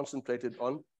become concentrated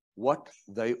on what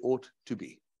they ought to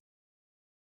be?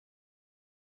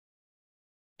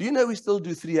 Do you know we still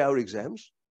do 3-hour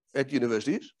exams at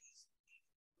universities?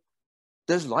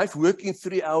 Does life work in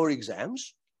 3-hour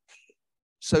exams?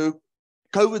 So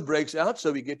COVID breaks out,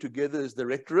 so we get together as the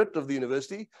rectorate of the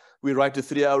university. We write a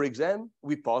 3-hour exam,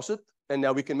 we pass it, and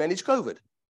now we can manage COVID.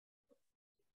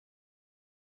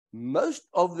 Most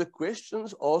of the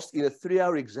questions asked in a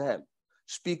 3-hour exam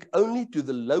speak only to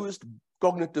the lowest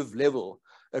cognitive level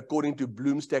according to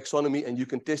Bloom's taxonomy, and you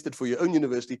can test it for your own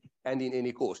university and in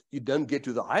any course. You don't get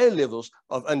to the higher levels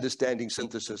of understanding,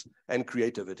 synthesis, and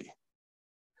creativity.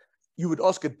 You would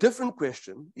ask a different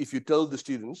question if you told the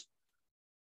students,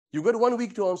 you've got 1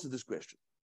 week to answer this question,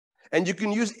 and you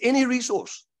can use any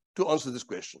resource to answer this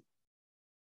question.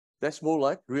 That's more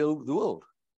like the world.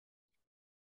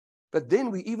 But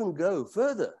then we even go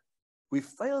further. We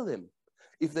fail them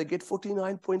if they get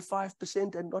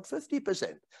 49.5% and not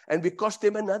 50%. And we cost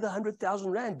them another 100,000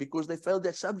 Rand because they failed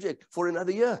that subject for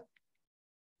another year.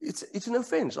 It's an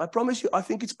offense. I promise you, I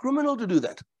think it's criminal to do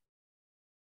that.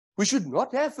 We should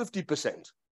not have 50%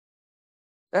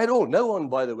 at all. No one,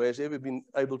 by the way, has ever been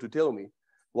able to tell me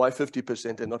why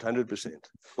 50% and not 100%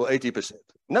 or 80%.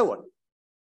 No one.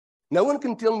 No one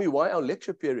can tell me why our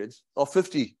lecture periods are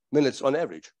 50 minutes on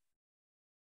average.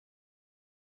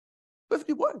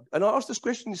 51. And I asked this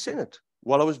question in the Senate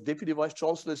while I was Deputy Vice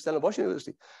Chancellor at Stellenbosch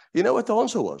University. You know what the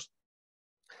answer was?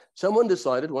 Someone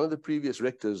decided, one of the previous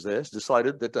rectors there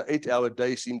decided that an 8-hour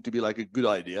day seemed to be like a good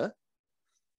idea.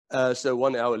 So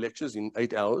 1 hour lectures in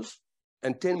 8 hours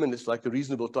and 10 minutes like a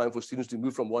reasonable time for students to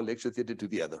move from one lecture theatre to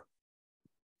the other.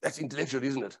 That's intellectual,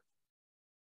 isn't it?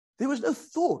 There was no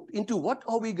thought into what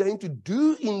are we going to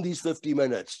do in these 50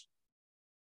 minutes.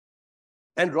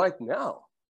 And right now,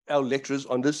 our lecturers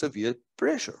are under severe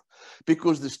pressure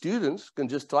because the students can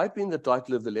just type in the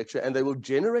title of the lecture and they will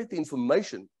generate the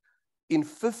information in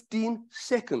 15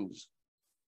 seconds.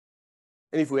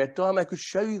 And if we had time, I could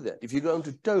show you that. If you go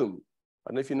into Tome, I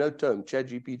don't know if you know Tome,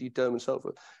 ChatGPT, Tome, and so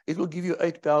forth, it will give you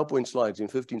 8 PowerPoint slides in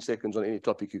 15 seconds on any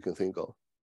topic you can think of.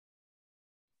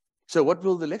 So what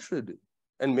will the lecturer do?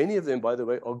 And many of them, by the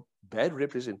way, are bad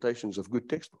representations of good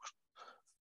textbooks.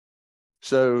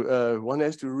 So one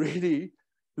has to really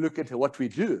look at what we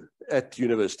do at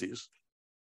universities.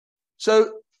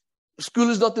 So school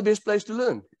is not the best place to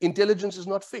learn. Intelligence is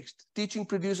not fixed. Teaching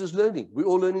produces learning. We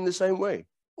all learn in the same way.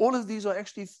 All of these are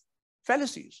actually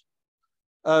fallacies.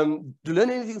 To learn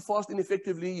anything fast and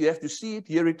effectively, you have to see it,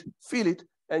 hear it, feel it,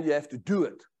 and you have to do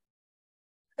it.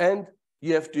 And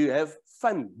you have to have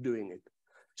fun doing it.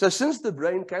 So since the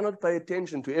brain cannot pay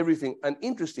attention to everything, an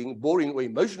interesting, boring, or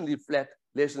emotionally flat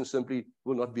lesson simply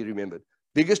will not be remembered.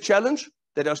 Biggest challenge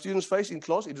that our students face in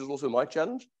class, it is also my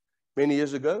challenge many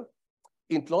years ago,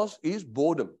 in class is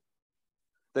boredom.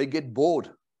 They get bored.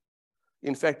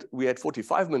 In fact, we had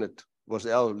 45-minute was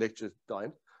our lecture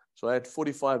time. So I had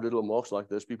 45 little marks like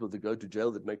those, people that go to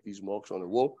jail that make these marks on a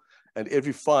wall. And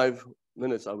every 5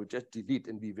 minutes, I would just delete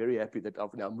and be very happy that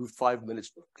I've now moved 5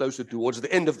 minutes closer towards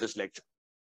the end of this lecture.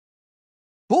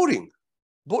 Boring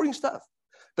stuff.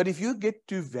 But if you get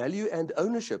to value and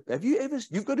ownership,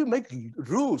 you've got to make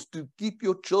rules to keep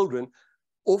your children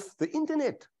off the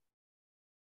internet.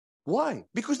 Why?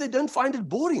 Because they don't find it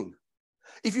boring.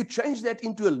 If you change that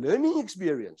into a learning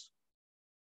experience,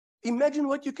 imagine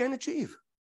what you can achieve.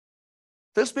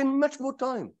 They'll spend much more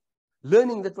time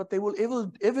learning that what they will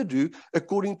ever do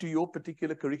according to your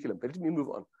particular curriculum. But let me move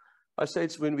on. I say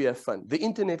it's when we have fun. The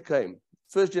internet came,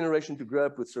 first generation to grow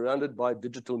up with, surrounded by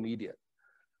digital media.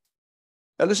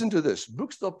 Now listen to this.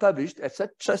 Books are published at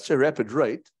such a rapid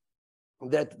rate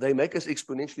that they make us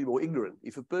exponentially more ignorant.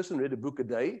 If a person read a book a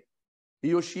day,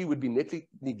 he or she would be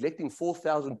neglecting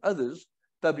 4,000 others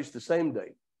published the same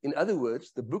day. In other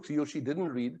words, the books he or she didn't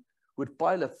read would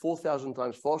pile up 4,000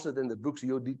 times faster than the books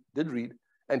he or she did read,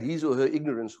 and his or her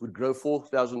ignorance would grow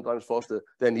 4,000 times faster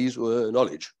than his or her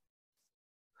knowledge.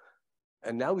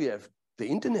 And now we have the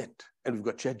internet, and we've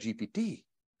got ChatGPT.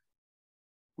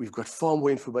 We've got far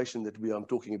more information that I'm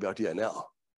talking about here now.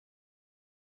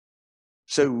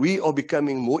 So we are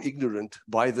becoming more ignorant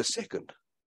by the second.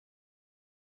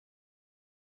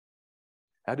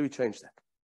 How do we change that?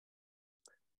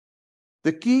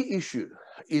 The key issue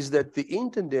is that the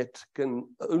internet can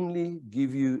only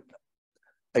give you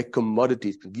a commodity,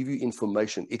 it can give you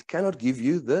information. It cannot give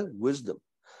you the wisdom.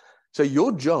 So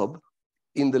your job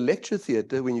in the lecture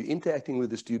theater, when you're interacting with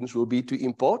the students, will be to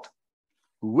impart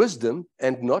wisdom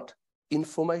and not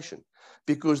information.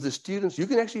 Because the students, you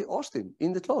can actually ask them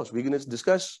in the class, we're going to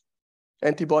discuss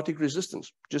antibiotic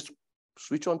resistance. Just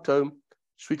switch on Tome,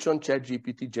 switch on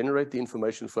ChatGPT, generate the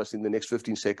information for us in the next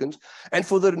 15 seconds. And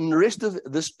for the rest of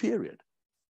this period,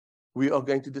 we are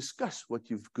going to discuss what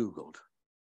you've Googled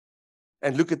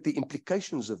and look at the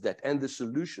implications of that and the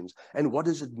solutions. And what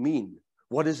does it mean?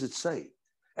 What does it say?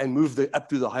 And move up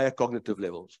to the higher cognitive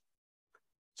levels.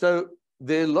 So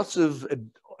there are lots of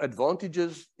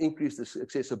advantages, increase the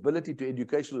accessibility to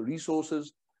educational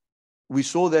resources. We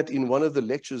saw that in one of the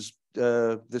lectures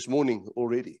this morning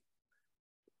already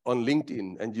on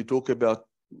LinkedIn, and you talk about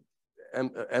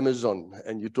Amazon,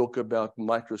 and you talk about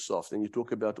Microsoft, and you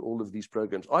talk about all of these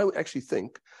programs. I actually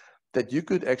think that you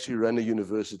could actually run a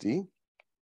university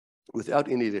without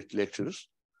any lectures,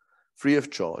 free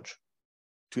of charge,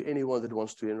 to anyone that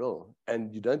wants to enroll.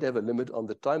 And you don't have a limit on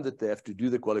the time that they have to do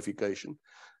the qualification.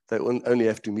 They only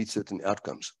have to meet certain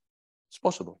outcomes. It's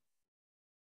possible.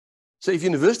 So if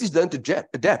universities don't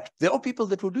adapt, there are people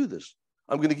that will do this.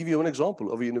 I'm going to give you one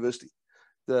example of a university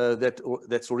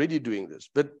that's already doing this,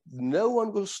 but no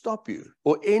one will stop you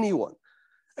or anyone.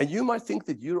 And you might think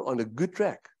that you're on a good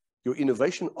track. Your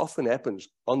innovation often happens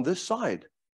on this side.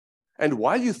 And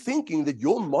while you're thinking that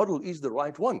your model is the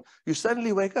right one, you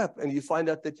suddenly wake up and you find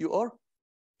out that you are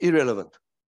irrelevant.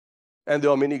 And there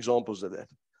are many examples of that.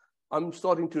 I'm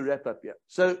starting to wrap up here.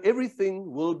 So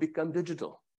everything will become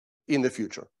digital in the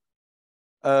future.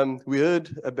 We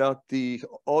heard about the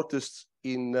artists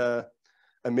in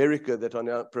America that are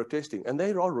now protesting, and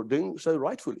they are doing so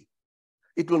rightfully.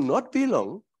 It will not be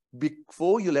long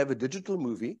before you'll have a digital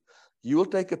movie. You will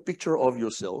take a picture of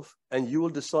yourself and you will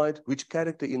decide which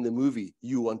character in the movie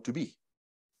you want to be.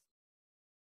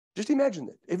 Just imagine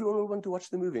that. Everyone will want to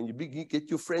watch the movie, and you get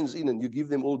your friends in and you give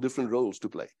them all different roles to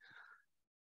play.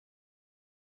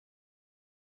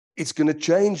 It's going to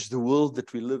change the world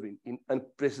that we live in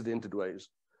unprecedented ways.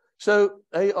 So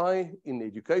AI in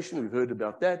education, we've heard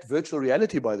about that. Virtual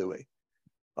reality, by the way.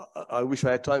 I wish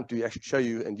I had time to actually show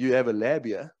you, and you have a lab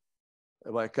here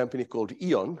by a company called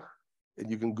Eon. And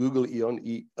you can Google Eon,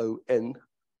 E-O-N,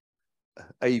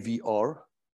 AVR,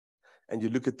 and you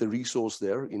look at the resource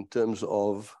there in terms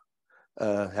of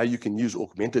how you can use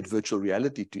augmented virtual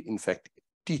reality to, in fact,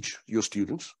 teach your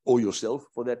students, or yourself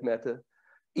for that matter,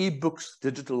 e-books,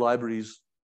 digital libraries,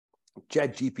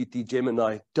 ChatGPT,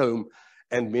 Gemini, Tome,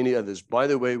 and many others. By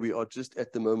the way, we are just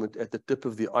at the moment at the tip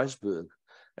of the iceberg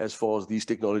as far as these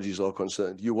technologies are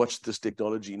concerned. You watch this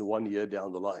technology in 1 year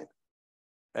down the line,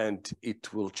 and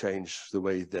it will change the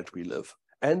way that we live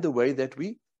and the way that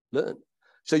we learn.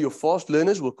 So your fast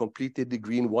learners will complete their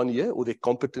degree in 1 year, or their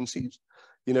competencies.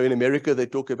 You know, in America, they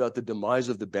talk about the demise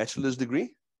of the bachelor's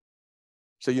degree.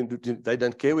 So they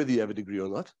don't care whether you have a degree or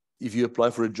not. If you apply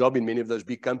for a job in many of those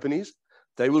big companies,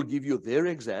 they will give you their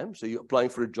exam. So you're applying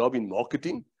for a job in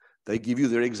marketing, they give you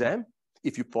their exam.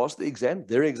 If you pass the exam,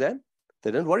 their exam,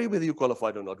 they don't worry whether you're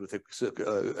qualified or not with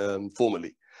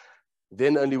formally.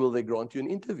 Then only will they grant you an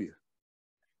interview.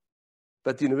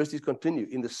 But the universities continue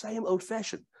in the same old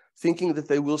fashion, thinking that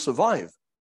they will survive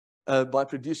by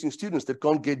producing students that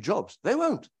can't get jobs. They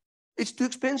won't. It's too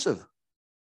expensive.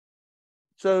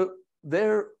 So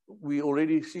there we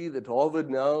already see that Harvard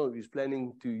now is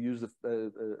planning to use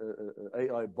the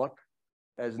AI bot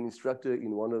as an instructor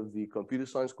in one of the computer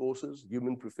science courses.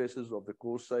 Human professors of the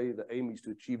course say the aim is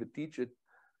to achieve a teacher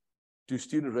to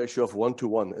student ratio of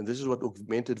 1-to-1. And this is what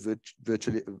augmented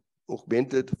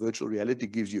virtual reality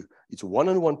gives you. It's a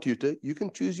one-on-one tutor. You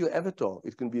can choose your avatar.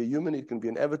 It can be a human, it can be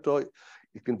an avatar,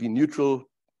 it can be neutral.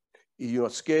 You're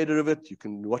not scared of it. You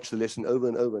can watch the lesson over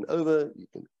and over and over. You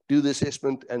can do the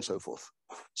assessment and so forth.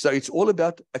 So it's all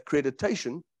about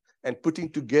accreditation and putting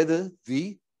together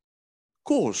the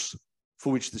course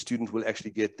for which the student will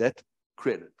actually get that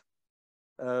credit.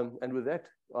 And with that,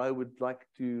 I would like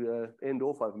to end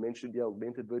off. I've mentioned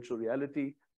augmented virtual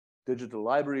reality, digital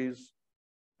libraries,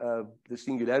 the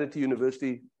Singularity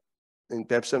University, and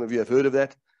perhaps some of you have heard of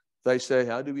that. They say,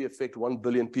 how do we affect 1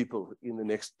 billion people in the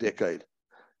next decade?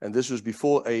 And this was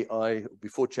before AI,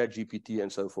 before ChatGPT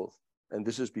and so forth. And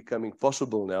this is becoming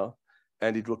possible now.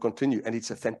 and it will continue. And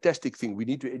it's a fantastic thing. We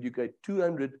need to educate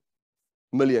 200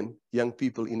 million young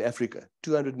people in Africa,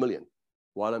 200 million.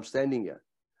 While I'm standing here,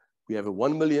 we have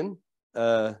 1 million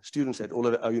students at all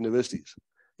of our universities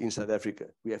in South Africa.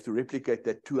 We have to replicate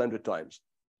that 200 times.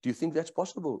 Do you think that's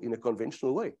possible in a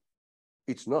conventional way?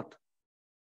 It's not.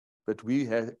 But we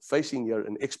are facing here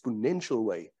an exponential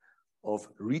way of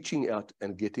reaching out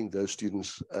and getting those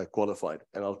students qualified.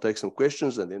 And I'll take some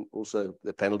questions and then also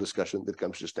the panel discussion that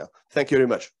comes just now. Thank you very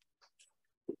much.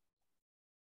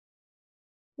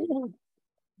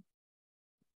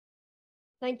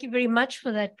 Thank you very much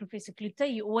for that, Professor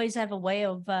Klute. You always have a way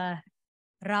of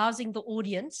rousing the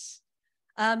audience.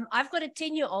 I've got a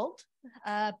 10-year-old.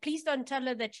 Please don't tell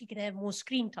her that she can have more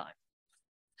screen time.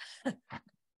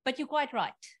 But you're quite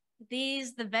right.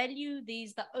 There's the value,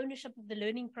 there's the ownership of the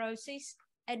learning process,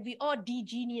 and we are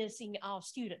de-geniusing our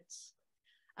students.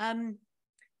 I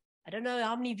don't know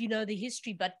how many of you know the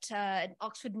history, but in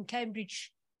Oxford and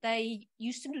Cambridge, they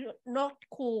used to not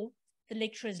call the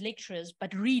lecturers lecturers,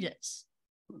 but readers,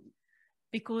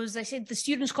 because they said the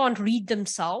students can't read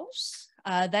themselves.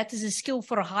 That is a skill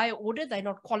for a higher order. They're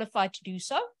not qualified to do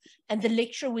so. And the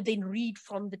lecturer would then read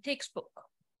from the textbook.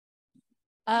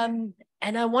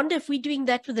 And I wonder if we're doing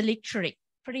that with the lecturing,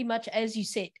 pretty much as you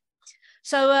said.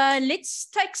 So let's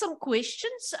take some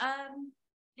questions.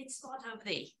 Let's start over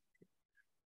there.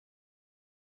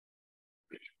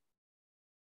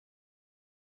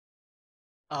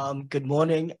 Good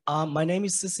morning. My name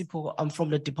is Sisipo. I'm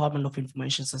from the Department of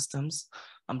Information Systems.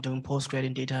 I'm doing postgrad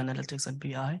in data analytics and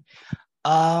BI.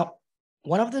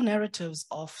 One of the narratives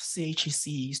of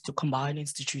CHEC is to combine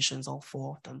institutions, all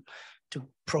four of them, to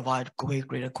provide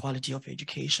greater quality of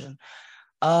education.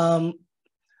 I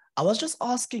was just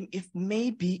asking if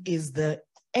maybe is there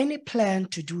any plan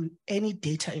to do any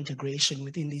data integration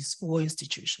within these four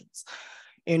institutions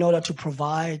in order to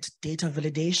provide data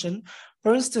validation?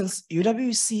 For instance,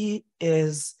 UWC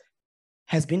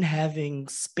has been having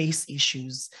space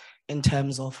issues in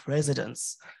terms of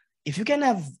residents. If you can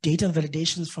have data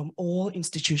validations from all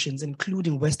institutions,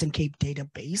 including Western Cape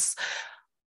database,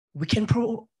 we can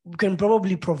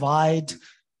probably provide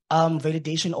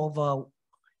validation over,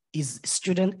 is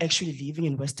student actually living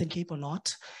in Western Cape or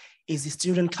not? Is the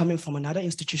student coming from another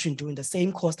institution doing the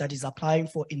same course that is applying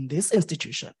for in this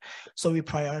institution? So we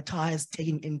prioritize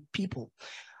taking in people.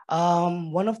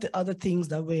 One of the other things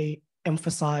that we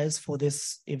emphasize for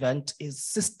this event is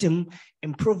system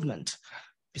improvement.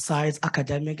 Besides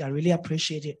academic, I really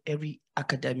appreciate every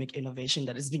academic innovation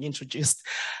that is being introduced.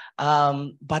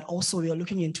 But also we are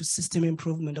looking into system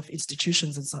improvement of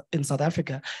institutions in South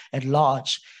Africa at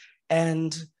large.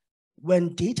 And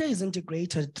when data is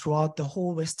integrated throughout the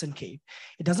whole Western Cape,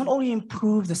 it doesn't only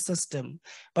improve the system,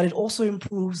 but it also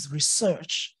improves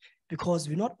research, because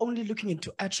we're not only looking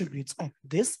into attributes of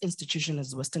this institution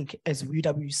as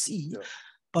UWC,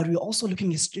 but we're also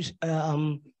looking at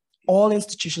all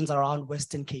institutions around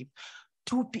Western Cape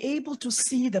to be able to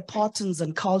see the patterns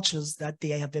and cultures that they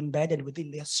have embedded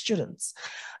within their students,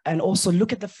 and also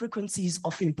look at the frequencies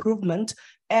of improvement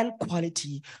and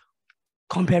quality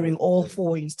comparing all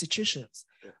four institutions.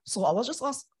 So I was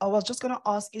just going to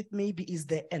ask if maybe is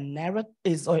there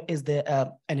an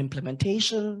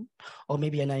implementation or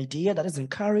maybe an idea that is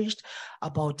encouraged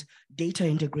about data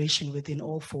integration within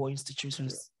all four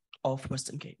institutions of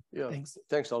Western Cape.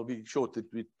 Thanks. I'll be short.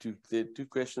 There are two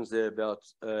questions there about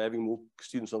having more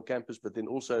students on campus, but then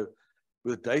also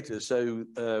with data. So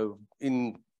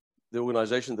in the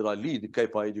organization that I lead, the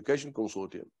Cape High Education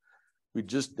Consortium, we're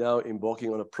just now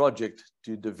embarking on a project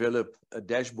to develop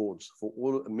dashboards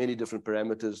for many different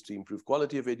parameters to improve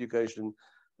quality of education,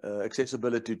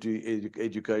 accessibility to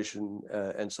education,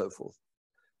 and so forth.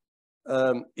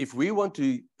 If we want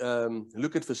to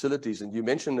look at facilities, and you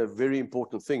mentioned a very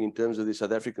important thing in terms of the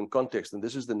South African context, and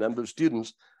this is the number of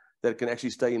students that can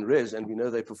actually stay in res, and we know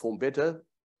they perform better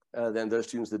than those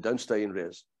students that don't stay in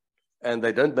res. And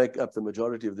they don't make up the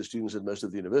majority of the students at most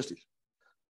of the universities.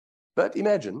 But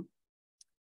imagine,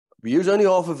 we use only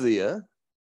half of the year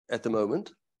at the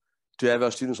moment to have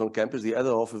our students on campus. The other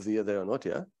half of the year, they are not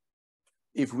here.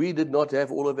 If we did not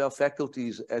have all of our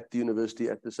faculties at the university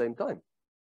at the same time.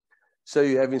 So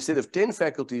you have, instead of 10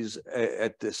 faculties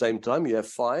at the same time, you have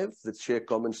 5 that share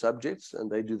common subjects, and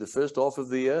they do the first half of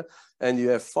the year. And you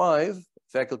have 5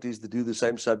 faculties that do the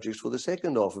same subjects for the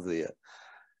second half of the year.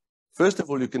 First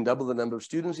of all, you can double the number of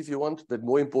students if you want, but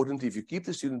more importantly, if you keep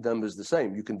the student numbers the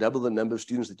same, you can double the number of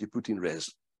students that you put in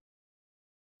res.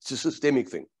 It's a systemic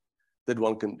thing that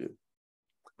one can do.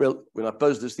 Well, when I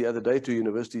posed this the other day to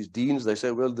universities' deans, they say,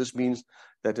 well, this means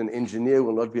that an engineer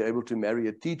will not be able to marry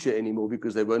a teacher anymore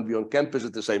because they won't be on campus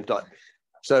at the same time.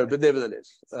 So, but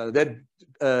nevertheless,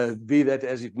 be that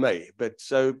as it may, but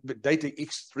data is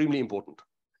extremely important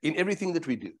in everything that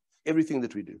we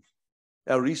do,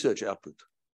 our research output,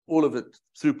 all of it,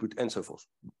 throughput, and so forth.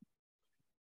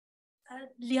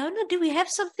 Leona, do we have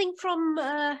something from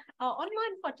our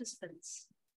online participants?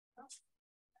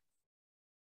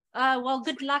 Well,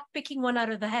 good luck picking one out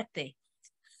of the hat there.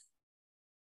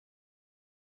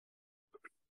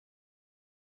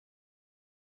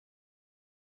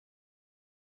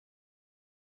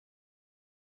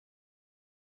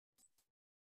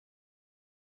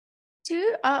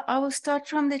 I will start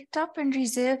from the top and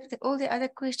reserve all the other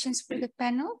questions for the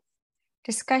panel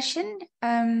discussion.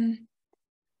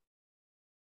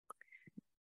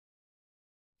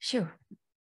 Sure.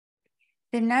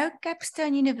 The No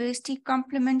Capstone University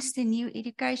complements the new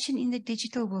education in the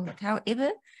digital world.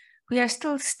 However, we are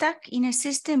still stuck in a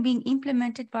system being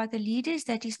implemented by the leaders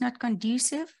that is not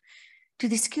conducive to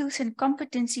the skills and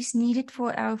competencies needed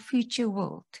for our future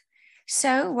world.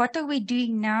 So what are we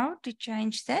doing now to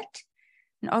change that?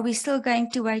 And are we still going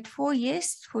to wait 4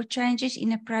 years for changes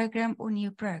in a program or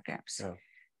new programs? Yeah.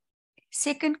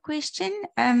 Second question,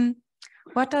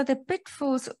 what are the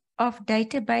pitfalls of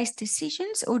database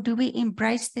decisions, or do we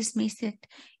embrace this method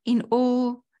in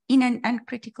an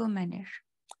uncritical manner?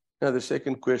 Now, the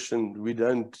second question, we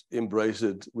don't embrace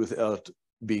it without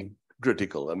being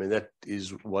critical. I mean, that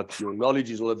is what your knowledge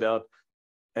is all about.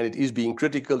 And it is being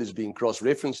critical, it's being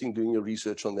cross-referencing, doing your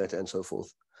research on that and so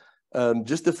forth.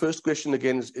 Just the first question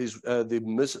again is the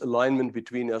misalignment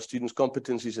between our students'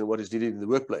 competencies and what is needed in the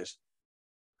workplace.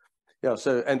 Yeah,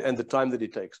 so, and the time that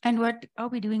it takes. And what are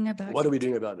we doing about it? What are we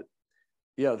doing about it?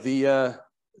 Yeah,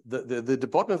 the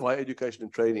Department of Higher Education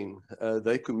and Training,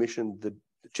 they commissioned the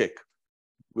check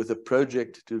with a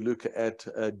project to look at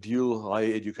dual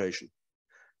higher education.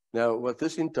 Now, what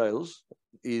this entails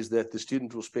is that the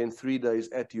student will spend 3 days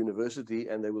at university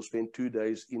and they will spend 2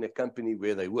 days in a company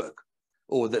where they work,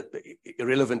 or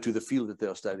irrelevant to the field that they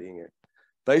are studying in,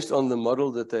 based on the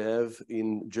model that they have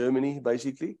in Germany,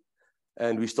 basically.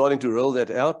 And we're starting to roll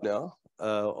that out now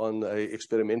on an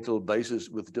experimental basis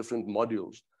with different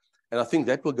modules. And I think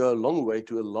that will go a long way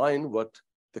to align what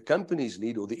the companies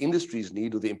need, or the industries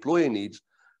need, or the employer needs,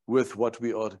 with what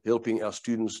we are helping our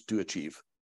students to achieve.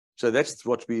 So that's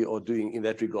what we are doing in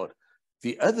that regard.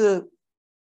 The other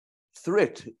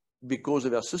threat, because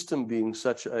of our system being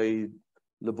such a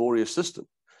laborious system,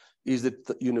 is that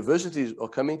the universities are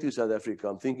coming to South Africa.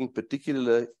 I'm thinking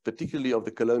particularly of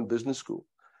the Cologne Business School,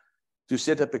 to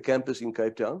set up a campus in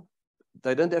Cape Town.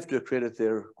 They don't have to accredit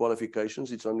their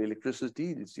qualifications. It's on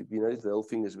electricity. It's, the whole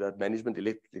thing is about management,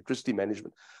 electricity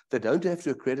management. They don't have to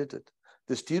accredit it.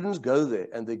 The students go there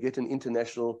and they get an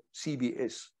international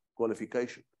CBS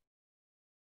qualification.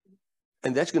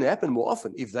 And that's going to happen more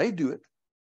often. If they do it,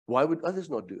 why would others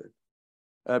not do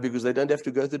it? Because they don't have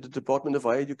to go to the Department of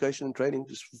Higher Education and Training,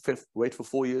 just wait for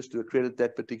 4 years to accredit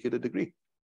that particular degree.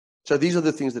 So these are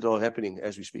the things that are happening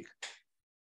as we speak.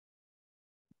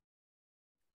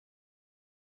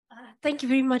 Thank you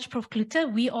very much, Prof.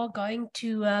 Klute. We are going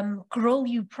to grill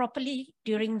you properly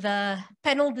during the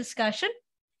panel discussion.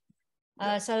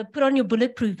 So put on your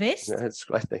bulletproof vest. Yeah, that's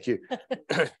great, thank you.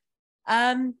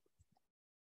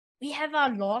 We have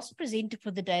our last presenter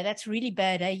for the day. That's really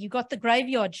bad, eh? You got the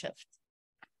graveyard shift.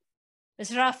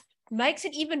 It's rough. Makes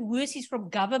it even worse. He's from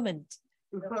government.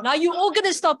 Now you're all going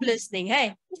to stop listening,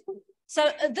 hey?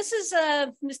 So this is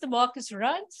Mr. Marcus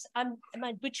Rance. Am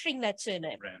I butchering that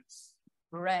surname?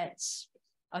 Rance.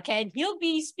 Okay, and he'll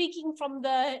be speaking from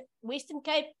the Western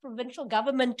Cape provincial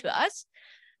government to us,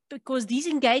 because these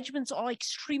engagements are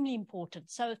extremely important.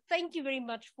 So thank you very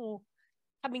much for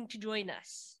coming to join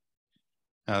us.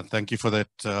 Thank you for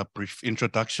that brief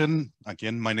introduction.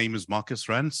 Again, my name is Marcus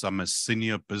Rance. I'm a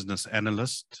senior business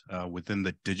analyst within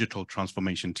the digital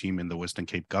transformation team in the Western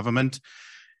Cape government,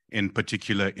 in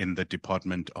particular in the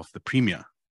department of the Premier.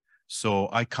 So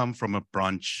I come from a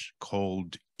branch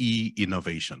called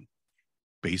E-Innovation.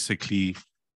 Basically,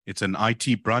 it's an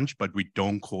IT branch, but we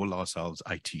don't call ourselves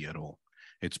IT at all.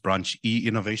 It's branch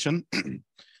E-Innovation.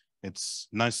 It's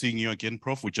nice seeing you again,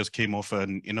 Prof. We just came off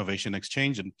an innovation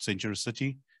exchange in Century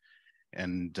City,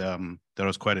 and that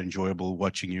was quite enjoyable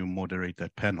watching you moderate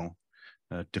that panel.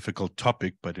 A difficult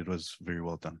topic, but it was very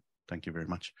well done. Thank you very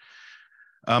much.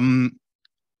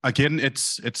 Again,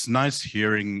 it's nice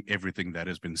hearing everything that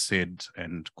has been said,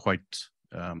 and quite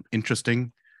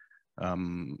interesting,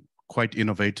 quite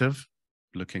innovative,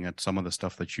 looking at some of the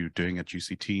stuff that you're doing at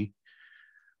UCT.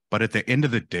 But at the end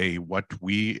of the day, what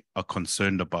we are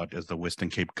concerned about as the Western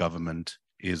Cape government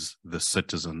is the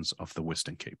citizens of the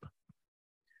Western Cape.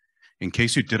 In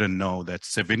case you didn't know, that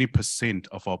 70%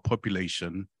 of our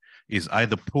population is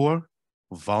either poor,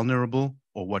 vulnerable,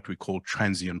 or what we call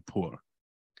transient poor.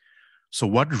 So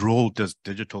what role does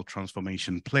digital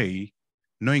transformation play,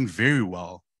 knowing very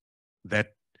well that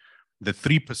the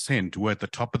 3% who are at the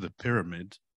top of the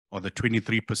pyramid, or the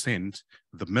 23%,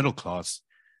 the middle class,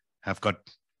 have got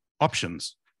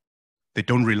options. They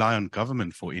don't rely on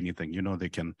government for anything. You know, they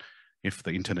can, if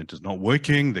the internet is not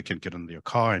working, they can get in their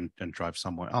car and drive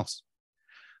somewhere else.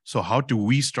 So how do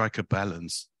we strike a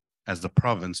balance as the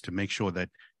province to make sure that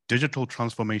digital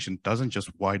transformation doesn't just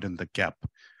widen the gap,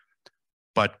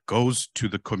 but goes to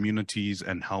the communities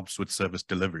and helps with service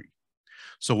delivery?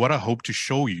 So what I hope to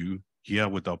show you here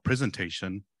with our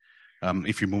presentation,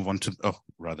 if you move on to, oh,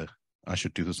 rather, I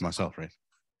should do this myself, right?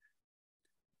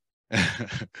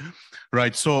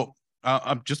 Right, so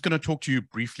I'm just going to talk to you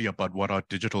briefly about what our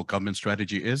digital government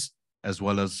strategy is, as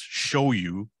well as show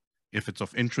you, if it's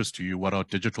of interest to you, what our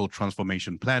digital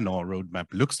transformation plan or roadmap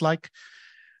looks like.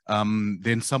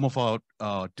 Then some of our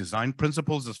design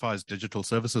principles as far as digital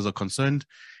services are concerned,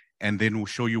 and then we'll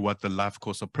show you what the life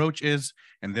course approach is.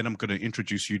 And then I'm going to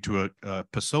introduce you to a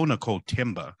persona called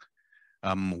Themba,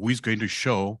 who is going to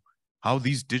show how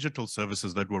these digital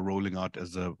services that we're rolling out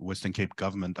as a Western Cape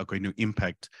government are going to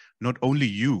impact not only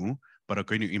you, but are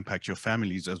going to impact your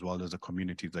families as well as the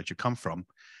communities that you come from,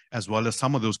 as well as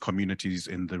some of those communities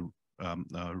in the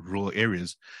rural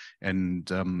areas. And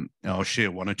I'll share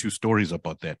one or two stories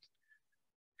about that.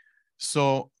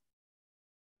 So,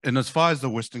 and as far as the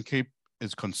Western Cape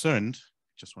is concerned,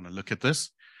 just want to look at this,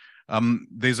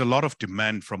 there's a lot of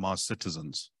demand from our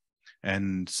citizens.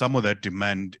 And some of that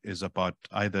demand is about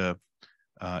either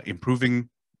improving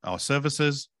our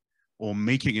services or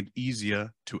making it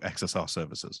easier to access our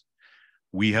services.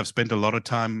 We have spent a lot of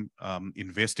time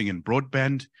investing in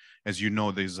broadband. As you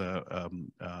know, there's a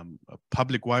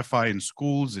public Wi-Fi in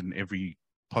schools, in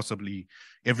possibly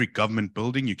every government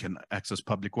building, you can access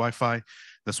public Wi-Fi.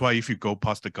 That's why if you go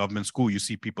past the government school, you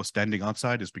see people standing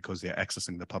outside, is because they're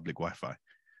accessing the public Wi-Fi,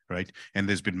 right? And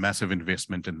there's been massive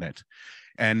investment in that.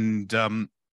 And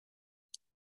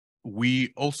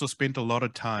we also spent a lot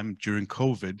of time during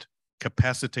COVID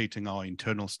capacitating our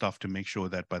internal staff to make sure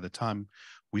that by the time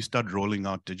we start rolling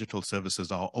out digital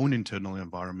services, our own internal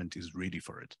environment is ready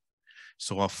for it.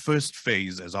 So our first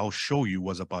phase, as I'll show you,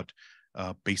 was about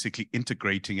basically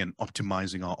integrating and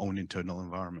optimizing our own internal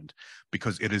environment,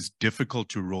 because it is difficult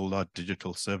to roll out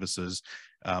digital services,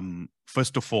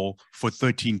 first of all, for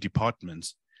 13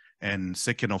 departments. And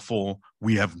second of all,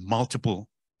 we have multiple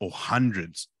or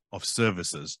hundreds of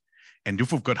services. And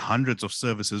if we've got hundreds of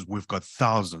services, we've got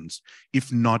thousands,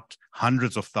 if not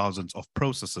hundreds of thousands of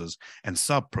processes and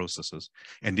sub-processes.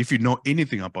 And if you know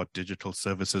anything about digital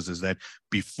services, is that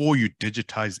before you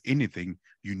digitize anything,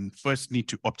 you first need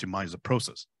to optimize the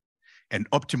process. And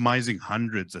optimizing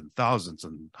hundreds and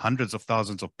hundreds of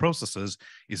thousands of processes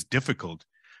is difficult.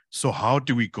 So how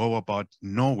do we go about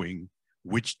knowing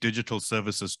which digital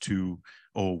services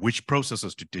or which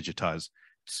processes to digitize?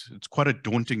 It's quite a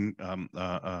daunting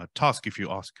task, if you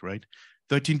ask, right?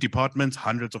 13 departments,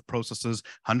 hundreds of processes,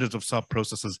 hundreds of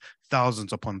sub-processes,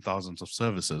 thousands upon thousands of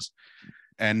services.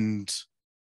 And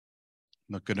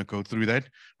I'm not going to go through that,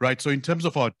 right? So in terms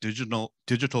of our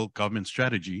digital government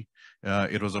strategy,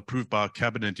 it was approved by our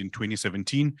cabinet in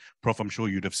 2017. Prof, I'm sure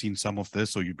you'd have seen some of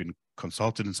this, or you've been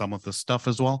consulted in some of this stuff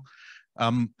as well.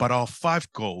 But our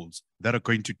 5 goals that are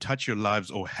going to touch your lives,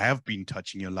 or have been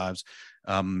touching your lives,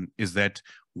 is that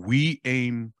we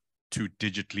aim to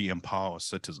digitally empower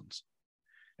citizens.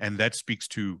 And that speaks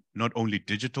to not only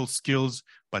digital skills,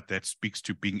 but that speaks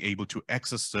to being able to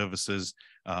access services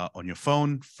on your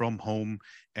phone from home.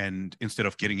 And instead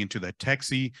of getting into that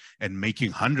taxi and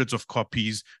making hundreds of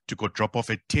copies to go drop off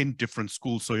at 10 different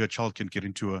schools so your child can get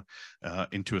into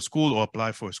a school or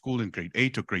apply for a school in grade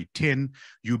 8 or grade 10,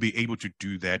 you'll be able to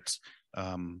do that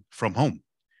from home.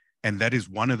 And that is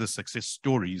one of the success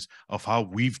stories of how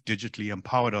we've digitally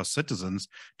empowered our citizens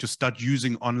to start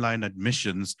using online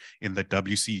admissions in the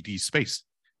WCD space.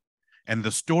 And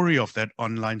the story of that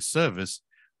online service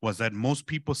was that most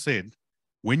people said,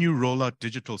 when you roll out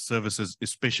digital services,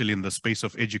 especially in the space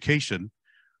of education,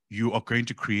 you are going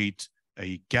to create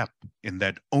a gap in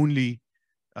that only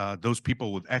those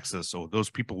people with access, or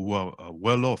those people who are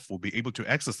well off, will be able to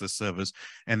access this service,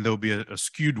 and there'll be a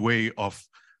skewed way of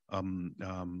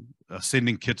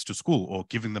sending kids to school or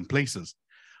giving them places.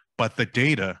 But the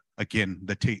data, again,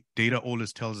 data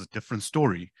always tells a different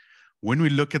story. When we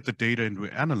look at the data and we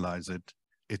analyze it,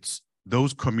 it's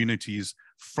those communities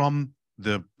from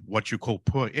what you call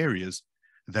poor areas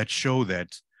that show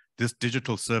that this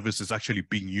digital service is actually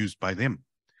being used by them.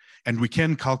 And we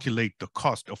can calculate the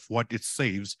cost of what it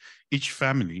saves each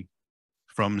family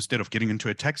from, instead of getting into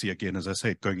a taxi again, as I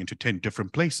said, going into 10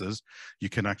 different places, you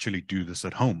can actually do this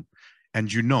at home.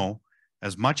 And you know,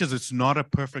 as much as it's not a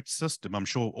perfect system, I'm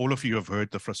sure all of you have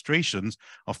heard the frustrations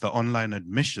of the online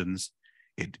admissions,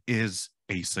 it is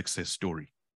a success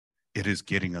story. It is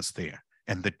getting us there.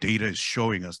 And the data is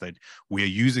showing us that we are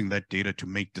using that data to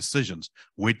make decisions.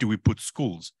 Where do we put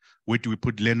schools? Where do we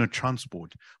put Leonard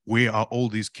Transport? Where are all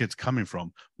these kids coming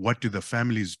from? What do the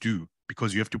families do?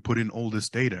 Because you have to put in all this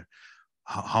data.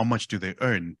 How much do they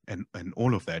earn and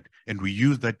all of that? And we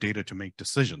use that data to make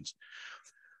decisions.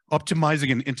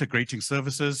 Optimizing and integrating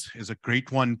services is a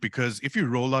great one, because if you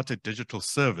roll out a digital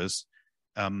service,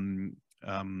 and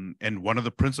one of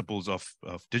the principles of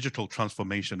digital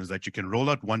transformation is that you can roll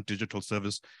out one digital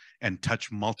service and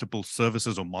touch multiple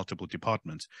services or multiple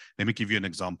departments. Let me give you an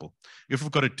example. If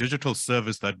we've got a digital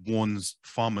service that warns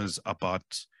farmers about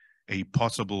a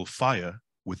possible fire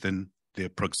within their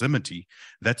proximity,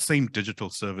 that same digital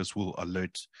service will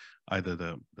alert either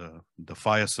the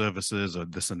fire services or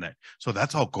this and that. So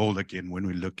that's our goal again when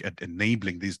we look at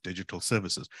enabling these digital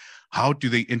services. How do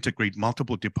they integrate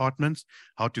multiple departments?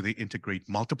 How do they integrate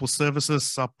multiple services,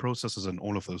 sub-processes, and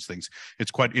all of those things?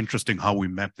 It's quite interesting how we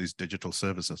map these digital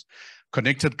services.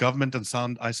 Connected government and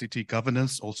sound ICT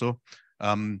governance also.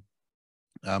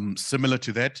 Similar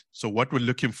to that. So what we're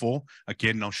looking for,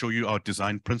 again, I'll show you our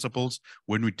design principles.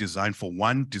 When we design for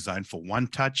one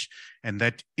touch, and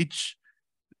that each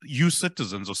you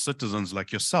citizens or citizens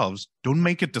like yourselves don't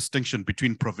make a distinction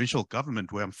between provincial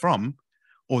government where I'm from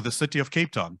or the city of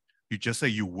Cape Town. You just say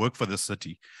you work for the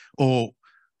city. Or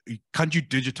can't you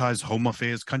digitize Home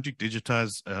Affairs? Can't you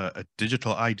digitize a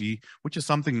digital ID, which is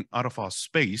something out of our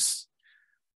space?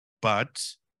 But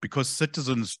because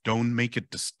citizens don't make a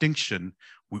distinction,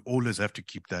 we always have to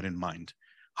keep that in mind.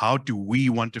 How do we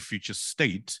want a future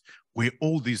state where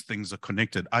all these things are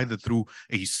connected, either through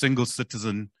a single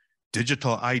citizen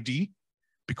digital ID,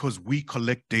 because we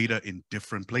collect data in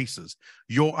different places.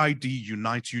 Your ID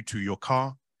unites you to your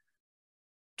car,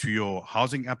 to your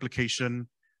housing application,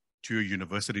 to your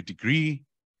university degree,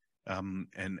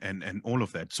 and all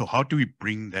of that. So how do we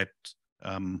bring that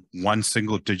one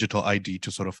single digital ID to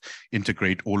sort of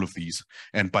integrate all of these?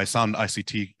 And by sound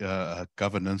ICT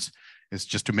governance is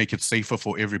just to make it safer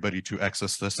for everybody to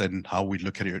access this, and how we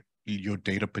look at your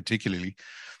data particularly.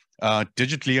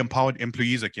 Digitally empowered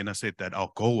employees, again, I said that our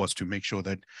goal was to make sure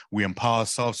that we empower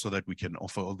ourselves so that we can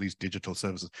offer all these digital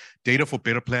services. Data for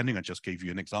better planning, I just gave you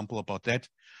an example about that.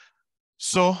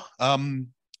 So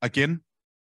again,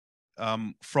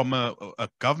 from a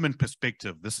government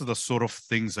perspective, this is the sort of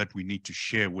things that we need to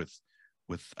share with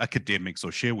academics,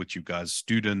 or share with you guys,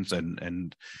 students,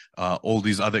 and all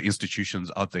these other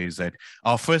institutions out there, is that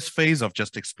our first phase I've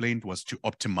just explained was to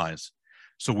optimize.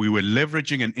 So we were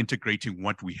leveraging and integrating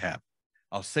what we have.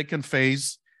 Our second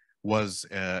phase was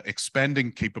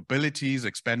expanding capabilities,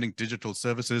 expanding digital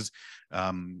services,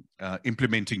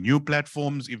 implementing new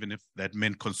platforms, even if that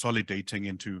meant consolidating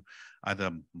into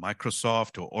either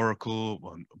Microsoft or Oracle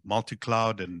or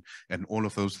multi-cloud and all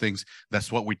of those things.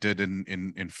 That's what we did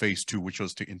in phase 2, which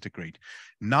was to integrate.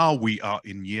 Now we are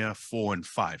in year 4 and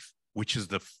 5, which is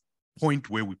the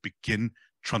point where we begin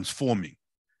transforming.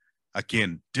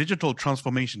 Again, digital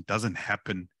transformation doesn't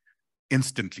happen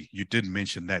instantly. You did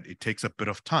mention that. It takes a bit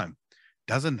of time.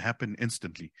 Doesn't happen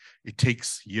instantly. It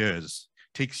takes years.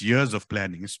 It takes years of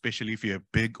planning, especially if you're a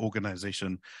big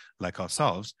organization like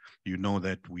ourselves. You know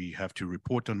that we have to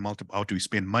report on multiple, how do we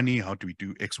spend money? How do we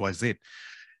do X, Y, Z?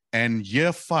 And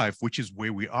year 5, which is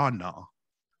where we are now,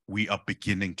 we are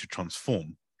beginning to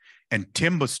transform. And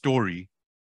Themba's story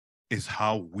is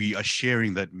how we are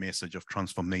sharing that message of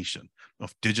transformation,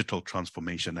 of digital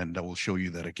transformation, and I will show you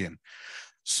that again.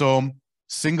 So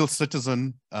single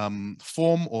citizen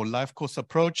form or life course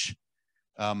approach,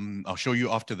 I'll show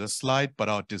you after this slide, but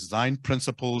our design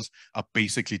principles are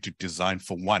basically to design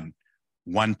for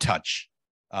one touch,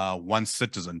 one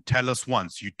citizen. Tell us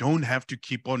once. You don't have to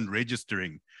keep on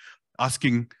registering,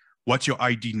 asking what's your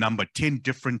ID number 10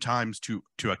 different times to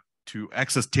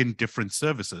access 10 different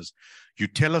services. You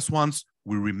tell us once,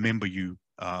 we remember you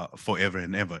forever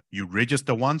and ever. You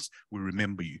register once, we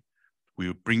remember you.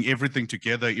 We bring everything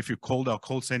together. If you called our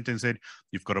call center and said,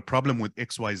 you've got a problem with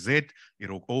XYZ,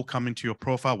 it'll all come into your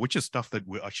profile, which is stuff that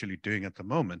we're actually doing at the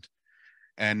moment.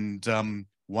 And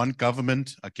one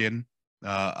government, again,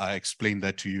 I explained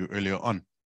that to you earlier on.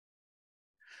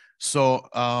 So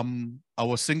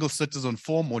our single citizen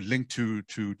form, or link to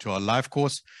our live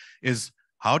course, is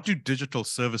how do digital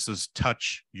services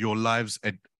touch your lives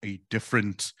at a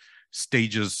different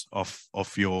stages of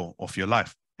your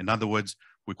life? In other words,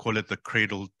 We call it the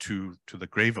cradle to the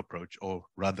grave approach, or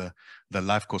rather the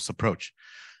life course approach.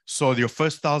 So your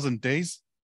first 1,000 days,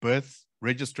 birth,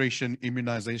 registration,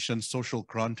 immunization, social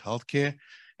grant, healthcare.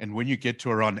 And when you get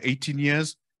to around 18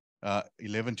 years,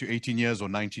 11 to 18 years or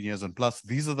 19 years and plus,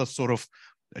 these are the sort of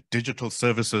digital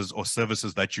services or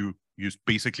services that you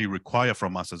basically require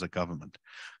from us as a government.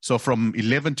 So from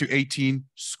 11 to 18,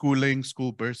 schooling,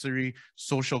 school bursary,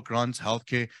 social grants,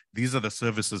 healthcare, these are the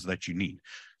services that you need.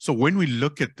 So when we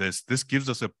look at this, this gives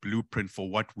us a blueprint for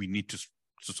what we need to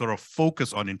sort of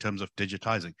focus on in terms of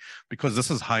digitizing, because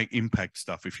this is high impact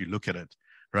stuff if you look at it,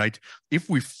 right? If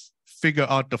we figure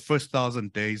out the first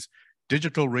 1,000 days,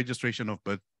 digital registration of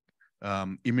birth,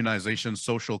 immunization,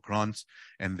 social grants,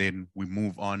 and then we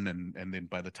move on, and then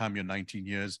by the time you're 19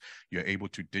 years, you're able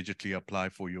to digitally apply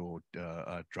for your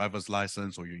driver's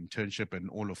license or your internship and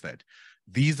all of that.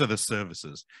 These are the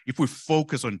services. If we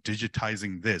focus on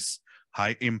digitizing this,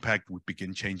 high impact would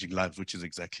begin changing lives, which is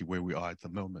exactly where we are at the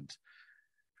moment.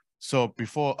 So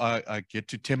before I get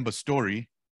to Themba's story,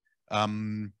 all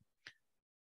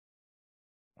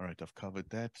right, I've covered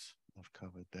that.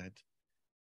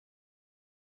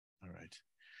 All right.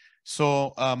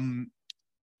 So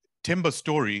Themba's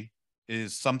story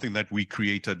is something that we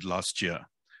created last year.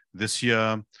 This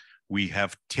year, we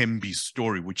have Thembi's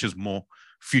story, which is more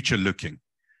future looking.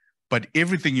 But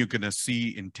everything you're going to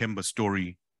see in Themba's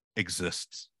story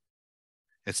exists.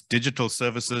 It's digital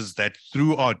services that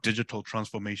through our digital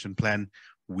transformation plan,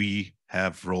 we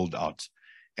have rolled out.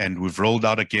 And we've rolled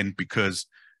out again because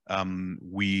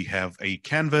we have a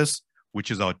canvas,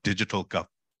 which is our digital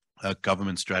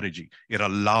government strategy. It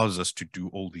allows us to do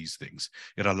all these things.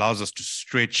 It allows us to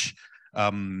stretch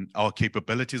our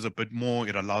capabilities a bit more.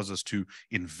 It allows us to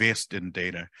invest in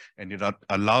data, and it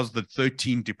allows the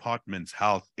 13 departments,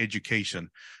 health,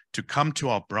 education, to come to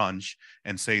our branch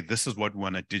and say, this is what we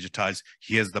want to digitize.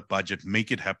 Here's the budget, make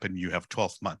it happen. You have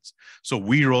 12 months. So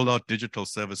we roll out digital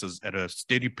services at a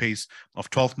steady pace of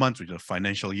 12 months, which is a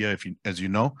financial year, as you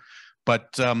know.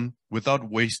 But without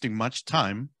wasting much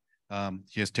time,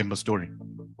 here's Themba's story.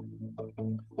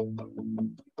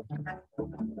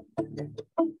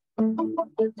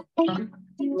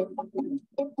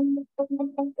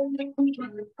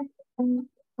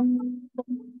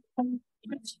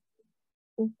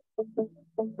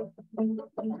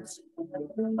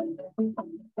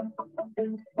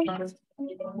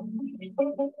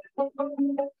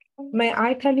 May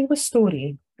I tell you a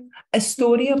story? A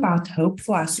story about hope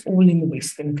for us all in the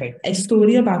Western Cape. A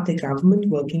story about the government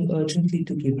working urgently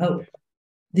to give hope.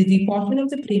 The Department of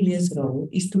the Premier's role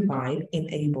is to guide,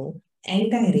 enable,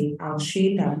 and direct our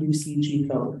shared WCG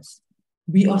goals.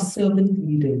 We are servant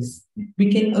leaders.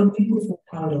 We can only perform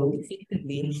our role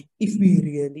effectively if we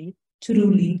really,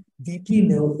 truly, deeply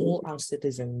know all our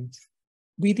citizens.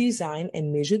 We design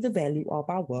and measure the value of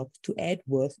our work to add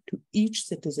worth to each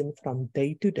citizen from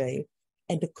day to day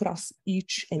and across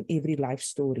each and every life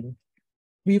story.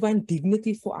 We want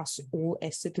dignity for us all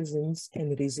as citizens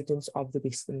and residents of the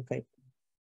Western Cape.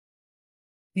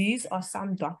 These are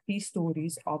some documentary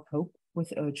stories of hope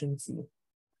with urgency.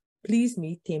 Please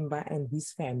meet Themba and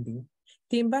his family.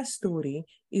 Themba's story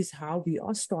is how we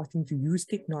are starting to use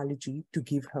technology to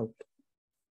give hope.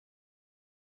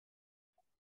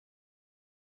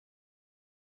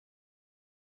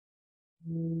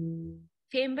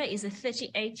 Themba is a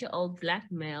 38-year-old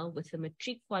black male with a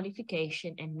matric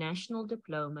qualification and national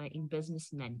diploma in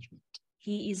business management.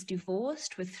 He is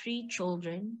divorced with 3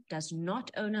 children, does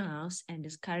not own a house, and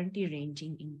is currently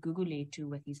renting in Gugulethu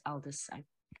with his eldest son.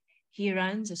 He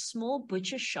runs a small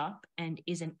butcher shop and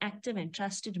is an active and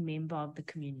trusted member of the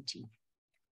community.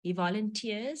 He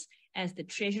volunteers as the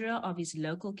treasurer of his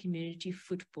local community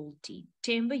football team.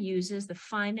 Themba uses the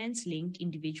finance-linked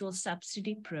individual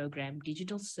subsidy program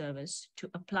digital service to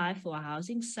apply for a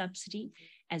housing subsidy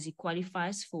as he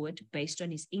qualifies for it based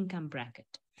on his income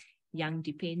bracket, young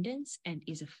dependents, and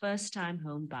is a first-time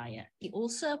home buyer. He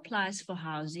also applies for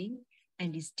housing,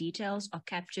 and his details are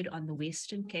captured on the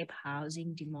Western Cape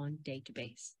Housing Demand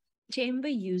Database.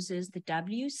 Themba uses the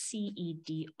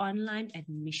WCED online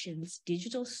admissions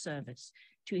digital service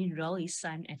to enroll his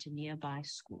son at a nearby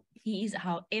school. He is,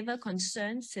 however,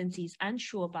 concerned since he's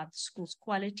unsure about the school's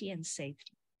quality and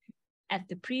safety. At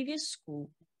the previous school,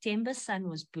 Themba's son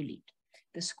was bullied.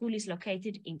 The school is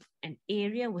located in an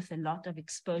area with a lot of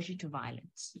exposure to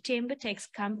violence. Themba takes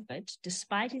comfort,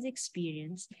 despite his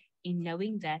experience, in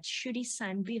knowing that should his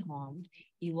son be harmed,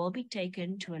 he will be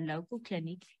taken to a local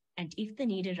clinic, and if the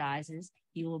need arises,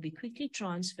 he will be quickly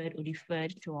transferred or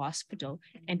referred to a hospital,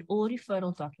 and all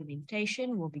referral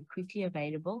documentation will be quickly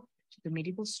available to the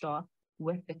medical staff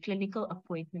with the clinical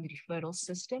appointment referral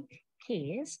system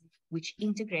CARES, which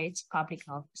integrates public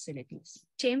health facilities.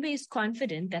 Temba is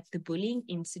confident that the bullying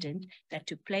incident that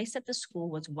took place at the school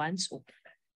was once off,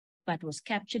 but was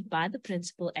captured by the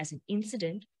principal as an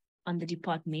incident on the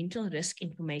Departmental Risk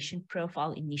Information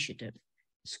Profile Initiative,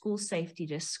 School Safety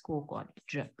Risk Scorecard,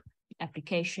 DRIP,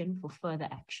 application for further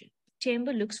action.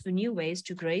 Temba looks for new ways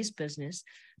to grow his business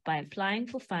by applying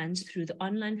for funds through the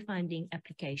online funding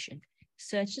application,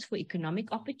 searches for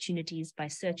economic opportunities by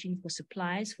searching for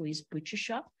suppliers for his butcher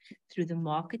shop through the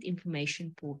market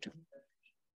information portal.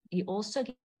 He also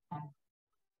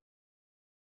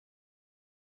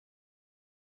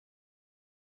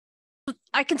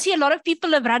I can see a lot of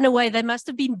people have run away. They must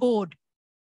have been bored.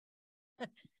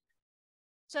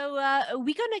 So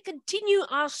we're going to continue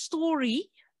our story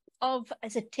of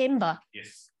September.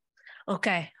 Yes.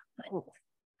 Okay.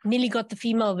 Nearly got the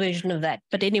female version of that.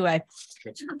 But anyway.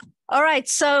 All right.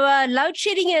 So load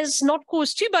shedding has not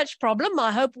caused too much problem.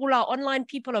 I hope all our online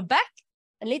people are back.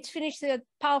 And let's finish the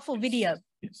powerful video.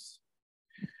 Yes.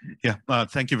 Yeah.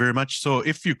 Thank you very much. So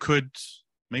if you could,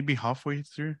 maybe halfway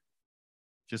through,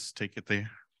 just take it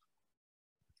there.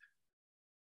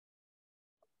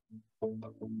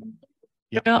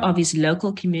 Of his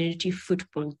local community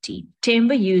football team.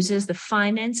 Temba uses the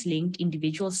finance-linked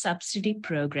individual subsidy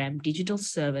program digital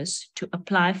service to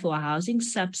apply for a housing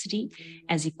subsidy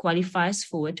as he qualifies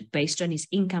for it based on his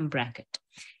income bracket,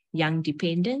 young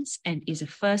dependents, and is a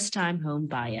first-time home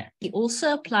buyer. He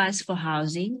also applies for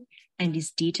housing and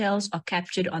his details are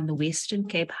captured on the Western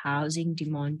Cape Housing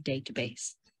Demand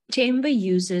Database. Temba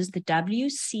uses the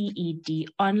WCED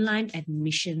online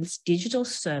admissions digital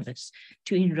service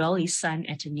to enroll his son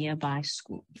at a nearby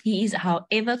school. He is,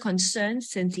 however, concerned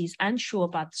since he's unsure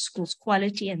about the school's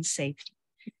quality and safety.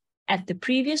 At the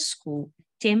previous school,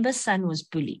 Temba's son was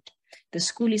bullied. The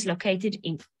school is located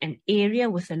in an area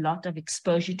with a lot of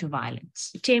exposure to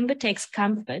violence. Temba takes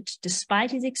comfort,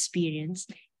 despite his experience,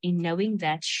 in knowing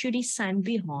that should his son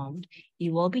be harmed, he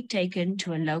will be taken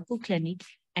to a local clinic,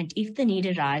 and if the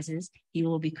need arises, he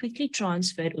will be quickly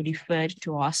transferred or referred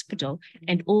to a hospital.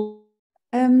 And all.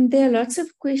 There are lots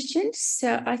of questions,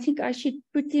 so I think I should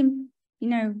put them,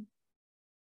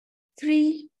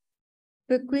 3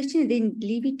 per question, and then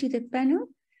leave it to the panel.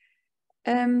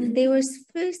 There was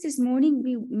first this morning,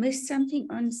 we missed something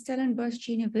on Stellenbosch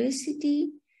University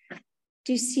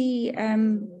to see,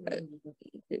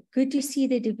 good to see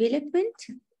the development.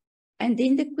 And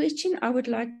then the question I would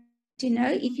like to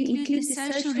know if you include the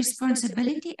social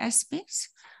responsibility aspects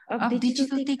of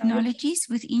digital technologies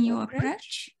within your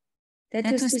approach.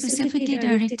 That was specifically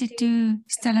directed to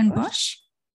Stellenbosch.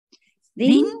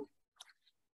 Then,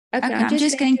 okay, I'm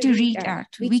just going to read out.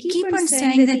 We keep on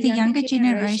saying that the younger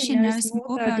generation knows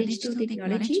more about digital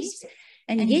technologies,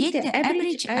 and yet the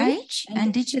average age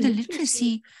and digital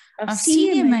literacy of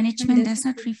senior management does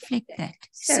not reflect that.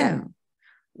 So,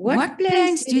 what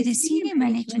plans do the senior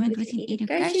management within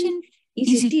education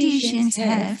institutions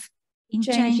have in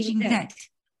changing that? I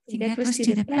think that was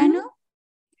to the panel.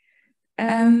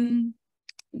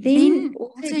 Then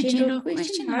also a general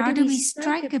question, how do we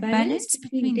strike a balance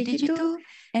between digital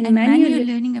and manual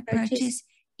learning approaches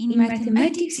in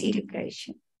mathematics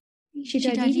education?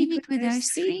 Should I leave it with those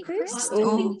 3 first?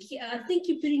 I think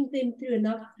you're putting them through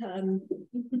enough.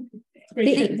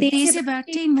 There's about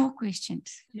 10 more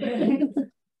questions.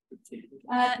 The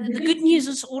good news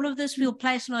is all of this we'll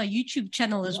place on our YouTube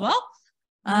channel as well.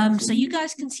 So you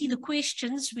guys can see the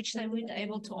questions which they weren't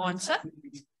able to answer.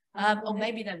 Or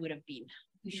maybe they would have been.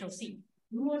 We shall see.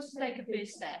 Who wants to take a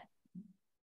first stab?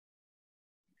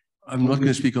 I'm not going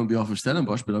to speak on behalf of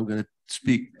Stellenbosch, but I'm going to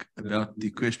speak about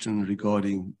the question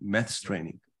regarding maths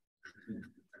training.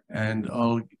 And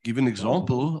I'll give an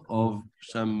example of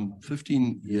some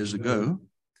 15 years ago.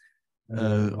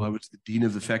 I was the Dean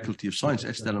of the Faculty of Science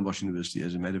at Stellenbosch University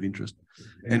as a matter of interest.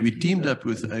 And we teamed up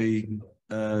with a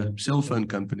cell phone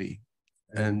company.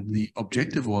 And the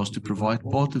objective was to provide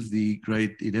part of the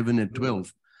grade 11 and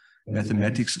 12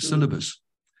 mathematics syllabus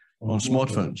on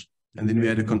smartphones. And then we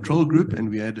had a control group, and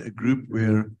we had a group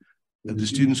where the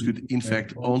students could, in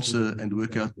fact, answer and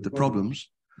work out the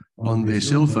problems on their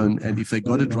cell phone. And if they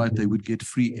got it right, they would get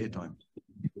free airtime.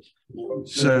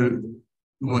 So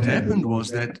what happened was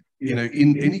that,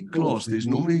 in any class, there's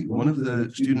normally one of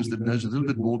the students that knows a little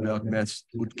bit more about maths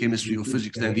or chemistry or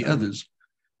physics than the others.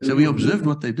 So we observed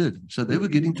what they did. So they were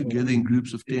getting together in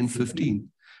groups of 10,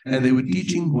 15, and they were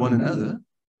teaching one another.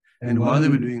 And while they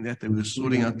were doing that, they were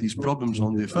sorting out these problems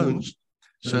on their phones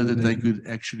so that they could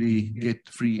actually get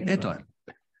free airtime.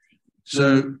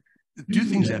 So 2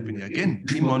 things happen here. Again,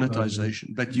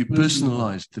 demonetization, but you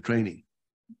personalized the training.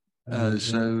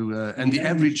 And the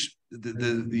average,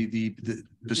 the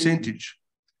percentage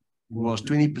was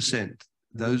 20%.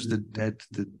 Those that had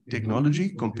the technology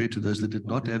compared to those that did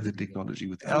not have the technology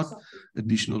without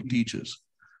additional teachers,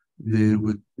 there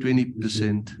were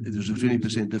 20%, there was a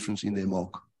 20% difference in their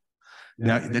mark.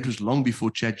 Now, that was long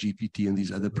before ChatGPT and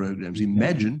these other programs.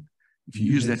 Imagine if you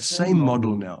use that same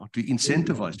model now to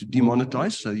incentivize, to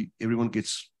demonetize, so everyone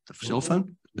gets a cell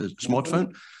phone, a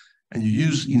smartphone, and you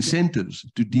use incentives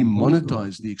to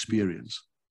demonetize the experience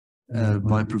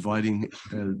by providing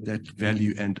that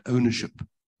value and ownership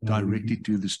directly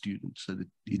to the student so that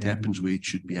it happens where it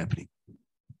should be happening.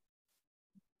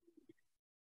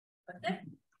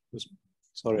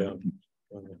 Sorry, I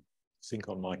think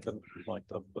I might have.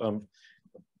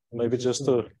 Maybe just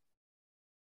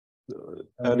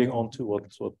adding on to what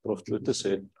Prof. Luther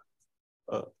said,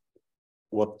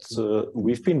 what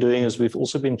we've been doing is we've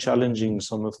also been challenging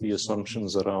some of the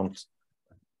assumptions around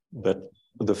that,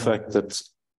 the fact that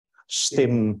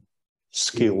STEM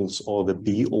skills are the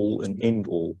be-all and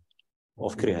end-all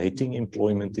of creating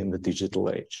employment in the digital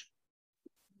age.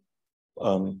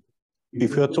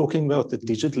 If we are talking about the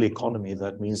digital economy,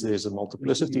 that means there's a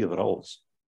multiplicity of roles.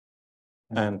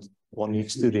 And one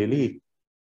needs to really,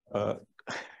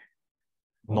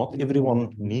 not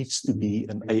everyone needs to be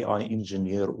an AI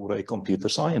engineer or a computer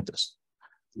scientist.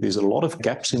 There's a lot of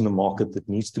gaps in the market that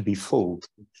needs to be filled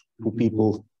for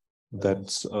people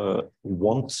that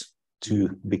want to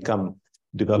become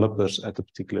developers at a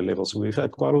particular level. So we've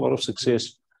had quite a lot of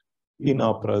success in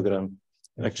our program.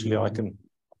 Actually,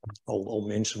 I'll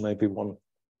mention maybe one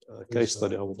case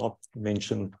study. I will not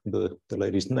mention the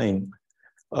lady's name.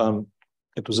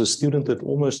 It was a student that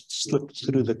almost slipped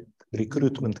through the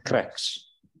recruitment cracks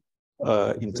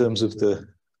in terms of the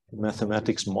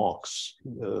mathematics marks.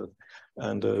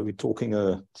 And we're talking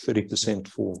 30%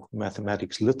 for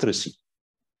mathematics literacy.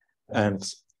 And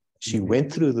she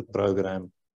went through the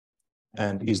program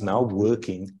and is now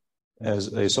working as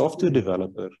a software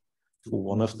developer for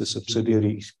one of the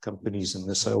subsidiary companies in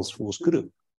the Salesforce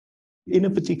group in a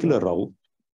particular role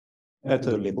at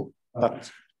her level.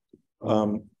 But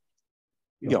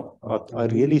yeah, I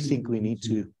really think we need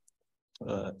to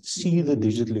see the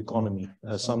digital economy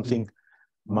as something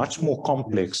much more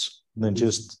complex than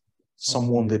just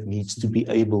someone that needs to be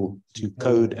able to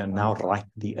code and now write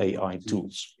the AI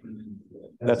tools.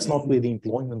 That's not where the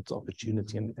employment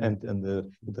opportunity and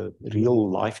the real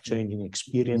life-changing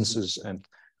experiences and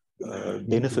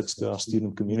benefits to our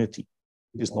student community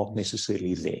is not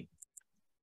necessarily there.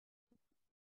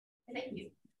 Thank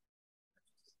you.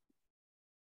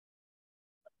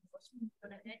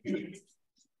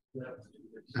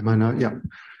 Am I now? Yeah.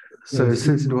 So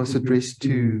since it was addressed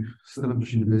to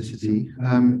Stellenbosch University,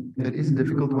 it is a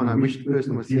difficult one. I wish the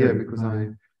person was here because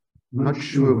I'm not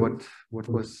sure what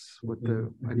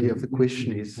the idea of the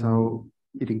question is, how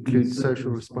it includes social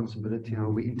responsibility, how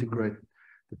we integrate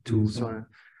the tools. So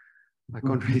I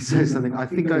can't really say something. I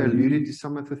think I alluded to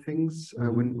some of the things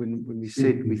when we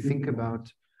said we think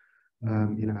about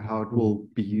how it will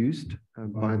be used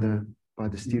by the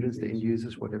students, the end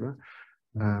users, whatever.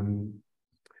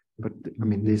 But I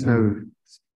mean, there's no,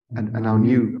 and our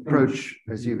new approach,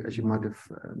 as you might have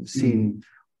seen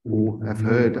or have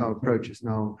heard, our approach is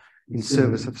now in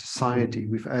service of society.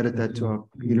 We've added that to our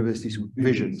university's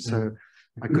vision. So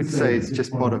I could say it's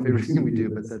just part of everything we do,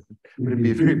 but that wouldn't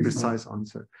be a very precise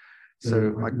answer.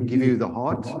 So I can give you the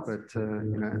heart, but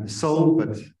and the soul,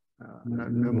 but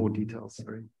no more details.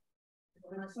 Sorry.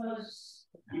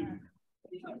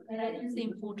 That is the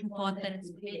important part that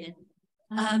it's clear.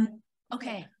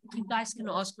 Okay, you guys can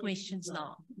ask questions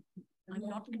now. I'm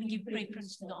not going to give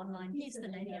preference to the online. Here's the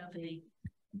lady over there.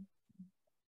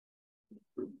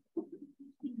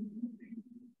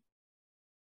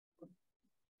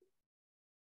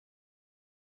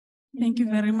 Thank you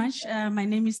very much. My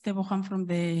name is Teboham from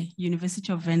the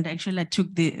University of Venda. Actually, I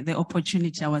took the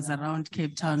opportunity. I was around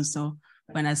Cape Town, so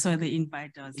when I saw the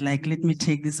invite, I was like, let me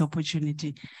take this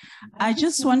opportunity. I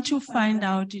just want to find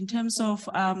out in terms of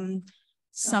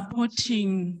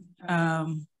supporting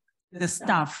the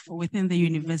staff within the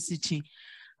university.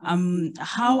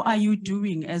 How are you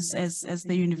doing as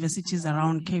the universities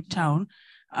around Cape Town?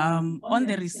 On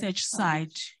the research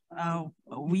side,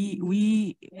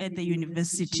 we at the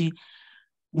university,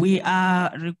 we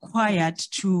are required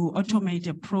to automate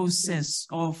a process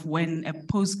of when a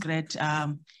postgrad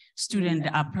student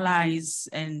applies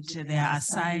and they are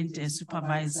assigned a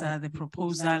supervisor, the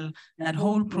proposal, that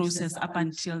whole process up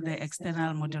until the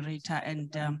external moderator,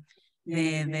 and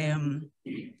the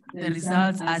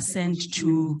results are sent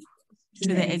to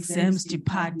to the exams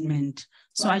department.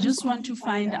 So I just want to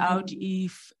find out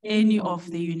if any of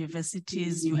the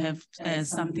universities you have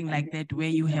something like that where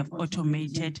you have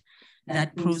automated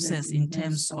that process in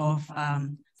terms of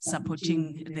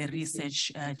supporting the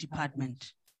research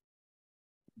department.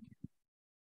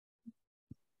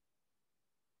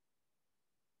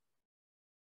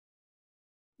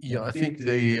 Yeah, I think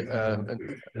they, and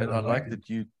I like that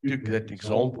you took that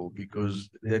example because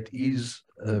that is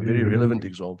a very relevant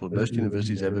example. Most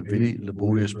universities have a very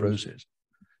laborious process.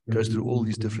 It goes through all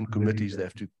these different committees. They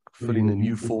have to fill in a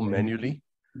new form manually.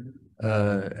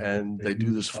 And they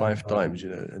do this 5 times,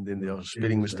 and then there are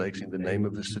spelling mistakes in the name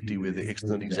of the city where the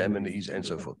external examiner is and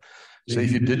so forth. So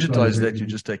if you digitize that, you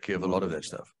just take care of a lot of that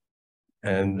stuff.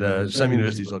 And some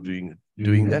universities are doing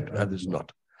that, others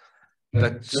not.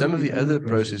 But some of the other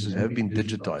processes have been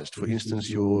digitized. For instance,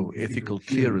 your ethical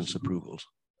clearance approvals.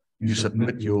 You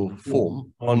submit your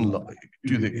form online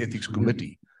to the ethics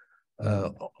committee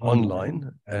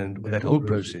online, and that whole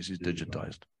process is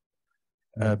digitized.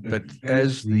 But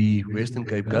as the Western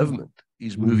Cape government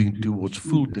is moving towards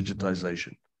full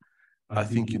digitization, I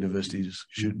think universities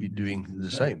should be doing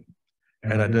the same.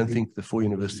 And I don't think the 4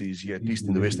 universities here, at least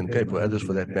in the Western Cape, or others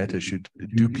for that matter, should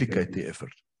duplicate the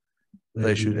effort.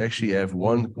 They should actually have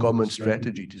one common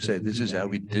strategy to say, this is how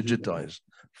we digitize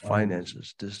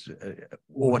finances,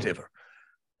 or whatever.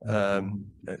 And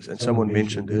someone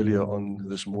mentioned earlier on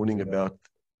this morning about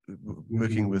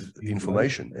working with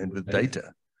information and with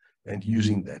data and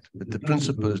using that. But the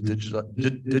principle is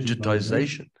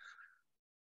digitization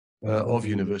of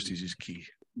universities is key.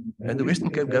 And the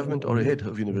Western Cape government are ahead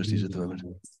of universities at the moment.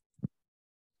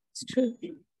 It's true.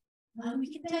 We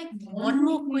can take one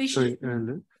more question.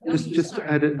 Sorry, just to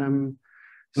add it,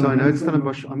 so I know at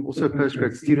Stellenbosch, I'm also a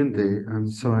postgrad student there,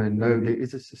 so I know there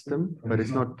is a system, but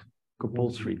it's not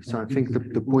compulsory. So I think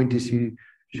the point is you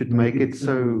should make it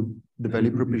so the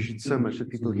value proposition so much that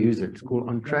people use it. It's called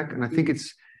On Track, and I think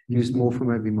it's used more for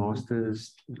maybe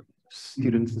master's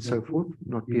students and so forth,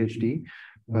 not PhD.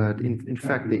 But in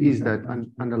fact, there is that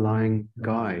underlying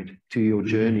guide to your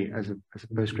journey as a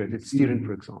postgraduate student,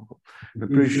 for example. I'm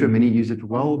pretty sure many use it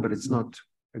well, but it's not,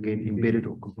 again, embedded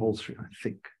or compulsory, I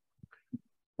think.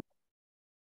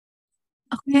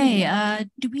 Okay,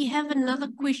 do we have another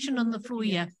question on the floor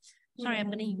here? Sorry, I'm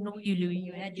going to ignore you, Louis.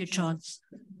 You had your chance.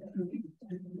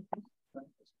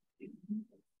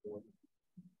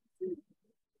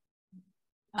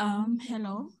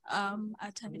 Hello,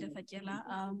 Atabida Fakela,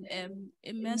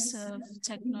 immersive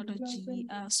technology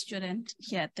student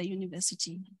here at the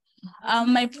university.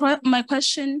 My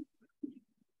question,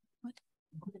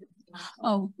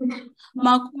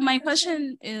 my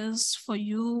question is for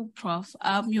you, Prof.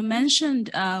 You mentioned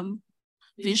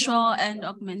visual and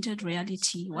augmented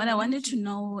reality. What I wanted to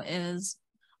know is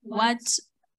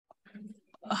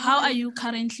how are you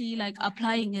currently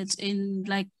applying it in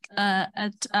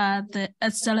at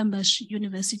Stellenbosch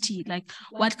University?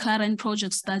 What current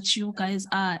projects that you guys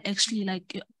are actually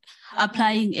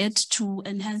applying it to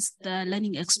enhance the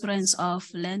learning experience of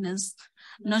learners?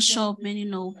 Not sure many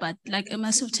know, but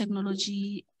immersive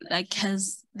technology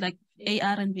has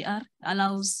AR and VR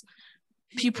allows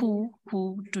people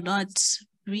who do not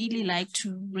really like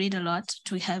to read a lot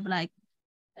to have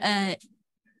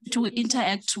to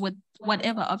interact with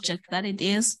whatever object that it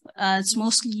is. It's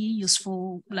mostly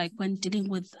useful when dealing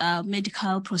with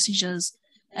medical procedures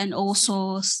and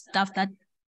also stuff that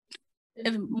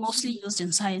mostly used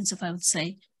in science, if I would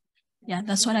say. Yeah,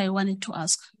 that's what I wanted to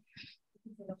ask.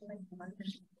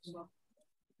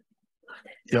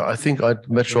 Yeah, I think I'd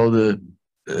much rather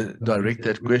direct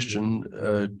that question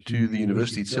to the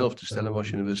university itself, to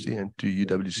Stellenbosch University and to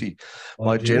UWC.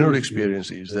 My general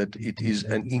experience is that it is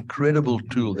an incredible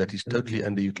tool that is totally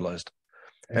underutilized.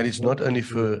 And it's not only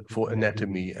for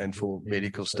anatomy and for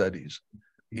medical studies.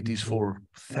 It is for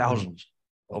thousands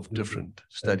of different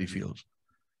study fields.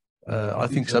 I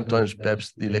think sometimes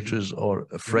perhaps the lecturers are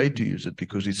afraid to use it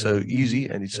because it's so easy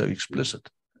and it's so explicit.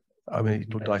 I mean,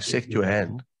 it will dissect your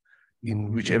hand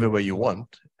in whichever way you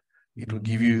want. It will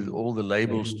give you all the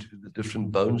labels to the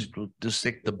different bones. It will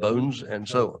dissect the bones and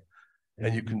so on.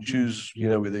 And you can choose,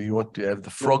 whether you want to have the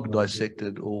frog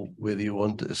dissected or whether you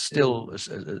want a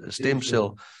stem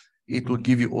cell. It will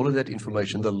give you all of that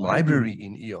information. The library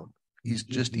in EON is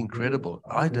just incredible.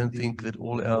 I don't think that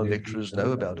all our lecturers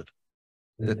know about it,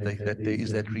 that there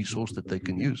is that resource that they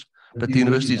can use. But the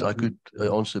universities, I could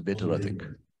answer better, I think.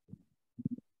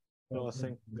 Well, I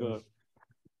think,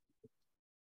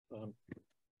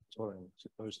 sorry, I'm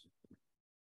supposed to.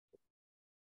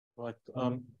 Right.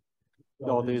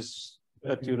 There's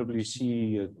at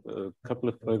UWC a couple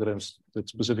of programs that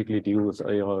specifically deal with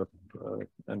AR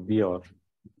and VR.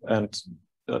 And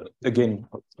again,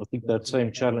 I think that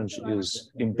same challenge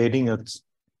is embedding it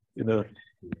in a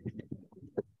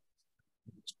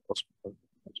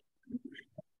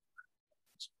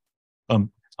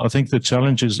I think the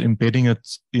challenge is embedding it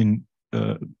in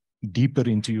deeper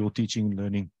into your teaching and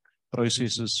learning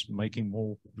processes, making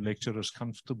more lecturers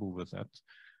comfortable with that.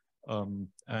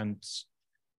 And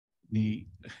the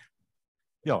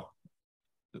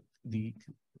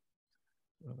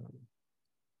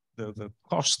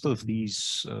cost of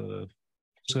these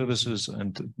services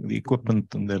and the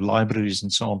equipment and the libraries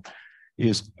and so on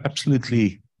is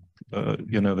absolutely,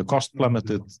 the cost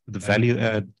plummeted, the value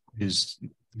add is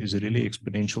really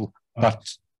exponential, but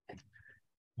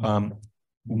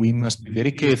we must be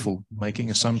very careful making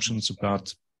assumptions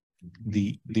about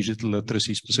the digital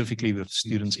literacy, specifically with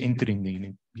students entering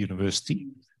the university,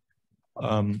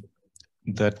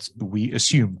 that we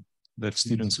assume that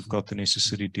students have got the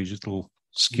necessary digital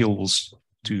skills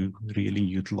to really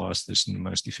utilize this in the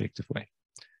most effective way.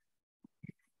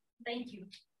 Thank you.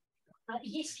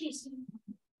 Yes, please.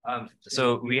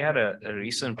 So we had a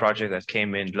recent project that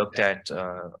came in, looked at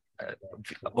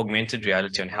augmented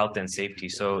reality on health and safety.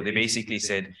 So they basically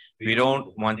said, we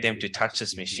don't want them to touch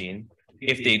this machine.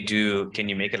 If they do, can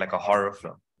you make it like a horror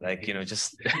film? Like,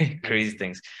 just crazy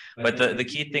things. But the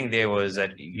key thing there was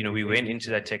that, we went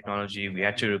into that technology, we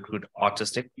had to recruit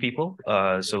autistic people.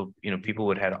 So, people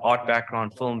would have art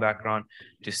background, film background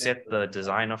to set the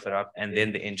design of it up. And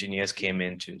then the engineers came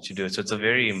in to do it. So it's a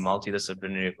very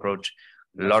multidisciplinary approach,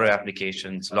 a lot of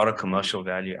applications, a lot of commercial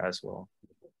value as well.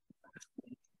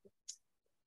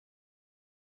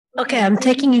 Okay, I'm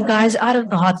taking you guys out of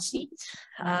the hot seat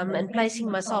and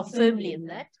placing myself firmly in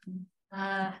that.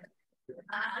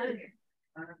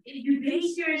 You're very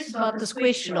serious about this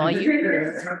question, are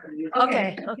you?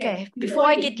 Okay. Before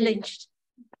I get lynched.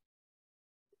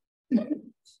 The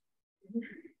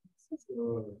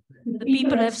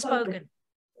people have spoken.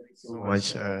 So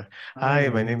much. Hi,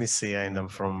 my name is Sia and I'm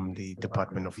from the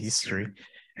Department of History.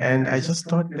 And I just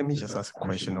thought, let me just ask a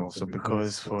question also,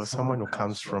 because for someone who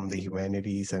comes from the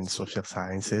humanities and social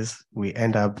sciences, we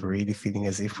end up really feeling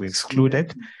as if we're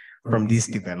excluded from these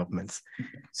developments.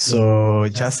 So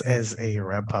just as a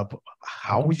wrap up,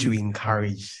 how would you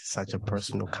encourage such a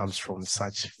person who comes from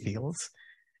such fields?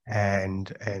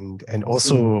 And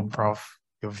also, Prof,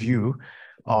 your view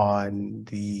on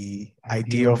the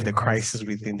idea of the crisis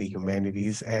within the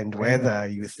humanities and whether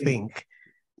you think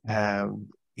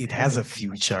it has a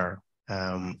future,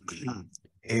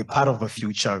 a part of a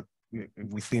future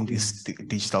within this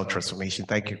digital transformation.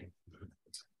 Thank you.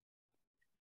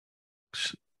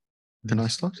 Can I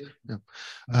start?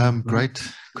 Yeah. Great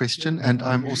question. And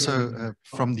I'm also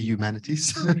from the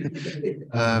humanities.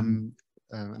 And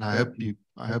I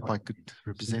hope I could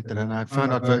represent that. And I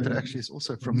found out Wouter actually is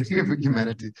also from the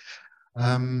humanities.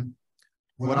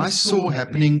 What I saw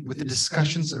happening with the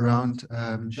discussions around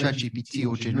ChatGPT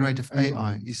or generative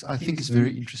AI is, I think, is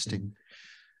very interesting.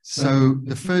 So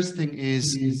the first thing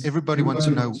is everybody wants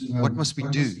to know, what must we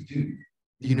do?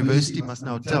 The university must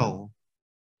now tell,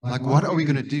 like, what are we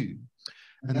going to do?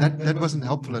 And that wasn't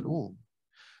helpful at all.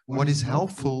 What is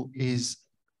helpful is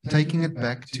taking it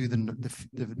back to the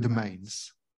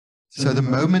domains. So the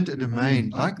moment a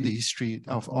domain, like the history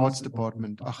of arts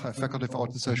department, Faculty of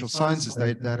Arts and Social Sciences,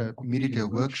 they had immediately a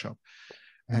workshop,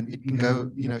 and it can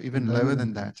go, even lower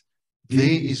than that.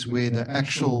 There is where the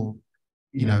actual,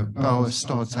 power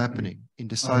starts happening in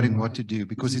deciding what to do,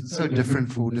 because it's so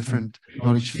different for different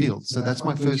knowledge fields. So that's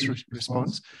my first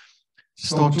response.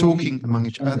 Start talking among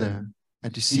each other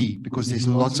and to see, because there's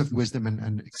lots of wisdom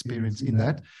and experience in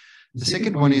that. The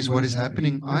second one is what is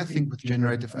happening, I think, with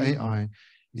generative AI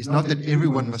is not that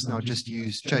everyone must now just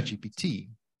use ChatGPT.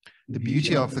 The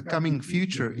beauty of the coming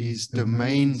future is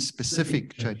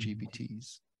domain-specific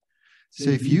ChatGPTs. So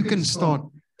if you can start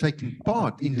taking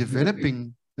part in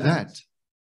developing that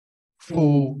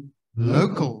for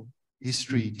local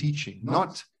history teaching,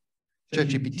 not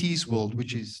ChatGPT's world,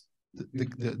 which is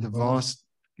the vast,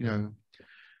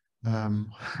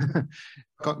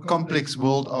 complex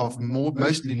world of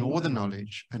mostly northern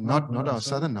knowledge and not our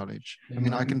southern knowledge. I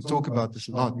mean, I can talk about this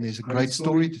a lot. There's a great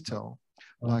story to tell,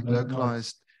 like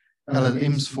localized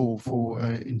LLMs for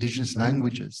indigenous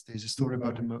languages. There's a story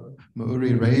about a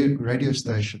Maori radio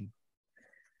station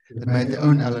that made their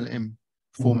own LLM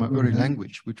for Maori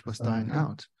language, which was dying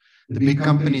out. The big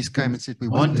companies came and said, we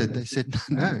want it. They said,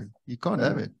 no, you can't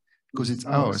have it because it's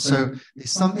ours. So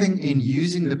there's something in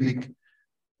using the big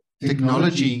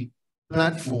technology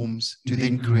platforms to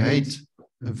then create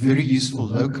a very useful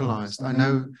localized. I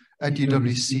know at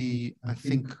UWC, I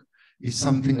think, is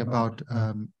something about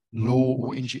law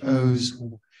or NGOs.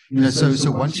 Or,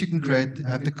 so once you can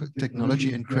have the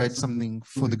technology and create something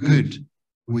for the good,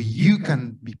 where you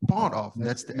can be part of,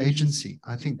 that's the agency.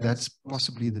 I think that's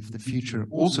possibly the future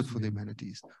also for the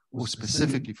humanities, or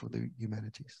specifically for the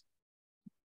humanities.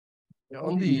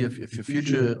 On the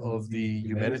future of the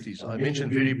humanities, I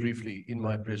mentioned very briefly in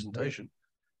my presentation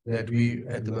that we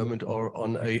at the moment are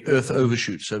on a Earth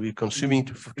overshoot. So we're consuming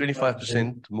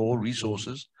 25% more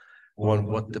resources on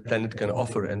what the planet can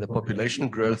offer, and the population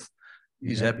growth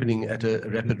is happening at a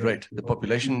rapid rate. The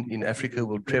population in Africa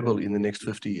will treble in the next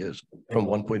 50 years from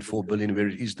 1.4 billion where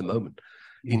it is at the moment.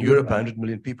 In Europe, 100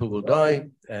 million people will die,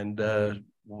 and they'll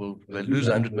lose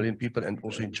 100 million people, and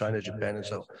also in China, Japan, and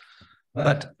so on.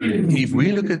 But if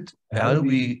we look at how do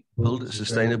we build a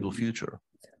sustainable future,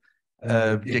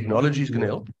 technology is going to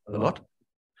help a lot,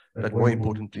 but more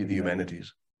importantly, the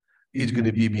humanities. It's going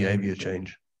to be behavior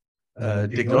change.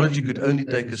 Technology could only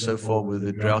take us so far with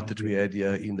the drought that we had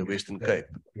here in the Western Cape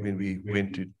when we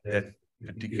went to that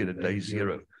particular day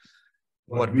zero.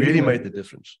 What really made the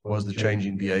difference was the change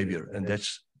in behavior, and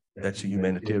that's a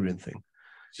humanitarian thing.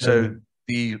 So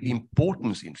the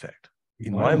importance, in fact,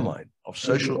 in my mind, of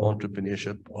social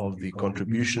entrepreneurship, of the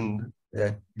contribution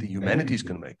that the humanities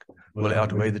can make, will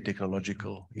outweigh the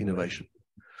technological innovation.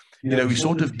 We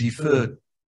sort of defer,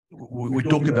 we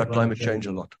talk about climate change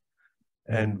a lot,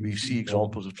 and we see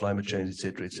examples of climate change,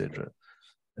 etc., etc.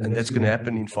 And that's going to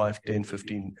happen in 5, 10,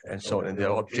 15, and so on. And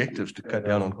there are objectives to cut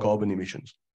down on carbon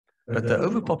emissions. But the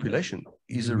overpopulation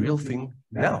is a real thing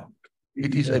now.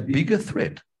 It is a bigger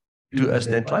threat to us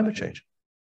than climate change.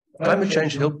 Climate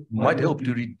change might help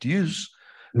to reduce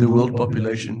the world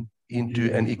population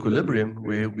into an equilibrium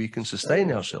where we can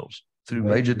sustain ourselves through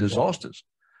major disasters.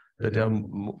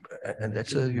 And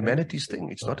that's a humanities thing.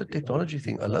 It's not a technology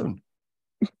thing alone.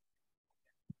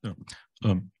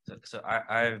 So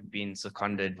I've been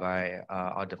seconded by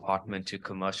our department to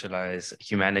commercialize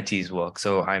humanities work.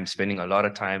 So I'm spending a lot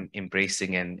of time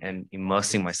embracing and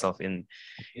immersing myself in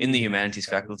the humanities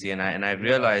faculty. And I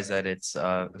realized that it's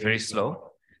very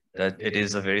slow, that it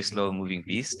is a very slow moving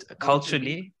beast.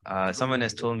 Culturally, someone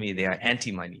has told me they are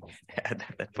anti-money at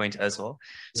that point as well.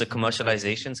 So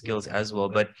commercialization skills as well,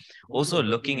 but also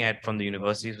looking at, from the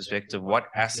university's perspective, what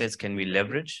assets can we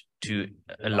leverage to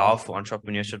allow for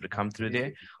entrepreneurship to come through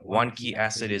there. One key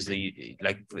asset is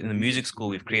like in the music school,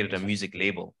 we've created a music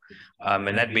label.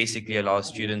 And that basically allows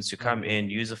students to come in,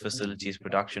 use the facilities,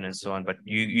 production, and so on, but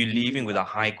you're leaving with a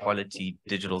high quality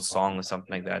digital song or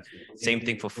something like that. Same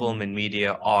thing for film and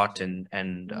media, art, and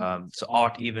so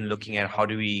art, even looking at how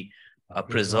do we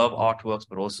preserve artworks,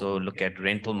 but also look at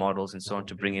rental models and so on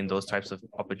to bring in those types of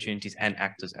opportunities and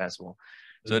actors as well.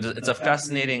 So it's a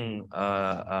fascinating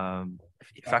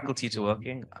faculty to work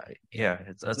in. Yeah,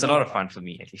 it's a lot of fun for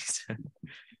me, at least.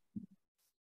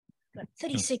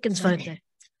 30 seconds, Wouter.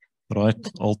 Right.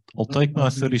 I'll take my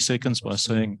 30 seconds by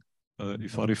saying,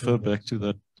 if I refer back to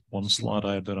that one slide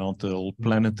I had around the whole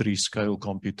planetary scale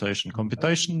computation.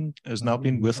 Computation has now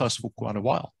been with us for quite a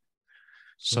while.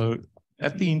 So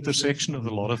at the intersection of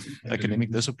a lot of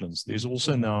academic disciplines, there's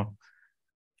also now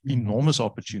enormous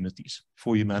opportunities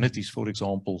for humanities, for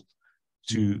example,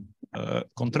 to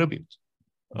contribute.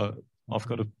 I've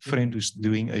got a friend who's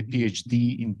doing a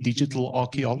PhD in digital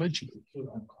archaeology,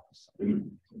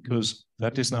 because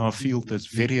that is now a field that's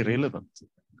very relevant.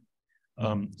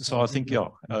 So I think, yeah,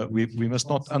 we must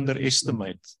not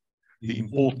underestimate the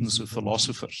importance of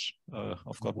philosophers.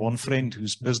 I've got one friend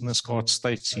whose business card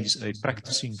states he's a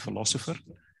practicing philosopher,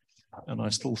 and I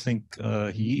still think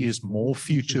he is more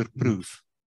future-proof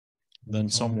than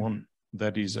someone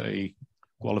that is a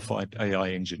qualified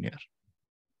AI engineer.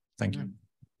 Thank you.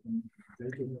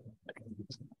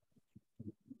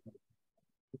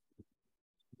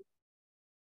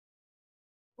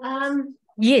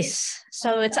 Yes,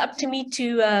 so it's up to me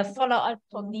to follow up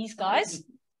on these guys.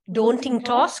 Daunting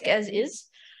task as is.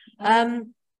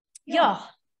 Yeah,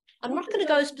 I'm not going to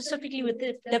go specifically with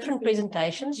the different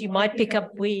presentations. You might pick up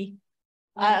where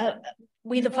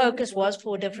the focus was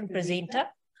for a different presenter.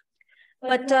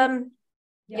 But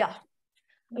yeah,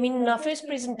 I mean, in our first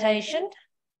presentation,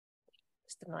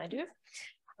 Mr. Naidu,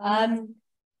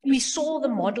 we saw the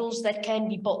models that can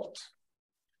be built.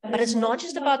 But it's not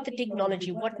just about the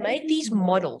technology. What made these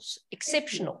models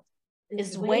exceptional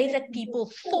is the way that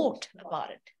people thought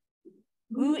about it.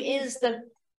 Who is the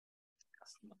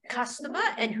customer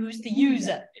and who's the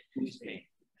user?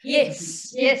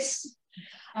 Yes, yes.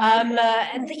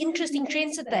 And the interesting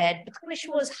trends that they had. But the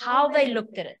question was how they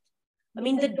looked at it. I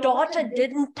mean, the data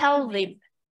didn't tell them,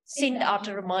 send out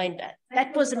a reminder.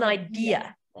 That was an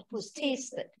idea that was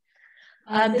tested.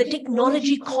 The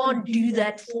technology can't do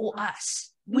that for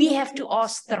us. We have to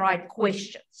ask the right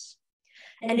questions.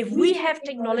 And if we have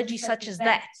technology such as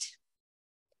that,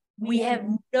 we have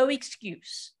no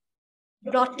excuse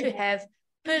not to have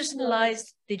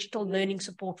personalized digital learning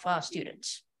support for our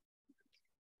students.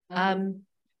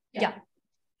 Yeah.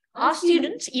 Our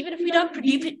students, even if we don't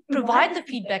provide the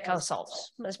feedback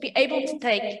ourselves, must be able to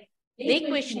take their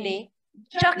questionnaire,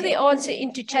 chuck their answer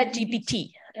into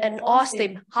ChatGPT and ask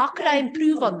them, how could I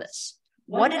improve on this?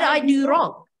 What did I do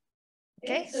wrong?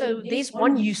 Okay, so there's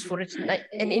one use for it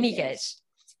in any case.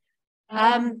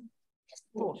 Just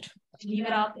thought, leave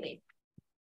it out there.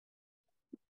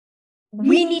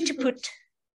 We need to put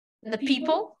the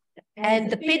people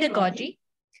and the pedagogy,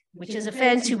 which is a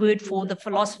fancy word for the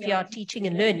philosophy of teaching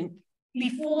and learning,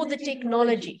 before the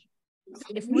technology.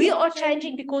 If we are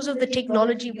changing because of the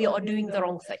technology, we are doing the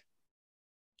wrong thing.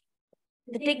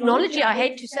 The technology, I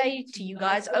hate to say to you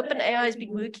guys, OpenAI has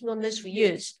been working on this for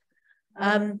years.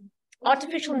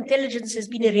 Artificial intelligence has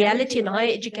been a reality in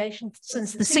higher education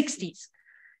since the 60s.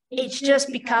 It's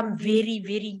just become very,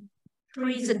 very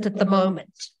present at the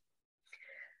moment.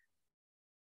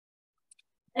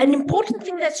 An important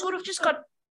thing that sort of just got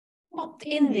popped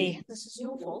in there, this is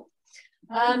your fault,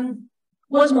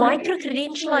 was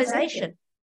micro-credentialization.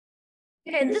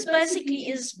 And this basically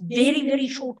is very, very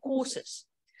short courses.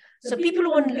 So people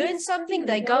who want to learn something,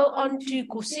 they go on to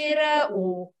Coursera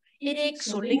or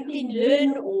edX or LinkedIn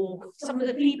Learn or some of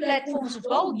the free platforms as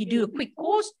well. You do a quick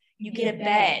course, you get a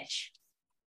badge.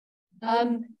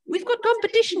 We've got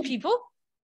competition, people.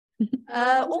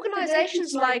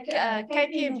 Organizations like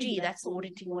KPMG, that's the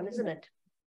auditing one, isn't it?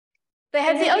 They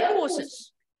have their own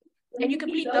courses, and you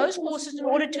complete those courses in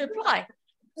order to apply.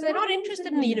 So they're not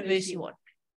interested in the university one.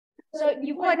 So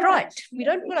you're quite right. We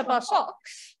don't put up our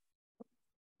socks.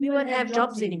 We won't have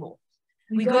jobs anymore.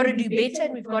 We've got to do better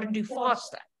and we've got to do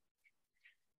faster.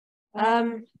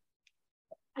 I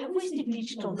always do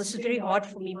digital. This is very hard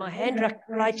for me. My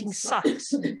handwriting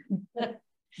sucks.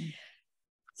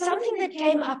 Something that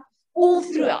came up all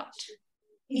throughout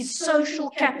is social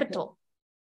capital.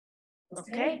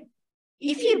 Okay?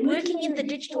 If you're working in the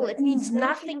digital, it means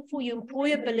nothing for your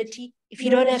employability if you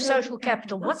don't have social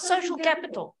capital. What's social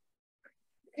capital?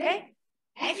 Okay?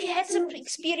 Have you had some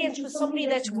experience with somebody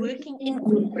that's working in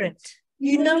corporate?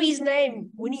 You know his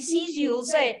name. When he sees you, he'll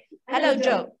say, hello,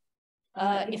 Joe,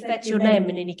 if that's your name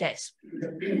in any case.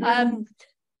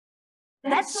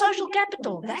 That's social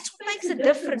capital. That's what makes a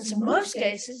difference in most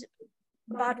cases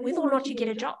about whether or not you get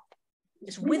a job.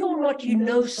 It's whether or not you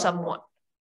know someone.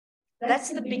 That's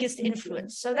the biggest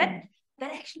influence. So that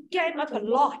actually came up a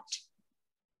lot.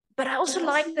 But I also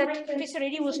like that Professor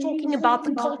Reddy was talking about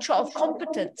the culture of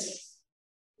competence.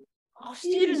 Our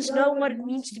students know what it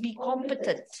means to be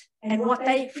competent and what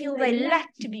they feel they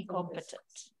lack to be competent.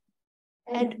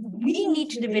 And we need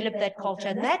to develop that culture.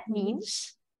 And that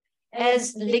means,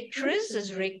 as lecturers,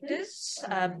 as rectors,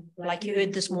 like you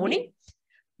heard this morning,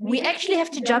 we actually have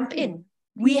to jump in.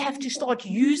 We have to start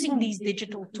using these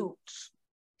digital tools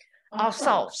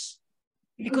ourselves.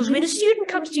 Because when a student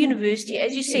comes to university,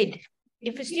 as you said,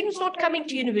 if a student's not coming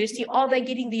to university, are they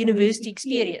getting the university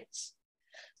experience?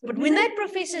 But when that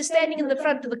professor is standing in the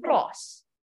front of the class,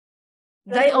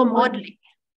 they are modeling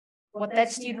what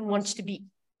that student wants to be.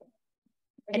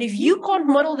 And if you can't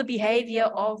model the behavior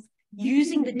of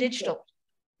using the digital,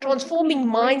 transforming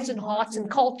minds and hearts and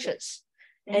cultures,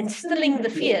 and stilling the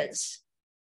fears,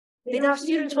 then our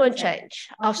students won't change.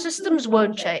 Our systems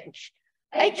won't change.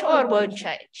 HR won't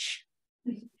change.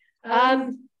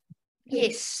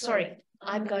 Yes, sorry,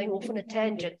 I'm going off on a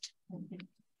tangent.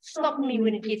 Stop me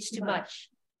when it gets too much.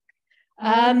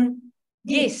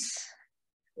 Yes,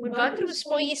 when Wouter was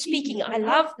speaking, I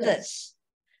love this.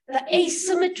 The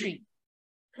asymmetry.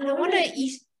 And I want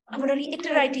to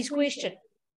reiterate his question.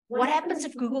 What happens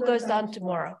if Google goes down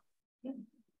tomorrow?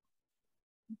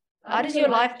 How does your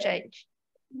life change?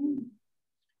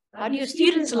 How do your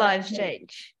students' lives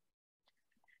change?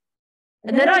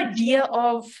 And that idea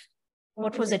of,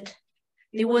 what was it?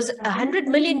 There was 100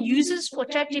 million users for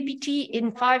ChatGPT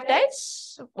in 5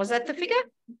 days. Was that the figure?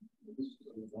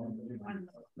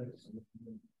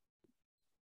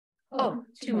 Oh,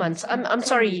 2 months. I'm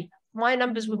sorry. My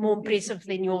numbers were more impressive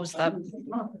than yours, though.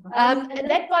 And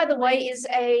that, by the way, is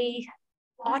a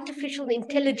artificial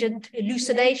intelligent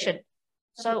hallucination.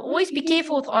 So always be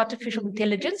careful with artificial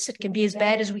intelligence. It can be as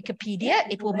bad as Wikipedia.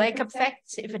 It will make up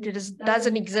facts if it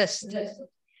doesn't exist.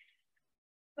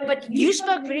 But you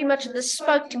spoke very much, and this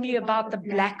spoke to me about the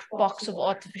black box of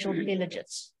artificial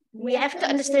intelligence. We have to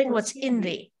understand what's in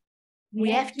there.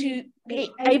 We have to be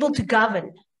able to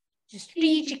govern, to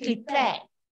strategically plan,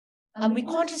 We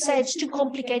can't just say it's too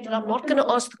complicated. I'm not going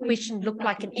to ask the question, look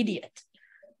like an idiot.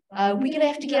 We're going to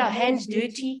have to get our hands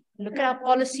dirty, look at our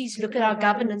policies, look at our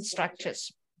governance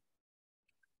structures.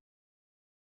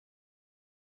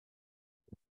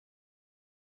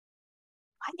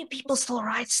 Why do people still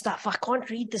write stuff? I can't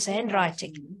read this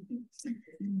handwriting.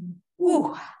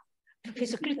 Ooh,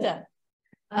 Professor Klute,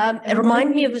 it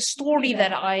reminded me of a story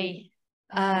that I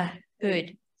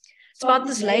heard. It's about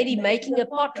this lady making a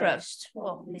pot roast.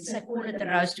 Well, let's say call it a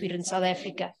roast here in South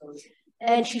Africa.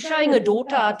 And she's showing her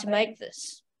daughter how to make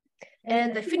this.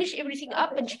 And they finish everything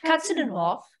up and she cuts it in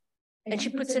half and she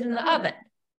puts it in the oven.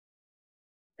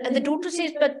 And the daughter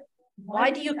says, but why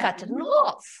do you cut it in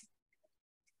half?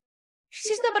 She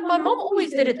says, no, but my mom always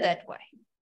did it that way.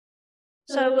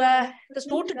 So this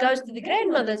daughter goes to the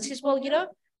grandmother and says, well, you know,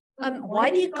 why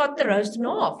do you cut the roast in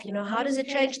half? You know, how does it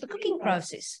change the cooking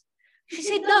process? She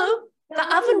said, no, the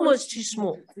oven was too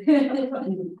small.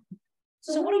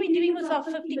 So what are we doing with our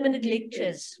 50-minute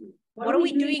lectures? What are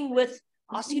we doing with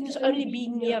our students only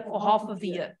being here for half of the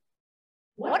year?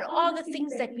 What are the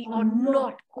things that we are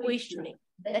not questioning,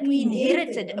 that we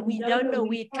inherited and we don't know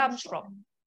where it comes from?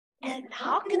 And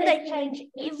how can they change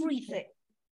everything?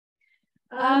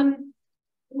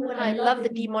 Well, I love the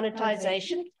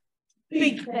demonetization,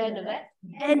 big fan of that,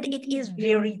 and it is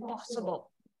very possible.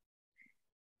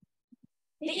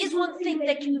 There is one thing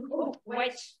that you, oh,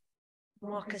 wait,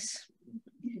 Marcus,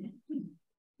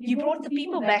 you brought the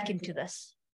people back into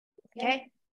this, okay?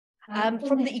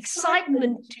 From the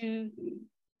excitement to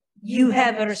you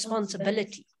have a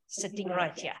responsibility sitting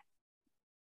right here.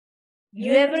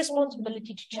 You have a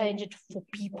responsibility to change it for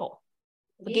people.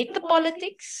 Forget the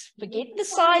politics, forget the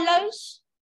silos.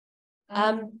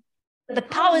 The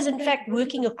power is in fact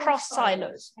working across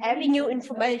silos, having your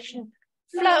information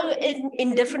flow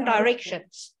in different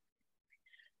directions.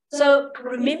 So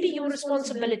remember your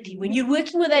responsibility. When you're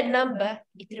working with that number,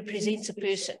 it represents a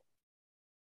person.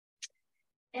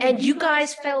 And you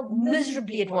guys failed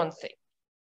miserably at one thing.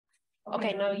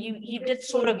 Okay, no, you did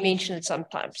sort of mention it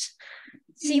sometimes.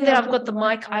 Seeing that I've got the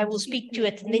mic, I will speak to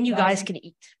it and then you guys can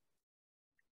eat.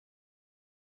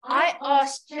 I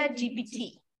asked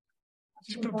ChatGPT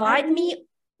to provide me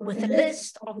with a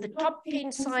list of the top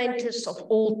 10 scientists of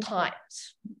all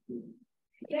times.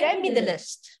 He gave me the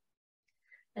list.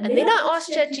 And then I asked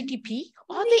ChatGPT,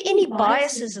 are there any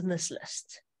biases in this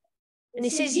list? And he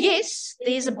says, yes,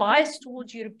 there's a bias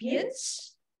towards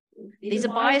Europeans, there's a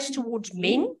bias towards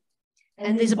men,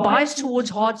 and there's a bias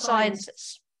towards hard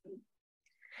sciences.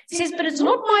 He says, but it's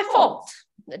not my fault.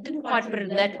 I didn't quite put it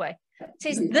in that way.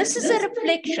 He says, this is a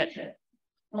reflection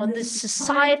on the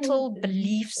societal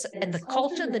beliefs and the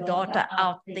culture and the data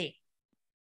out there,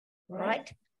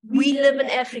 right? We live in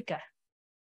Africa.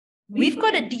 We've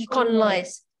got to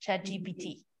decolonize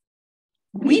ChatGPT.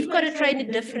 We've got to train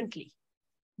it differently.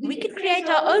 We can create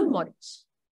our own models.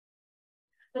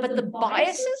 But the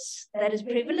biases that is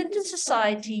prevalent in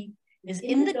society is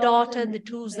in the data and the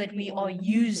tools that we are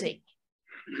using.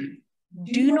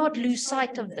 Do not lose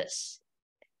sight of this.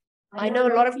 I know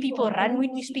a lot of people run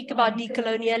when we speak about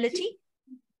decoloniality,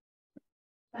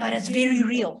 but it's very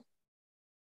real.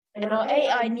 And our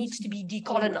AI needs to be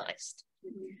decolonized.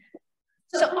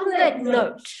 So on that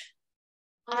note,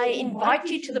 I invite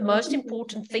you to the most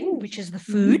important thing, which is the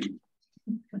food.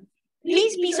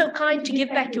 Please be so kind to give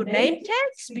back your name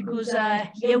tags because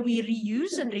here we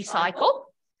reuse and recycle.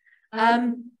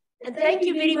 And thank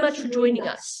you very much for joining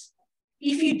us.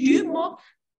 If you do mock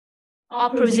our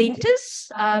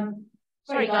presenters,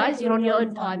 sorry guys, you're on your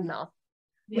own time now.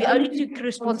 We only took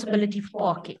responsibility for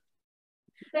parking.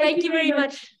 Thank you very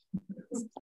much.